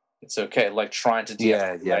 it's okay, like trying to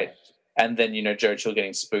de-escalate. And then, Joe Chill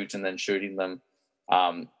getting spooked and then shooting them.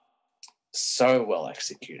 So well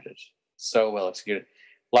executed.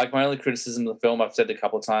 Like, my only criticism of the film, I've said it a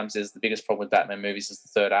couple of times, is the biggest problem with Batman movies is the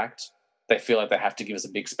third act. They feel like they have to give us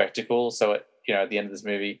a big spectacle. So, at the end of this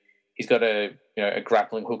movie, he's got a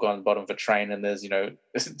grappling hook on the bottom of a train, and there's,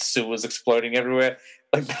 sewers exploding everywhere.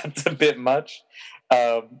 Like, that's a bit much.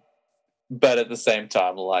 But at the same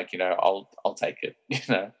time, like, I'll take it,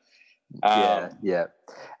 Yeah.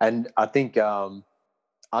 And I think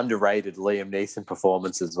underrated Liam Neeson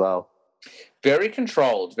performance as well. Very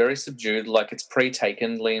controlled, very subdued. Like, it's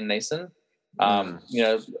pre-Taken Liam Neeson.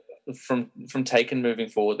 From Taken moving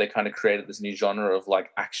forward, they kind of created this new genre of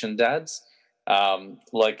like action dads. They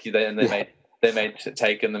made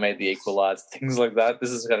Taken, they made The Equalizer, things like that.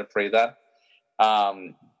 This is kind of pre that.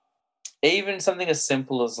 Even something as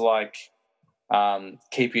simple as like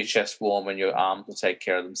keep your chest warm and your arms will take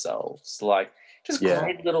care of themselves. Like, just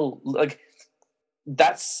great little, like,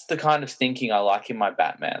 that's the kind of thinking I like in my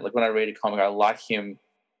Batman. Like, when I read a comic, I like him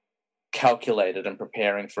calculated and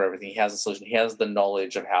preparing for everything. He has a solution. He has the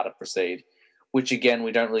knowledge of how to proceed, which, again,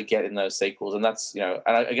 we don't really get in those sequels. And that's,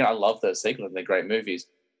 I love those sequels and they're great movies.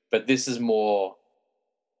 But this is more,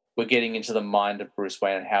 we're getting into the mind of Bruce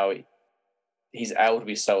Wayne and how he's able to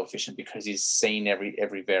be so efficient because he's seen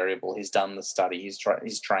every variable. He's done the study. He's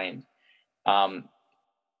trained.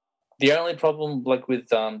 The only problem, like, with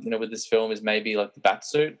this film is maybe like the bat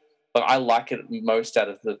suit. Like, I like it most out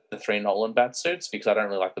of the three Nolan bat suits, because I don't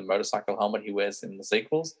really like the motorcycle helmet he wears in the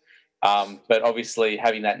sequels. But obviously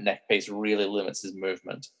having that neck piece really limits his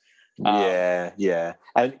movement.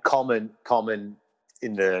 And common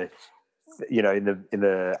in the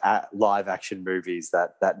live action movies,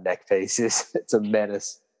 that neck piece it's a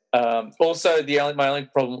menace. Also, my only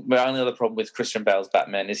other problem with Christian Bale's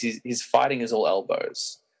Batman is his fighting is all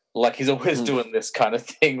elbows. Like, he's always doing this kind of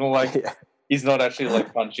thing. Like, he's not actually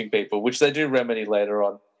like punching people, which they do remedy later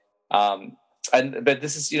on. But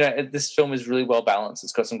this is, this film is really well balanced.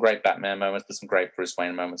 It's got some great Batman moments, but some great Bruce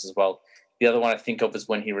Wayne moments as well. The other one I think of is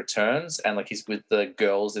when he returns and like he's with the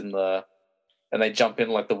girls and they jump in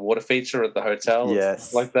like the water feature at the hotel,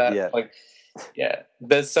 like that.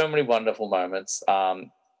 There's so many wonderful moments.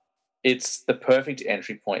 It's the perfect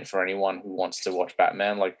entry point for anyone who wants to watch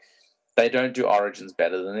Batman. Like, they don't do origins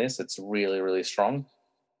better than this. It's really, really strong.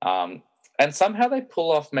 And somehow they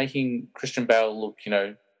pull off making Christian Bale look,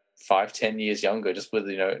 5-10 years younger, just with,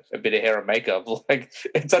 a bit of hair and makeup. Like,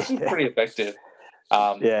 it's actually pretty effective.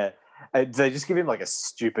 They just give him like a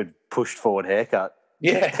stupid pushed forward haircut.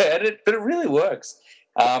 Yeah, but it really works.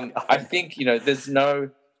 I think,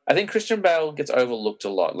 I think Christian Bale gets overlooked a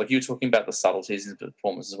lot. Like, you were talking about the subtleties in the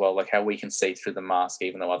performance as well, like how we can see through the mask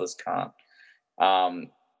even though others can't.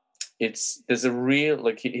 There's a real,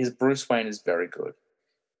 like, his Bruce Wayne is very good.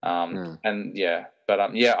 I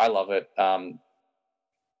love it.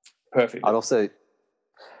 Perfect. I'd also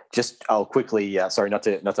I'll quickly, sorry, not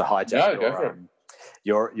to hijack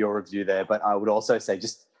your review there, but I would also say,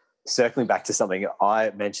 just circling back to something I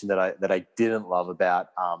mentioned that I didn't love about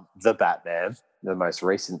the Batman, the most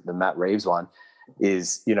recent, the Matt Reeves one,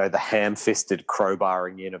 is, the ham-fisted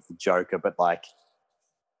crowbarring in of the Joker, but like,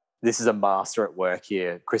 this is a master at work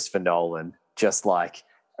here, Christopher Nolan, just like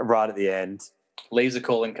right at the end. Leaves a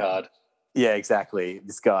calling card. Yeah, exactly.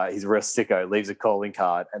 This guy, he's a real sicko, leaves a calling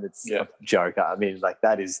card and it's Yeah. a Joker. I mean, like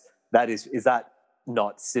is that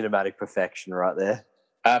not cinematic perfection right there?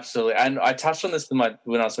 Absolutely. And I touched on this when I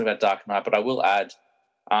was talking about Dark Knight, but I will add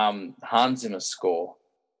Hans Zimmer's score.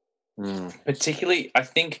 Particularly, I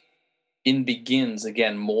think in Begins,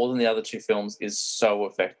 again, more than the other two films, is so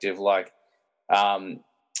effective. Like,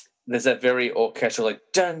 there's that very orchestral, like,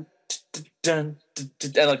 dun, dun, dun, dun,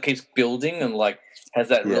 dun, and it keeps building and, like, has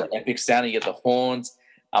that real epic sound. You get the horns.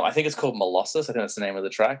 I think it's called Molossus. I think that's the name of the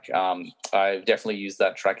track. I've definitely used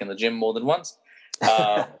that track in the gym more than once.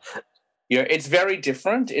 It's very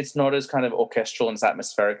different. It's not as kind of orchestral and as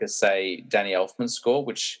atmospheric as, say, Danny Elfman's score,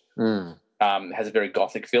 which has a very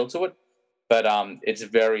gothic feel to it. But it's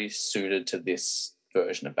very suited to this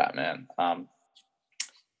version of Batman.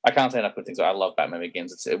 I can't say enough good things. I love Batman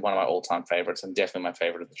Begins. It's one of my all-time favorites and definitely my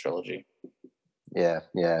favorite of the trilogy. Yeah.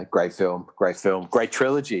 Great film. Great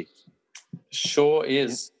trilogy. Sure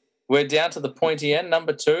is. We're down to the pointy end,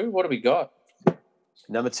 number 2. What do we got?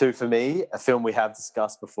 Number 2 for me, a film we have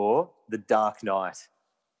discussed before, The Dark Knight.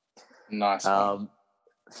 Nice one.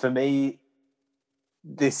 For me,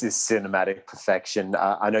 this is cinematic perfection.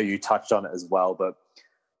 I know you touched on it as well, but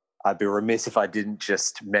I'd be remiss if I didn't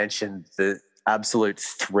just mention the absolute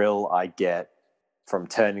thrill I get from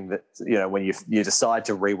turning when you decide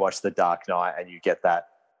to rewatch The Dark Knight and you get that,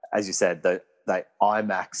 as you said, that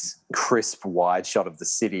IMAX crisp wide shot of the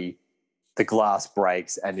city, the glass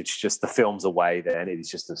breaks, and it's just the film's away then. It is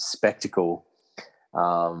just a spectacle.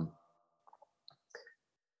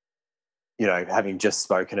 Having just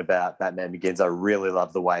spoken about Batman Begins, I really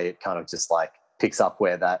love the way it kind of just like picks up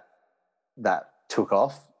where that took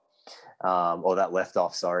off, or that left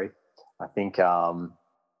off, sorry. I think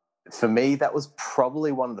for me, that was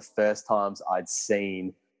probably one of the first times I'd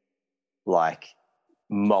seen like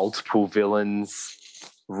multiple villains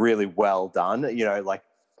really well done. Like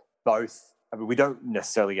both. I mean, we don't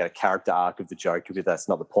necessarily get a character arc of the Joker, because that's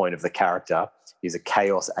not the point of the character. He's a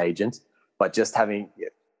chaos agent, but just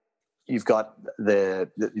you've got the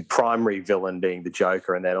primary villain being the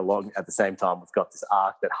Joker, and then along at the same time, we've got this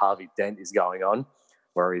arc that Harvey Dent is going on,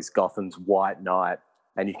 where he's Gotham's White Knight,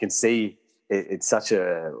 and you can see it's such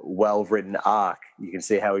a well-written arc. You can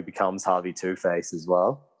see how he becomes Harvey Two-Face as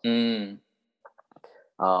well.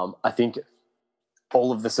 I think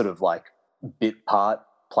all of the sort of like bit part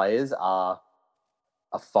players are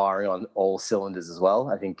firing on all cylinders as well.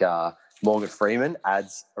 I think Morgan Freeman and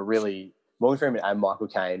Michael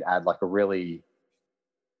Caine add like a really,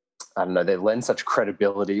 I don't know, they lend such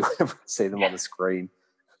credibility whenever I see them on the screen.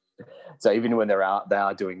 So even when they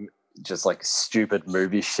are doing just like stupid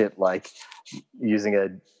movie shit, like using a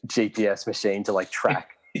GPS machine to like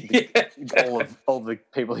track all the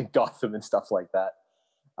people in Gotham and stuff like that.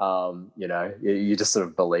 You just sort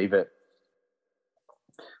of believe it.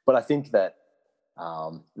 But I think that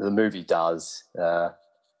the movie does,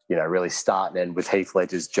 really start and end with Heath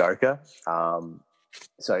Ledger's Joker.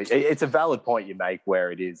 So it's a valid point you make,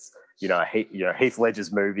 where it is, Heath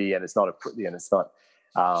Ledger's movie, and it's not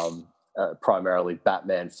primarily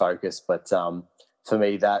Batman focused. But for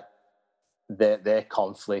me, that their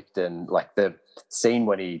conflict and like the scene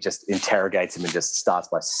when he just interrogates him and just starts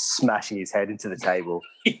by smashing his head into the table,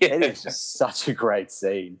 it is just such a great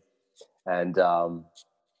scene. And I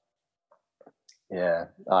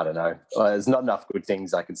don't know. There's not enough good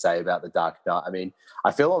things I can say about The Dark Knight. I mean,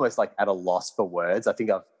 I feel almost like at a loss for words. I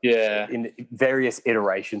think in various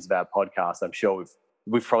iterations of our podcast, I'm sure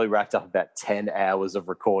we've probably racked up about 10 hours of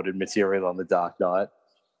recorded material on The Dark Knight.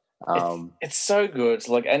 It's so good.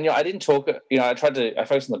 Like, and I didn't talk. I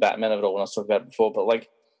focused on the Batman of it all when I was talking about it before, but like,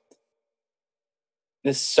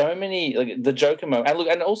 there's so many, like the Joker moment,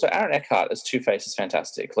 and also Aaron Eckhart as Two-Face is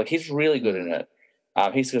fantastic. Like, he's really good in it.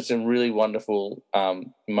 He's got some really wonderful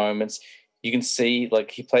moments. You can see, like,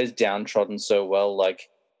 he plays downtrodden so well. Like,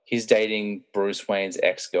 he's dating Bruce Wayne's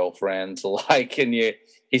ex-girlfriend. Like, and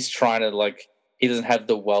he's trying to, like, he doesn't have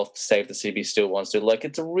the wealth to save the city, but he still wants to. Like,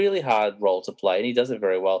 it's a really hard role to play, and he does it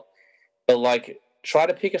very well. But, like, try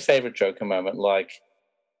to pick a favorite Joker moment, like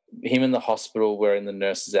him in the hospital wearing the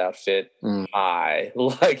nurse's outfit.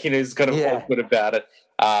 Like, he's kind of awkward about it.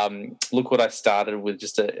 Look what I started with,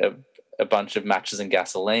 just a bunch of matches and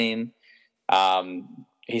gasoline.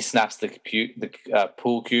 He snaps the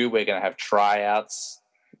pool cue. We're going to have tryouts.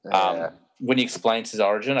 When he explains his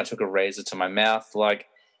origin, I took a razor to my mouth. Like,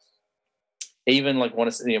 even like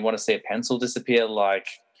want to see a pencil disappear. Like,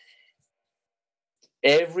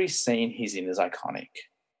 every scene he's in is iconic.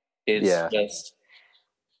 It's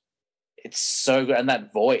so good. And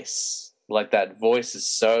that voice is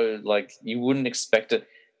so, like, you wouldn't expect it.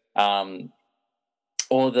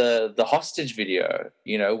 or the hostage video,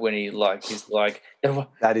 you know, when he's like,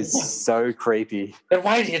 That is so creepy. then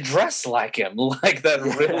why did he dress like him? Like that,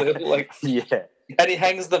 really, like, yeah. and he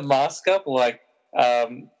hangs the mask up like,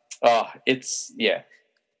 it's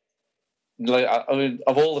like, I mean,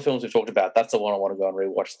 of all the films we've talked about, that's the one I want to go and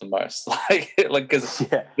rewatch the most. Like because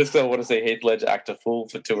just I want to see Heath Ledger act a fool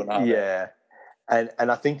for 2.5 hours. Yeah,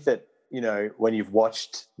 and I think that, you know, when you've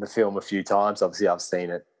watched the film a few times, obviously I've seen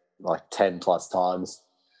it like 10 plus times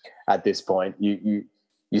at this point, you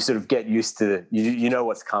sort of get used to you know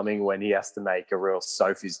what's coming when he has to make a real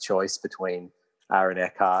Sophie's choice between Aaron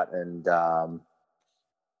Eckhart and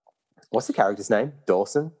what's the character's name?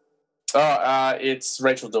 Dawson? It's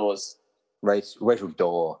Rachel Dawes. Rachel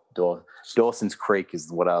Dawson's Creek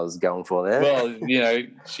is what I was going for there. Well, you know,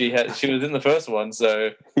 she was in the first one,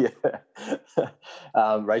 so yeah.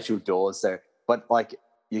 Rachel Dawes. So, but like,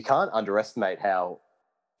 you can't underestimate how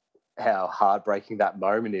heartbreaking that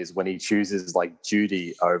moment is when he chooses like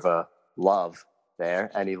duty over love there,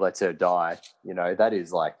 and he lets her die. You know, that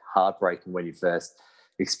is like heartbreaking when you first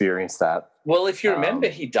experience that. Well, if you remember,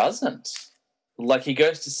 he doesn't. Like, he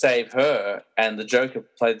goes to save her, and the Joker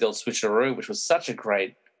played the old switcheroo, which was such a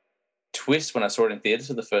great twist when I saw it in theaters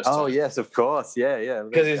for the first time. Oh, yes, of course. Yeah.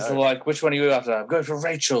 Because he's like, which one are you after? I'm going for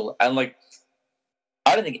Rachel. And, like,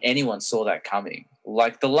 I don't think anyone saw that coming.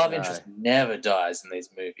 Like, the love interest never dies in these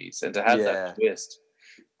movies. And to have that twist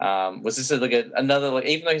was just like another, like,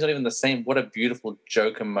 even though he's not even the same, what a beautiful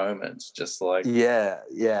Joker moment. Just like... Yeah,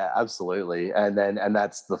 absolutely. And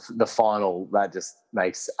that's the final, that just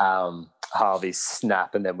makes Harvey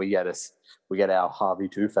snap, and then we get our Harvey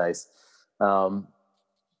Two-Face.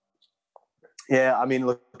 Yeah, I mean,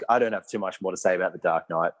 look, I don't have too much more to say about The Dark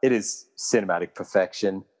Knight. It is cinematic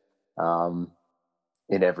perfection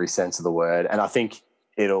in every sense of the word. And I think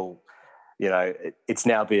it'll, you know, it's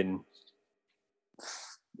now been,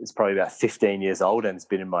 it's probably about 15 years old, and it's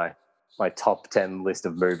been in my top 10 list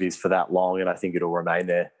of movies for that long, and I think it'll remain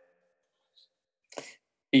there.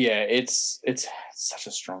 Yeah, it's such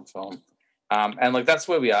a strong film. And like, that's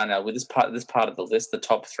where we are now with this part of the list, the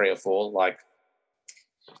top 3 or 4. Like,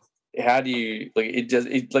 how do you, like,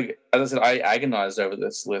 like, as I said, I agonized over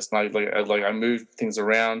this list, and I moved things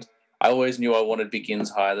around. I always knew I wanted Begins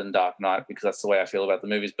higher than Dark Knight because that's the way I feel about the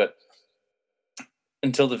movies, but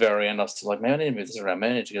until the very end, I was still like, maybe I need to move this around.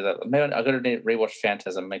 Maybe I need to go that. Maybe I got to rewatch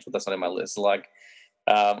Phantasm, make sure that's not in my list. Like,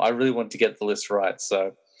 I really want to get the list right.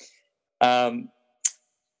 So,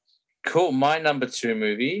 cool. My number 2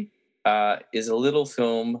 movie is a little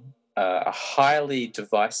film, a highly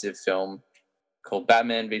divisive film called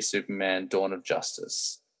Batman v Superman: Dawn of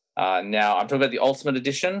Justice. Now, I'm talking about the Ultimate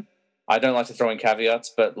Edition. I don't like to throw in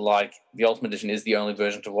caveats, but like, the Ultimate Edition is the only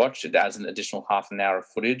version to watch. It adds an additional half an hour of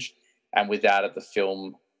footage, and without it, the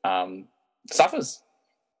film suffers.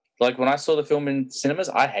 Like, when I saw the film in cinemas,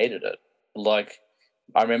 I hated it. Like,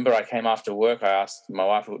 I remember I came after work, I asked my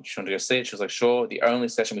wife if she wanted to go see it. She was like, sure. The only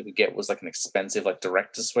session we could get was like an expensive, like,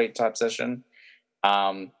 director's suite type session.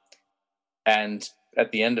 And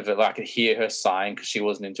at the end of it, like, I could hear her sighing because she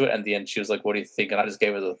wasn't into it. And at the end, she was like, what do you think? And I just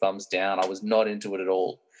gave her the thumbs down. I was not into it at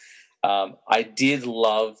all. I did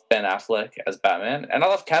love Ben Affleck as Batman, and I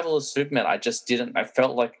love Cavill as Superman. I just didn't. It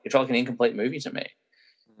felt like an incomplete movie to me.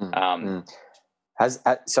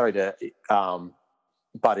 Sorry to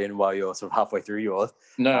butt in while you're sort of halfway through yours.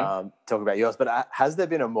 No. Talk about yours, but has there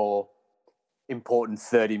been a more important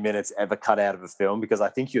 30 minutes ever cut out of a film? Because I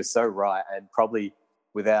think you're so right, and probably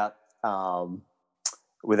without those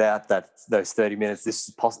 30 minutes,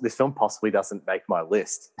 this film possibly doesn't make my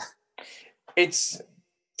list. It's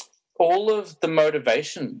all of the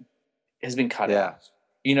motivation has been cut out.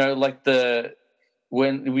 You know, like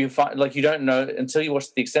when we find, like, you don't know until you watch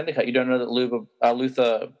the extended cut, you don't know that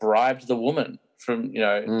Luther bribed the woman from, you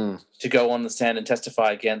know, to go on the stand and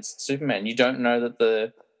testify against Superman. You don't know that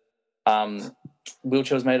the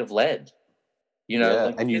wheelchair was made of lead. You know,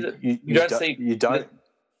 like, and you don't see. You don't.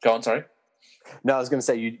 Go on, sorry. No, I was going to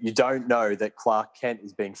say you don't know that Clark Kent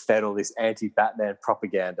is being fed all this anti-Batman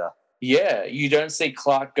propaganda. Yeah, you don't see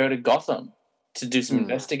Clark go to Gotham to do some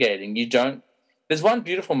investigating. You don't. There's one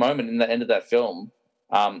beautiful moment in the end of that film,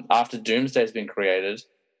 after Doomsday's been created,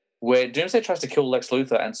 where Doomsday tries to kill Lex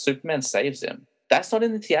Luthor and Superman saves him. That's not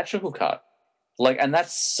in the theatrical cut. Like, and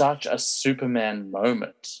that's such a Superman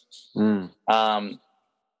moment. I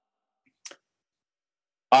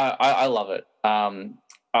love it.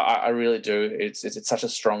 I really do. It's such a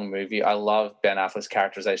strong movie. I love Ben Affleck's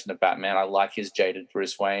characterization of Batman. I like his jaded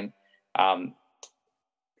Bruce Wayne. Kind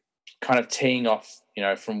of teeing off, you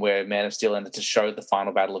know, from where Man of Steel ended, to show the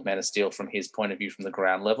final battle of Man of Steel from his point of view, from the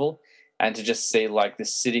ground level, and to just see, like,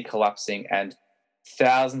 this city collapsing and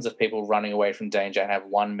thousands of people running away from danger and have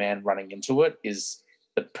one man running into it is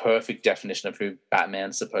the perfect definition of who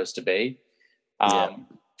Batman's supposed to be.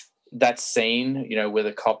 That scene, where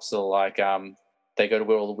the cops are like, they go to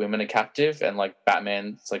where all the women are captive, and like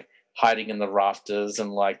Batman's like hiding in the rafters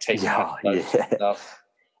and like taking stuff.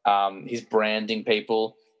 He's branding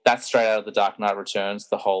people. That's straight out of The Dark Knight Returns.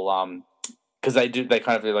 The whole because they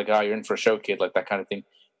kind of like, oh, you're in for a show, kid, like that kind of thing.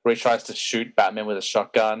 Where he tries to shoot Batman with a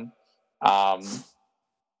shotgun.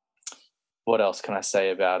 What else can I say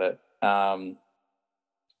about it?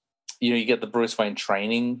 You get the Bruce Wayne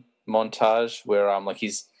training montage where like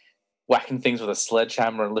he's whacking things with a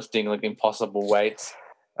sledgehammer and lifting like impossible weights.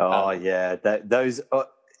 Even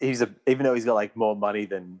though he's got like more money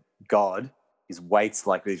than God, his weights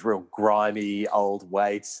like these real grimy old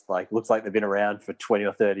weights, like looks like they've been around for 20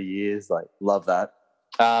 or 30 years. Like, love that.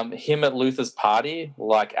 Him at Luther's party,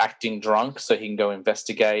 like acting drunk so he can go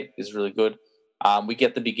investigate, is really good. We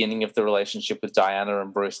get the beginning of the relationship with Diana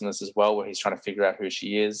and Bruce in this as well, where he's trying to figure out who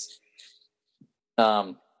she is.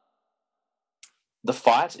 The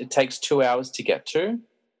fight, it takes 2 hours to get to.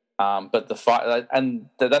 But the fight, and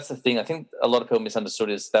that's the thing, I think a lot of people misunderstood,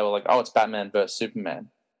 is they were like, oh, it's Batman versus Superman.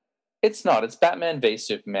 It's not. It's Batman v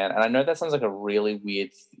Superman. And I know that sounds like a really weird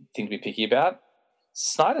thing to be picky about.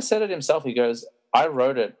 Snyder said it himself. He goes, I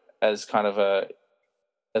wrote it as kind of a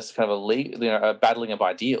battling of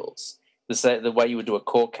ideals. The way you would do a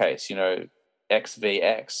court case, X v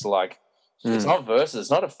X. Like, it's not versus. It's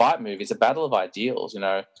not a fight movie. It's a battle of ideals.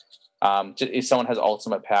 If someone has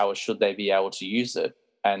ultimate power, should they be able to use it?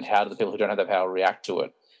 And how do the people who don't have that power react to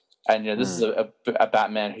it? And this is a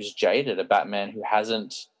Batman who's jaded, a Batman who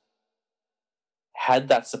hasn't had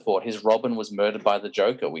that support. His Robin was murdered by the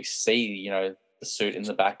Joker. We see, the suit in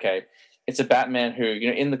the Batcave. It's a Batman who,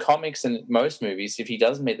 in the comics and most movies, if he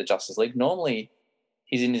does meet the Justice League, normally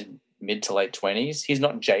he's in his mid to late 20s. He's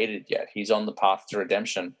not jaded yet. He's on the path to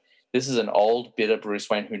redemption. This is an old, bitter Bruce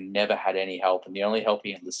Wayne who never had any help, and the only help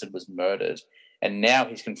he enlisted was murdered. And now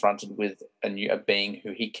he's confronted with a being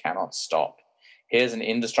who he cannot stop. Here's an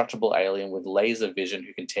indestructible alien with laser vision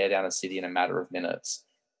who can tear down a city in a matter of minutes.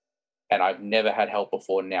 And I've never had help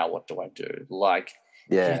before. Now what do I do? Like,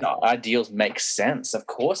 ideals make sense. Of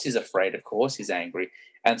course he's afraid. Of course he's angry.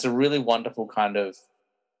 And it's a really wonderful kind of,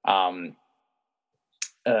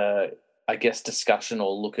 discussion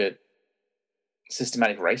or look at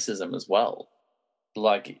systematic racism as well.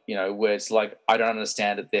 Like, where it's like, I don't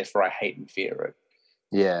understand it, therefore I hate and fear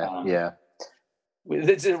it.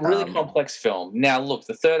 It's a really complex film. Now, look,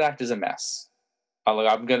 the third act is a mess.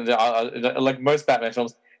 Like most Batman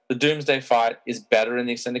films, the Doomsday fight is better in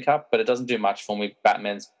the extended cut, but it doesn't do much for me.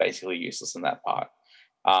 Batman's basically useless in that part.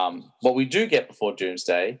 What we do get before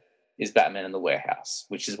Doomsday is Batman in the warehouse,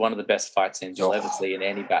 which is one of the best fight scenes you'll ever see in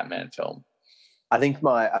any Batman film. I think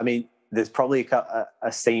there's probably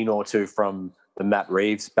a scene or two from the Matt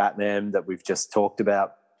Reeves Batman that we've just talked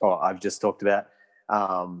about, or I've just talked about,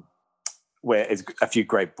 where it's a few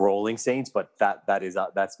great brawling scenes, but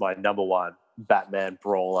that's my number one Batman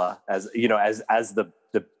brawler, as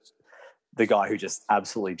the guy who just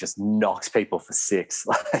absolutely just knocks people for six.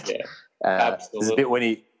 There's a bit when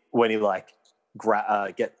he like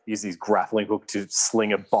use his grappling hook to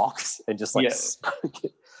sling a box and just like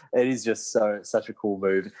it is just such a cool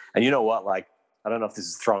move. And you know what, like, I don't know if this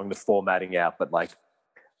is throwing the formatting out, but like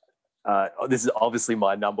this is obviously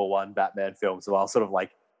my number one Batman film, so I'll sort of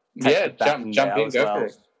like jump in, go for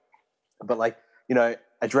it. But like,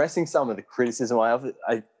 addressing some of the criticism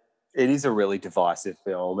it is a really divisive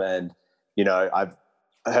film, and I've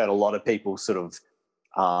heard a lot of people sort of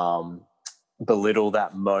belittle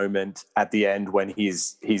that moment at the end when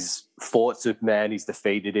he's fought Superman, he's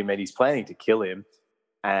defeated him, and he's planning to kill him,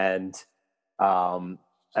 and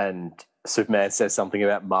Superman says something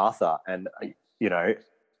about Martha, and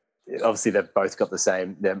obviously they've both got the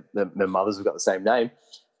same, their mothers have got the same name,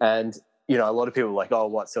 and a lot of people are like, oh,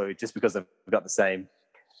 what? So just because they've got the same,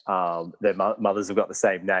 their mothers have got the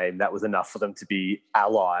same name, that was enough for them to be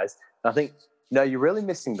allies? And I think, no, you're really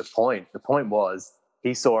missing the point. The point was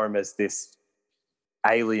he saw him as this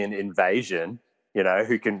alien invasion,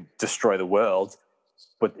 who can destroy the world.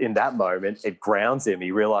 But in that moment, it grounds him.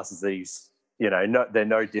 He realizes that he's, they're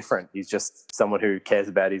no different. He's just someone who cares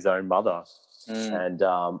about his own mother. And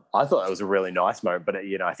I thought that was a really nice moment. But,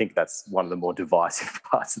 I think that's one of the more divisive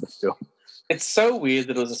parts of the film. It's so weird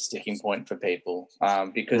that it was a sticking point for people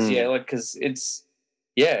because, because it's,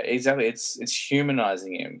 exactly. It's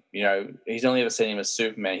humanizing him. He's only ever seen him as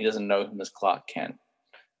Superman. He doesn't know him as Clark Kent.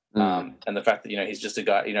 And the fact that, he's just a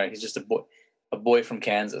guy, he's just a boy. a boy from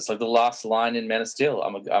Kansas. Like the last line in Man of Steel,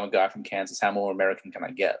 I'm a guy from Kansas. How more American can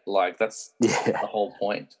I get? Like that's the whole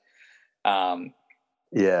point.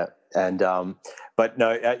 Yeah, and but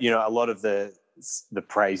no, a lot of the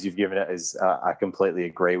praise you've given it is I completely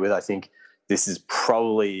agree with. I think this is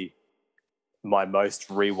probably my most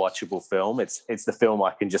rewatchable film. It's the film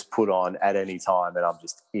I can just put on at any time and I'm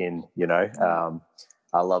just in.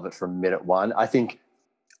 I love it from minute one. I think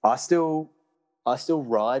I still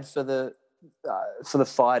ride for the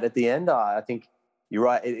fight at the end. I think you're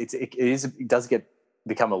right. It does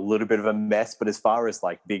become a little bit of a mess, but as far as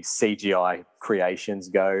like big CGI creations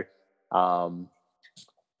go, I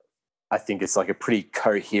think it's like a pretty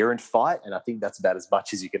coherent fight, and I think that's about as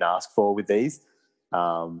much as you can ask for with these.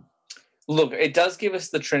 Look, it does give us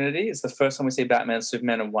the Trinity. It's the first time we see Batman,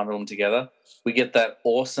 Superman, and Wonder Woman together. We get that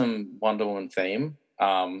awesome Wonder Woman theme.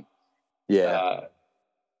 And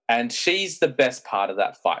she's the best part of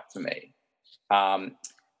that fight for me. And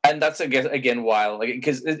that's, I guess, again, why,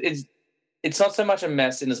 because it's not so much a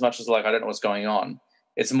mess in as much as, like, I don't know what's going on.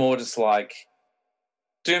 It's more just like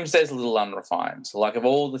Doomsday's a little unrefined. Like, of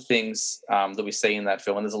all the things that we see in that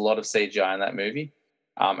film, and there's a lot of CGI in that movie,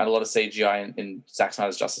 and a lot of CGI in Zack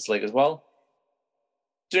Snyder's Justice League as well,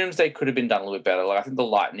 Doomsday could have been done a little bit better. Like, I think the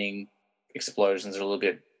lightning explosions are a little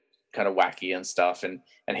bit kind of wacky and stuff, and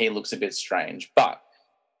he looks a bit strange. But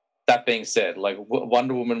that being said, like,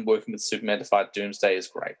 Wonder Woman working with Superman to fight Doomsday is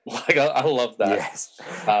great. Like, I love that. Yes.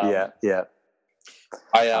 Yeah.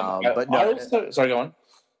 Sorry, go on.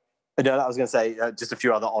 No, I was going to say just a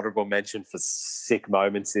few other honorable mention for sick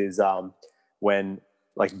moments is when,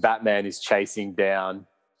 like, Batman is chasing down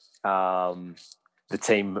the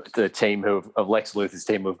team of Lex Luthor's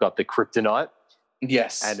team who've got the kryptonite.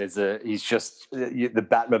 Yes. And he's just the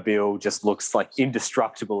Batmobile just looks like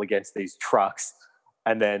indestructible against these trucks.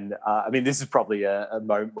 And then, this is probably a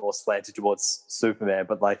moment more slanted towards Superman,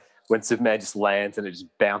 but like when Superman just lands and it just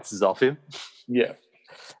bounces off him. Yeah.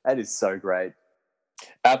 That is so great.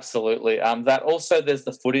 Absolutely. That also, there's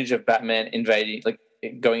the footage of Batman invading, like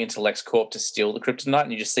going into LexCorp to steal the kryptonite,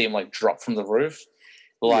 and you just see him like drop from the roof.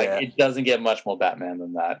 Like, It doesn't get much more Batman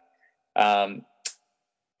than that.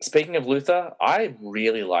 Speaking of Luthor, I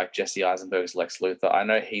really like Jesse Eisenberg's Lex Luthor. I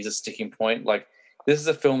know he's a sticking point. Like, this is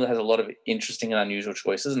a film that has a lot of interesting and unusual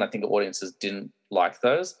choices, and I think audiences didn't like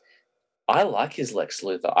those. I like his Lex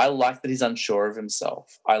Luthor. I like that he's unsure of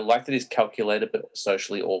himself. I like that he's calculated but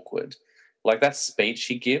socially awkward. Like that speech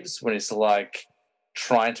he gives when he's like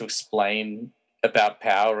trying to explain about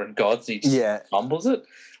power and gods, he just mumbles it.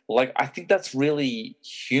 Like, I think that's really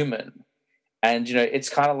human. And, it's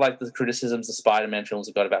kind of like the criticisms the Spider-Man films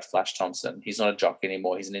have got about Flash Thompson. He's not a jock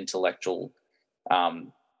anymore. He's an intellectual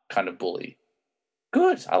kind of bully.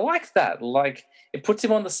 Good. I like that. Like, it puts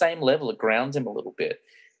him on the same level. It grounds him a little bit.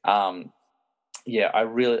 I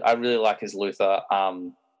really like his Luthor.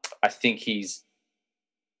 I think he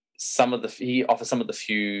offers some of the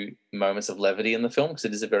few moments of levity in the film because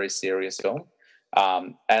it is a very serious film.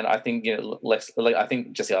 And I think I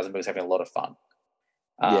think Jesse Eisenberg's having a lot of fun.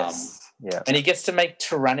 Yes. Yeah. And he gets to make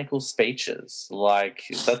tyrannical speeches. Like,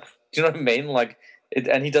 do you know what I mean? Like,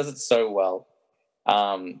 and he does it so well.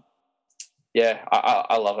 I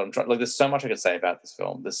love it. There's so much I could say about this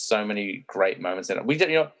film. There's so many great moments in it. We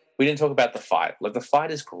didn't talk about the fight. Like, the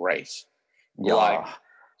fight is great. I've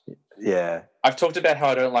talked about how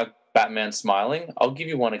I don't like Batman smiling. I'll give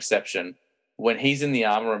you one exception. When he's in the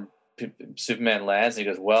armor and Superman lands, and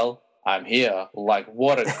he goes, "Well, I'm here." Like,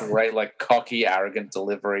 what a great, like, cocky, arrogant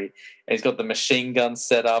delivery. And he's got the machine gun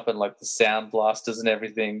set up and like the sound blasters and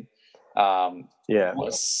everything. It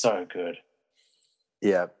was so good.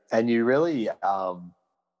 Yeah, and you really,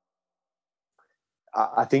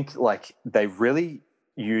 I think, like, they really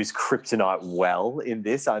use kryptonite well in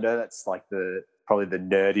this. I know that's like probably the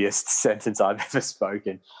nerdiest sentence I've ever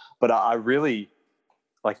spoken, but I really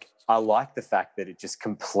I like the fact that it just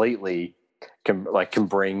completely can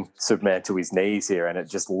bring Superman to his knees here, and it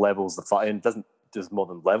just levels the fight, and it doesn't just more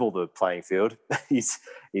than level the playing field. He's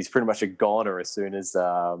pretty much a goner as soon as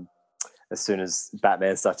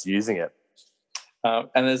Batman starts using it.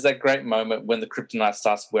 And there's that great moment when the kryptonite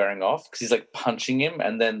starts wearing off because he's like punching him,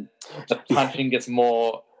 and then the punching gets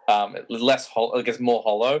more less hollow, it gets more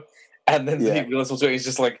hollow, and then he realizes what's doing. He's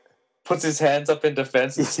just like puts his hands up in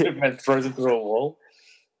defense, and Superman throws him through a wall.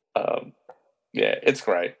 It's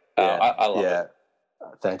great. I love it.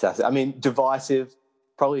 Fantastic. I mean, divisive.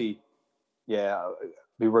 Probably, be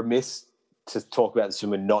remiss to talk about this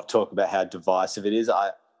film and not talk about how divisive it is.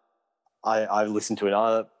 I listened to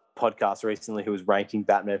another podcast recently who was ranking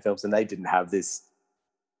Batman films, and they didn't have this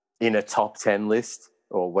in a top 10 list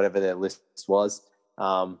or whatever their list was.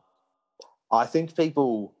 I think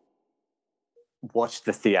people watched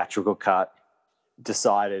the theatrical cut,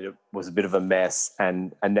 decided it was a bit of a mess,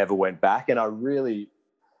 and never went back. And I really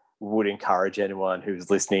would encourage anyone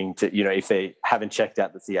who's listening to, if they haven't checked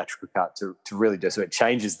out the theatrical cut, to really do so. It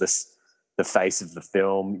changes the face of the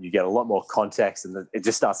film. You get a lot more context, and it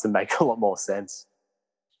just starts to make a lot more sense.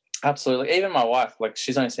 Absolutely. Even my wife, like,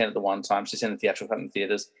 she's only seen it the one time. She's seen the theatrical cut in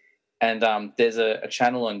theaters. And there's a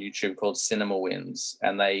channel on YouTube called Cinema Wins,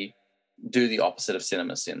 and they do the opposite of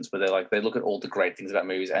Cinema Sins, where they look at all the great things about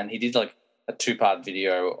movies. And he did like a 2-part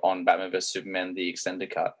video on Batman vs Superman, the extended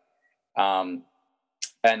cut. And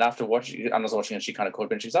after watching, I was watching, and she kind of caught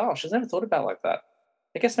me, and she's like, "Oh, she's never thought about it like that.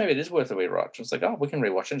 I guess maybe it is worth a rewatch." I was like, "Oh, we can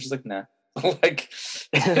rewatch it." And she's like, "Nah." Like,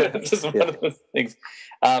 it's just one of those things,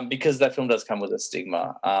 because that film does come with a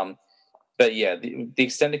stigma. But yeah, the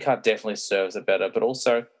extended cut definitely serves it better. But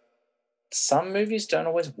also, some movies don't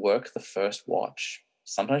always work the first watch.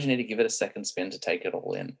 Sometimes you need to give it a second spin to take it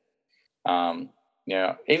all in.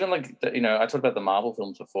 Even like I talked about the Marvel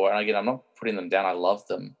films before, and again, I'm not putting them down. I love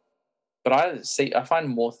them, but I find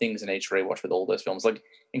more things in each rewatch with all those films. Like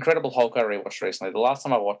Incredible Hulk, I rewatched recently. The last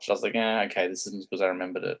time I watched it, I was like, okay, this isn't because I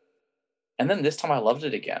remembered it. And then this time I loved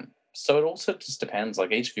it again. So it also just depends.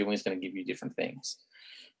 Like each viewing is going to give you different things.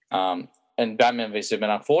 And Batman v Superman,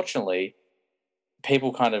 unfortunately,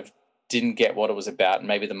 people kind of didn't get what it was about.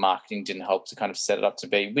 Maybe the marketing didn't help to kind of set it up to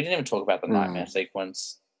be. We didn't even talk about the nightmare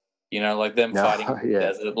sequence. Like them fighting in the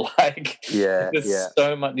desert. Like, there's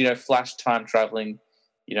so much, Flash time traveling,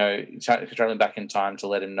 traveling back in time to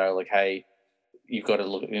let him know, like, hey, you've got to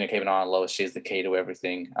look, keep an eye on Lois. She's the key to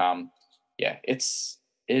everything.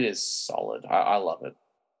 It is solid. I love it.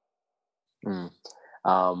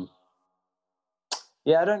 I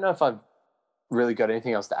don't know if I've really got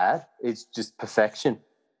anything else to add. It's just perfection.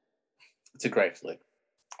 It's a great flick,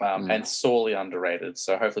 and sorely underrated.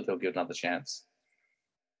 So hopefully they'll give it another chance.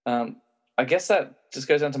 I guess that just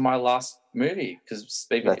goes down to my last movie, because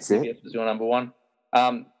BBS was your number one.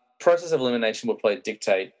 Process of elimination will probably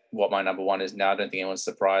dictate what my number one is now. I don't think anyone's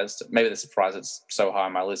surprised. Maybe they're surprised it's so high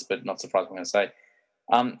on my list, but not surprised what I'm going to say.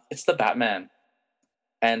 It's the Batman.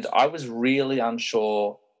 And I was really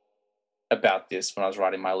unsure about this when I was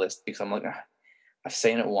writing my list, because I'm like, I've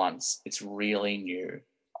seen it once. It's really new.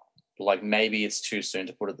 Like, maybe it's too soon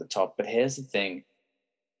to put it at the top. But here's the thing.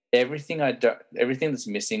 Everything that's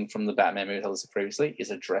missing from the Batman movie I listed previously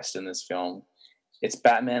is addressed in this film. It's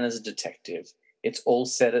Batman as a detective. It's all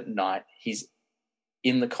set at night. He's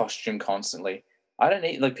in the costume constantly. I don't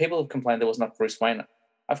need, like, people have complained there was enough Bruce Wayne.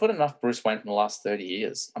 I've got enough Bruce Wayne from the last 30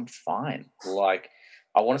 years. I'm fine. Like,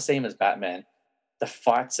 I want to see him as Batman. The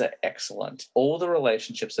fights are excellent. All the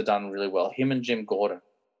relationships are done really well. Him and Jim Gordon,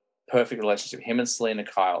 perfect relationship. Him and Selena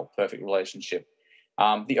Kyle, perfect relationship.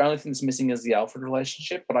 The only thing that's missing is the Alfred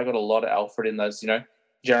relationship, but I got a lot of Alfred in those,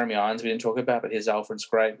 Jeremy Irons we didn't talk about, but his Alfred's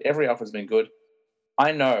great. Every Alfred's been good.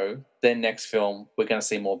 I know their next film, we're going to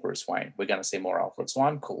see more Bruce Wayne. We're going to see more Alfred, so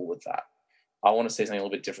I'm cool with that. I want to see something a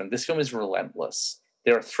little bit different. This film is relentless.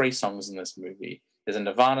 There are 3 songs in this movie. There's a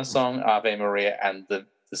Nirvana song, Ave Maria, and the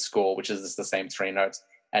score, which is just the same 3 notes,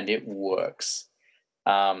 and it works.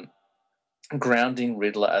 Grounding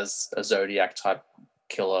Riddler as a Zodiac-type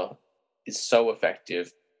killer is so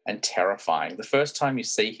effective and terrifying. The first time you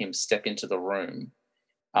see him step into the room,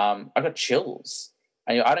 I got chills.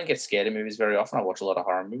 And I don't get scared in movies very often. I watch a lot of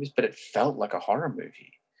horror movies, but it felt like a horror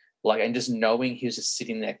movie. And just knowing he was just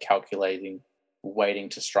sitting there calculating, waiting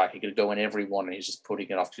to strike. He could go in every one, and he's just putting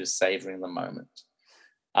it off, just savoring the moment.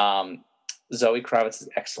 Zoe Kravitz is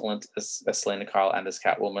excellent as Selena Kyle and as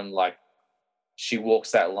Catwoman. Like, she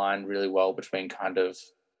walks that line really well between kind of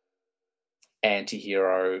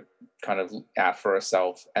anti-hero, kind of out for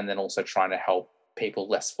herself, and then also trying to help people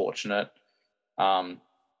less fortunate.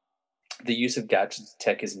 The use of gadgets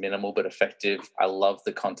tech is minimal but effective. I love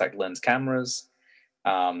the contact lens cameras.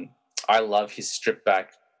 I love his stripped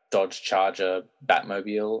back Dodge Charger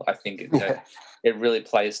Batmobile. I think it really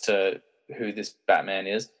plays to who this Batman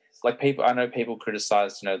is. Like, I know people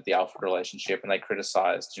criticized, the Alfred relationship, and they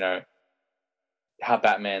criticized, how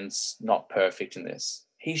Batman's not perfect in this.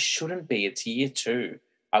 He shouldn't be. It's year 2.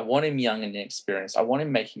 I want him young and inexperienced. I want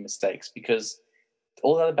him making mistakes, because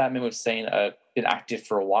all the other Batmen we've seen have been active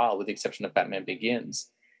for a while, with the exception of Batman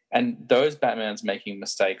Begins. And those Batmans making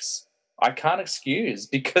mistakes, I can't excuse,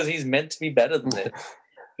 because he's meant to be better than it.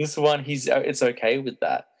 This one, it's okay with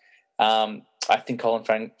that. I think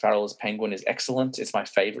Colin Farrell as Penguin is excellent. It's my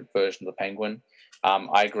favorite version of the Penguin.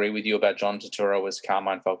 I agree with you about John Turturro as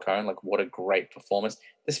Carmine Falcone. Like, what a great performance.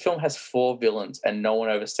 This film has 4 villains, and no one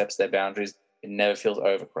oversteps their boundaries. It never feels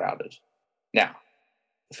overcrowded. Now,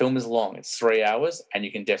 The film is long. It's 3 hours, and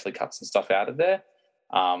you can definitely cut some stuff out of there.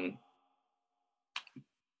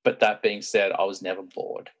 But that being said, I was never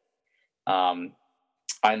bored. I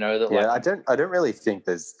know that, I don't really think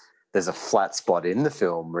there's a flat spot in the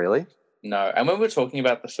film, really. No, and when we were talking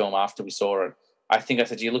about the film after we saw it, I think I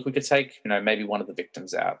said to you, look, we could take, maybe one of the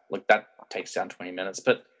victims out. Like, that takes down 20 minutes,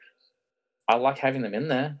 but I like having them in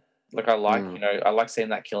there. Like, I like seeing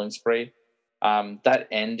that killing spree. That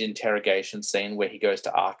end interrogation scene where he goes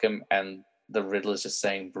to Arkham and the Riddler's just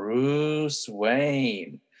saying, Bruce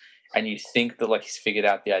Wayne. And you think that, like, he's figured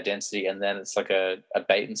out the identity, and then it's like a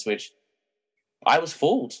bait and switch. I was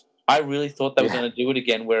fooled. I really thought they were going to do it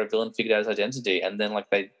again where a villain figured out his identity, and then, like,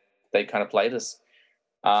 they kind of played us.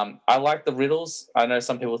 I like the riddles. I know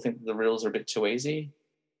some people think that the riddles are a bit too easy.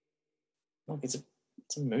 Look, it's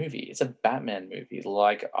a movie. It's a Batman movie.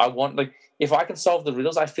 Like, if I can solve the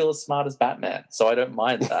riddles, I feel as smart as Batman, so I don't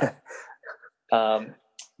mind that.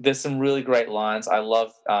 There's some really great lines. I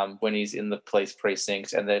love when he's in the police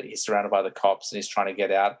precinct and he's surrounded by the cops and he's trying to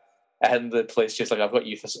get out, and the police just like, I've got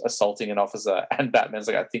you for assaulting an officer, and Batman's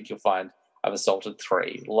like, I think you'll find I've assaulted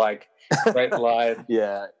 3. Like, great line.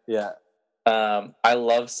 Yeah. I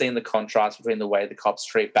love seeing the contrast between the way the cops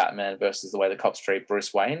treat Batman versus the way the cops treat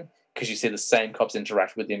Bruce Wayne, because you see the same cops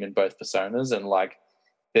interact with him in both personas, and like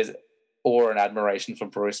there's awe and admiration for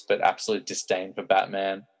Bruce, but absolute disdain for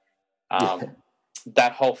Batman.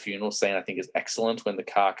 That whole funeral scene, I think, is excellent when the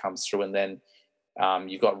car comes through, and then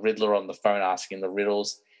you've got Riddler on the phone asking the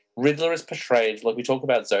riddles. Riddler is portrayed, like we talk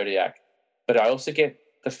about Zodiac, but I also get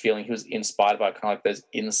the feeling he was inspired by kind of like those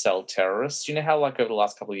incel terrorists. You know how, like, over the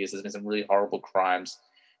last couple of years, there's been some really horrible crimes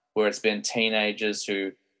where it's been teenagers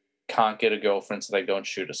who can't get a girlfriend, so they go and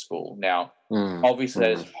shoot a school. Now, obviously,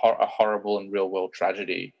 that is a horrible and real-world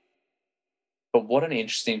tragedy. But what an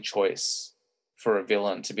interesting choice for a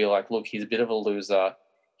villain to be like, look, he's a bit of a loser.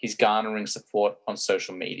 He's garnering support on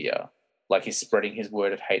social media. Like, he's spreading his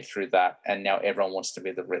word of hate through that, and now everyone wants to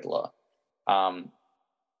be the Riddler.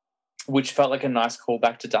 Which felt like a nice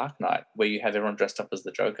callback to Dark Knight, where you have everyone dressed up as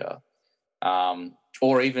the Joker.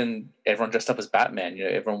 Or even everyone dressed up as Batman,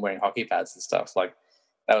 everyone wearing hockey pads and stuff. Like,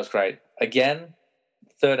 that was great. Again,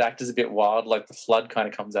 third act is a bit wild, like the flood kind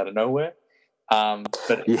of comes out of nowhere.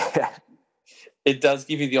 But it does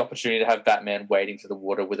give you the opportunity to have Batman wading through the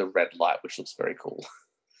water with a red light, which looks very cool.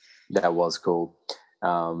 That was cool.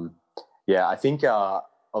 I think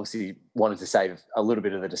obviously wanted to save a little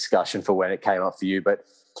bit of the discussion for when it came up for you, but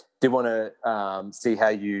did want to see how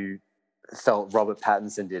you felt Robert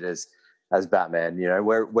Pattinson did as Batman,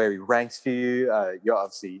 where he ranks for you. You're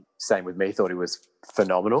obviously same with me, thought he was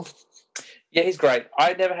phenomenal. Yeah, he's great.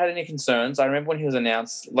 I never had any concerns. I remember when he was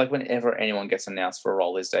announced, like whenever anyone gets announced for a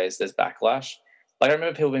role these days, there's backlash. Like, I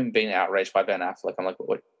remember people being outraged by Ben Affleck. I'm like,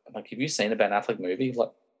 what? I'm like, have you seen a Ben Affleck movie?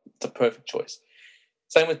 Like, it's a perfect choice.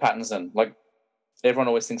 Same with Pattinson. Like, everyone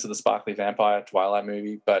always thinks of the sparkly vampire Twilight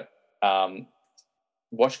movie, but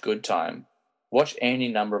watch Good Time. Watch any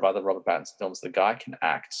number of other Robert Pattinson films. The guy can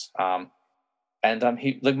act.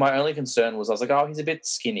 He, like, my only concern was, I was like, oh, he's a bit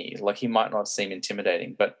skinny. Like, he might not seem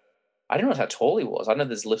intimidating, but I didn't know how tall he was. I know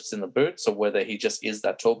there's lifts in the boots or whether he just is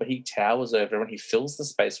that tall, but he towers over everyone. He fills the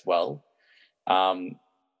space well.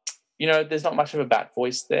 There's not much of a bat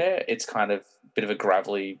voice there. It's kind of a bit of a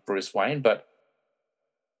gravelly Bruce Wayne, but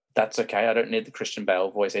that's okay. I don't need the Christian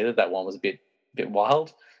Bale voice either. That one was a bit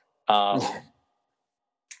wild.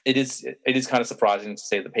 It is kind of surprising to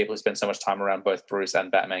see that people who spend so much time around both Bruce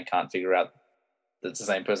and Batman can't figure out that it's the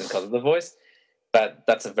same person because of the voice. But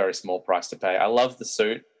that's a very small price to pay. I love the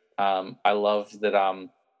suit. I love that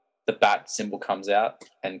the bat symbol comes out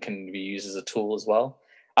and can be used as a tool as well.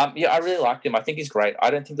 I really liked him. I think he's great.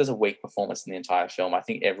 I don't think there's a weak performance in the entire film. I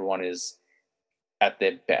think everyone is at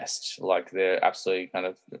their best. Like, they're absolutely kind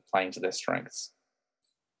of playing to their strengths.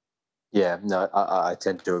 Yeah, no, I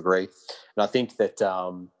tend to agree. And I think that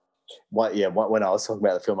when I was talking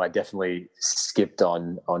about the film, I definitely skipped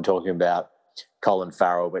on talking about Colin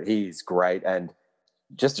Farrell, but he's great. And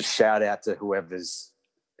just a shout out to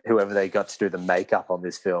whoever they got to do the makeup on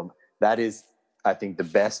this film. That is, I think, the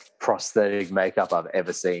best prosthetic makeup I've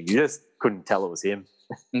ever seen. You just couldn't tell it was him.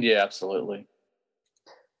 Yeah, absolutely.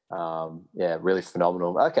 Really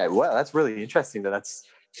phenomenal. Okay, well, that's really interesting that's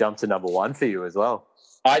jumped to number 1 for you as well.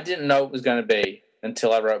 I didn't know it was going to be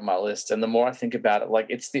until I wrote my list. And the more I think about it, like,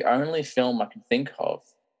 it's the only film I can think of,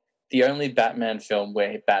 the only Batman film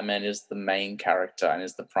where Batman is the main character and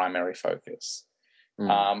is the primary focus.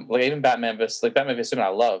 Like, even Batman vs Superman I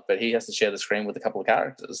love, but he has to share the screen with a couple of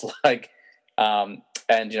characters. Like,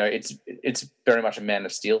 it's very much a Man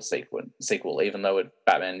of Steel sequel, even though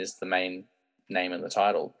Batman is the main name in the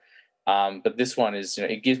title. But this one is,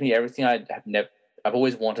 it gives me everything I've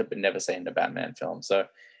always wanted but never seen in a Batman film. So,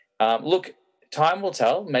 look, time will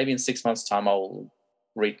tell. Maybe in 6 months' time, I'll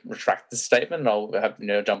retract this statement and I'll have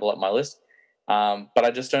jumble up my list. But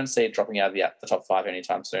I just don't see it dropping out of the top 5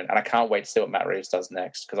 anytime soon. And I can't wait to see what Matt Reeves does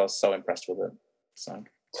next because I was so impressed with it. So,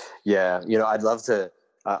 yeah, I'd love to.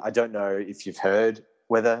 I don't know if you've heard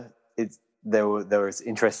whether there was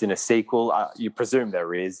interest in a sequel. You presume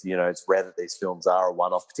there is. It's rare that these films are a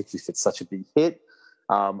one-off, particularly if it's such a big hit.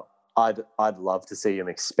 I'd love to see him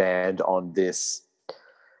expand on this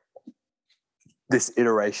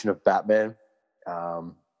iteration of Batman.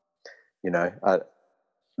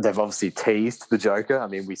 They've obviously teased the Joker. I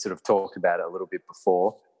mean, we sort of talked about it a little bit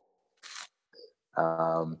before.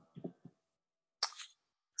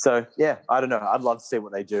 So, yeah, I don't know. I'd love to see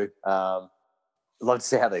what they do. I'd love to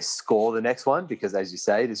see how they score the next one because, as you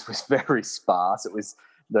say, this was very sparse. It was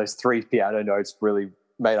those 3 piano notes really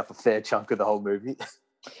made up a fair chunk of the whole movie.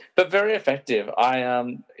 But very effective. I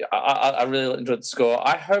really enjoyed the score.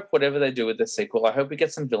 I hope whatever they do with the sequel, I hope we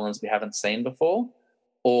get some villains we haven't seen before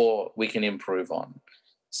or we can improve on.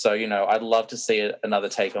 So, I'd love to see another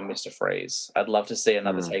take on Mr. Freeze. I'd love to see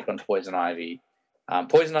another take on Poison Ivy.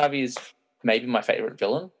 Poison Ivy is maybe my favorite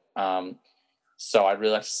villain. So I'd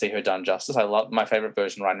really like to see her done justice. My favorite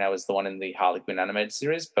version right now is the one in the Harley Quinn animated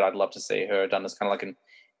series, but I'd love to see her done as kind of like an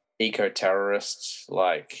eco-terrorist.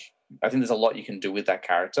 I think there's a lot you can do with that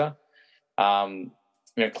character.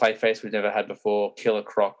 Clayface we've never had before. Killer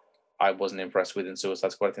Croc I wasn't impressed with in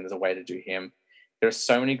Suicide Squad. I think there's a way to do him. There are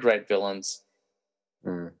so many great villains.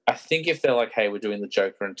 I think if they're like, hey, we're doing the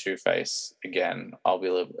Joker and Two-Face again, I'll be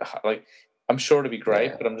a little I'm sure it'll be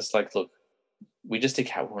great, but I'm just like, look, we just did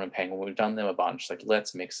Catwoman and Penguin. We've done them a bunch.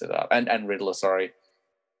 Let's mix it up. And Riddler, sorry.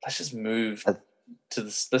 Let's just move to the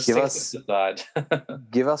side.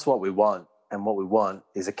 Give us what we want, and what we want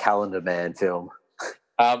is a Calendar Man film.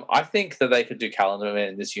 I think that they could do Calendar Man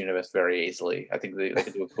in this universe very easily. I think they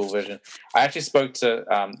could do a cool version. I actually spoke to,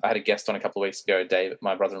 I had a guest on a couple of weeks ago, David,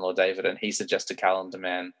 my brother-in-law David, and he suggested Calendar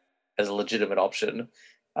Man as a legitimate option.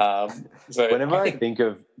 So whenever I think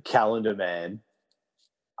of Calendar Man,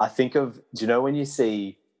 I think of, do you know when you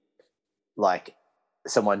see like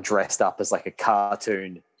someone dressed up as like a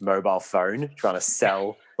cartoon mobile phone trying to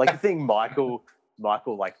sell, like the thing Michael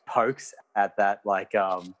like pokes at that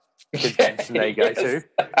convention they go to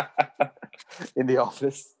in the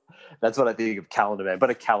office. That's what I think of Calendar Man, but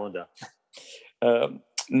a calendar.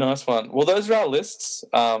 Nice one. Well, those are our lists.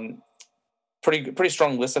 Pretty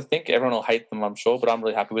strong list, I think. Everyone will hate them, I'm sure, but I'm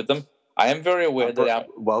really happy with them. I am very aware that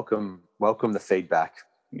welcome the feedback.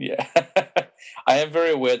 Yeah. I am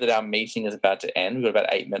very aware that our meeting is about to end. We've got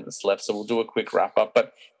about 8 minutes left, so we'll do a quick wrap-up.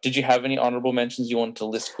 But did you have any honourable mentions you wanted to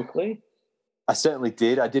list quickly? I certainly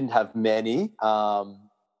did. I didn't have many.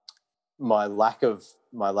 My lack of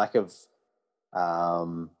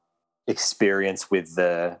experience with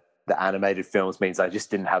the animated films means I just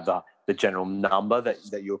didn't have the general number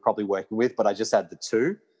that you were probably working with, but I just had the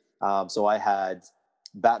 2. So I had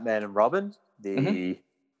Batman and Robin, the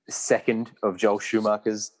second of Joel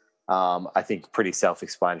Schumacher's. I think pretty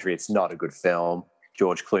self-explanatory. It's not a good film.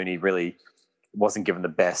 George Clooney really wasn't given the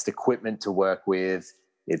best equipment to work with.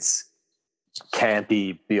 It's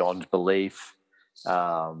campy beyond belief.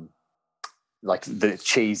 Like the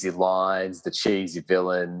cheesy lines, the cheesy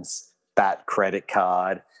villains, Bat credit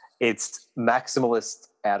card. It's maximalist,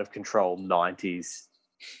 out of control 90s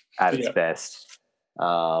at its best.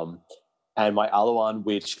 And my other one,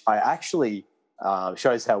 which I actually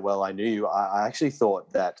shows how well I knew you, I actually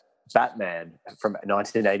thought that Batman from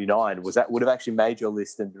 1989 would have actually made your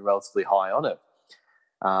list and been relatively high on it.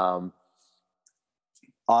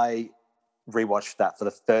 I rewatched that for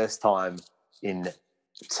the first time in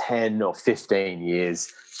 10 or 15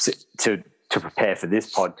 years to prepare for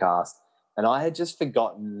this podcast, and I had just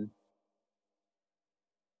forgotten.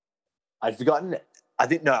 I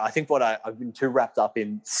think what I've been too wrapped up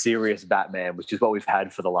in serious Batman, which is what we've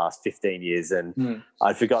had for the last 15 years, and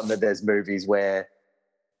I'd forgotten that there's movies where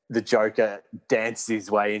the Joker dances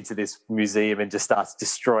his way into this museum and just starts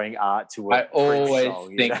destroying art to a I always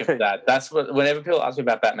song, think of that. That's what, whenever people ask me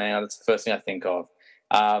about Batman, that's the first thing I think of.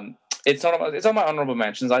 It's on my honorable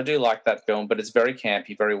mentions. I do like that film, but it's very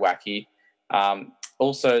campy, very wacky.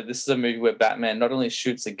 Also, this is a movie where Batman not only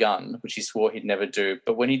shoots a gun, which he swore he'd never do,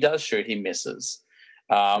 but when he does shoot, he misses.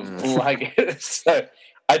 So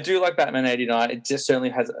I do like Batman '89. It just certainly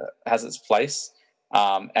has its place.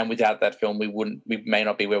 And without that film, we may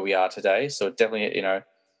not be where we are today. So it definitely,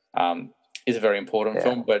 is a very important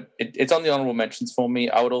film. But it's on the honorable mentions for me.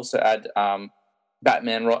 I would also add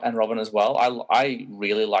Batman and Robin as well. I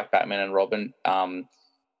really like Batman and Robin.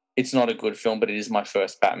 it's not a good film, but it is my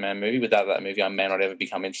first Batman movie. Without that movie, I may not ever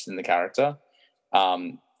become interested in the character.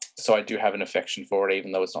 So I do have an affection for it,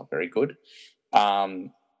 even though it's not very good. I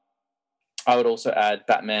would also add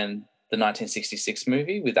Batman, the 1966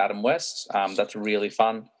 movie with Adam West. That's really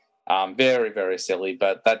fun. Very, very silly,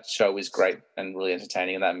 but that show is great and really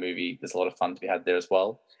entertaining. In that movie, there's a lot of fun to be had there as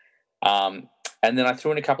well. And then I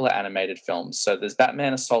threw in a couple of animated films. So there's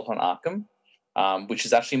Batman Assault on Arkham, which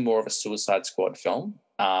is actually more of a Suicide Squad film.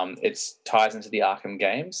 It ties into the Arkham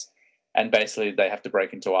games, and basically they have to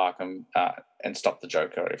break into Arkham and stop the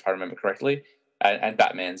Joker, if I remember correctly, and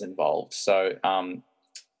Batman's involved. So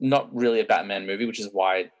not really a Batman movie, which is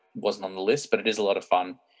why it wasn't on the list, but it is a lot of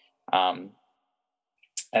fun.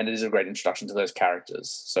 And it is a great introduction to those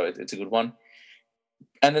characters. So it's a good one.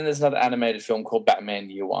 And then there's another animated film called Batman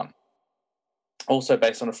Year One, also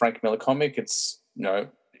based on a Frank Miller comic. It's,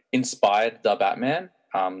 inspired the Batman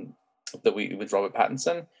with Robert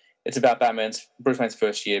Pattinson. It's about Bruce Wayne's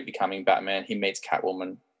first year becoming Batman. He meets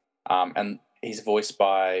Catwoman, and he's voiced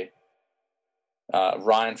by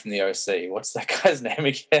Ryan from the OC. What's that guy's name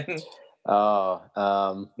again?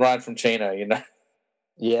 Ryan from Chino,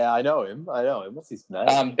 Yeah, I know him. What's his name?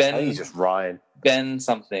 Ben. I think he's just Ryan. Ben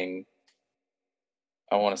something.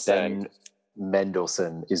 I want to say Ben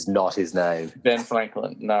Mendelsohn is not his name. Ben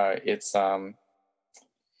Franklin. No, it's why?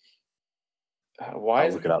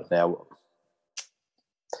 I'll look it up now.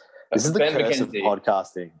 This is the Ben curse McKenzie. of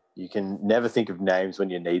podcasting. You can never think of names when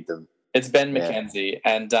you need them. It's Ben McKenzie,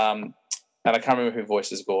 and I can't remember who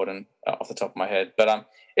voices Gordon off the top of my head, but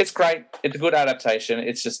it's great. It's a good adaptation.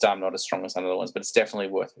 It's just not as strong as some of the ones, but it's definitely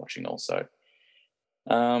worth watching. Also,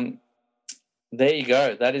 there you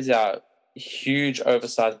go. That is our huge,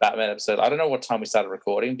 oversized Batman episode. I don't know what time we started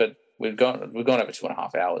recording, but we've gone over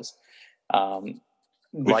 2.5 hours.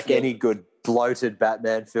 Like any good bloated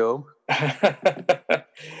Batman film.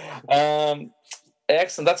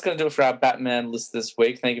 Excellent. That's going to do it for our Batman list this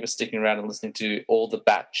week. Thank you for sticking around and listening to all the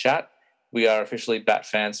Bat chat. We are officially Bat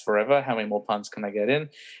fans forever. How many more puns can I get in?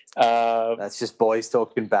 That's just boys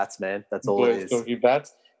talking bats, man. That's all it is. Boys talking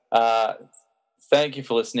bats. Thank you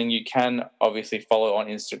for listening. You can obviously follow on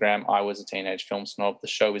Instagram. I Was a Teenage Film Snob. The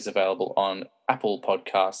show is available on Apple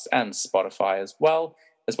Podcasts and Spotify as well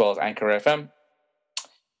as Anchor FM.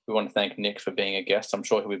 We want to thank Nick for being a guest. I'm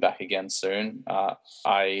sure he'll be back again soon.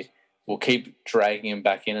 I will keep dragging him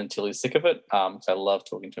back in until he's sick of it. I love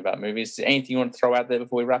talking to him about movies. Anything you want to throw out there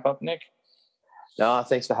before we wrap up, Nick? No,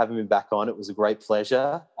 thanks for having me back on. It was a great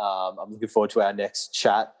pleasure. I'm looking forward to our next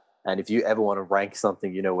chat. And if you ever want to rank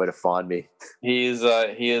something, you know where to find me. He is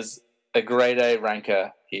a grade A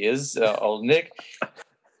ranker. He is, old Nick.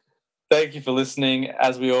 Thank you for listening.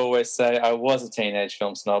 As we always say, I was a teenage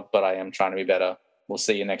film snob, but I am trying to be better. We'll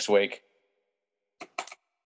see you next week.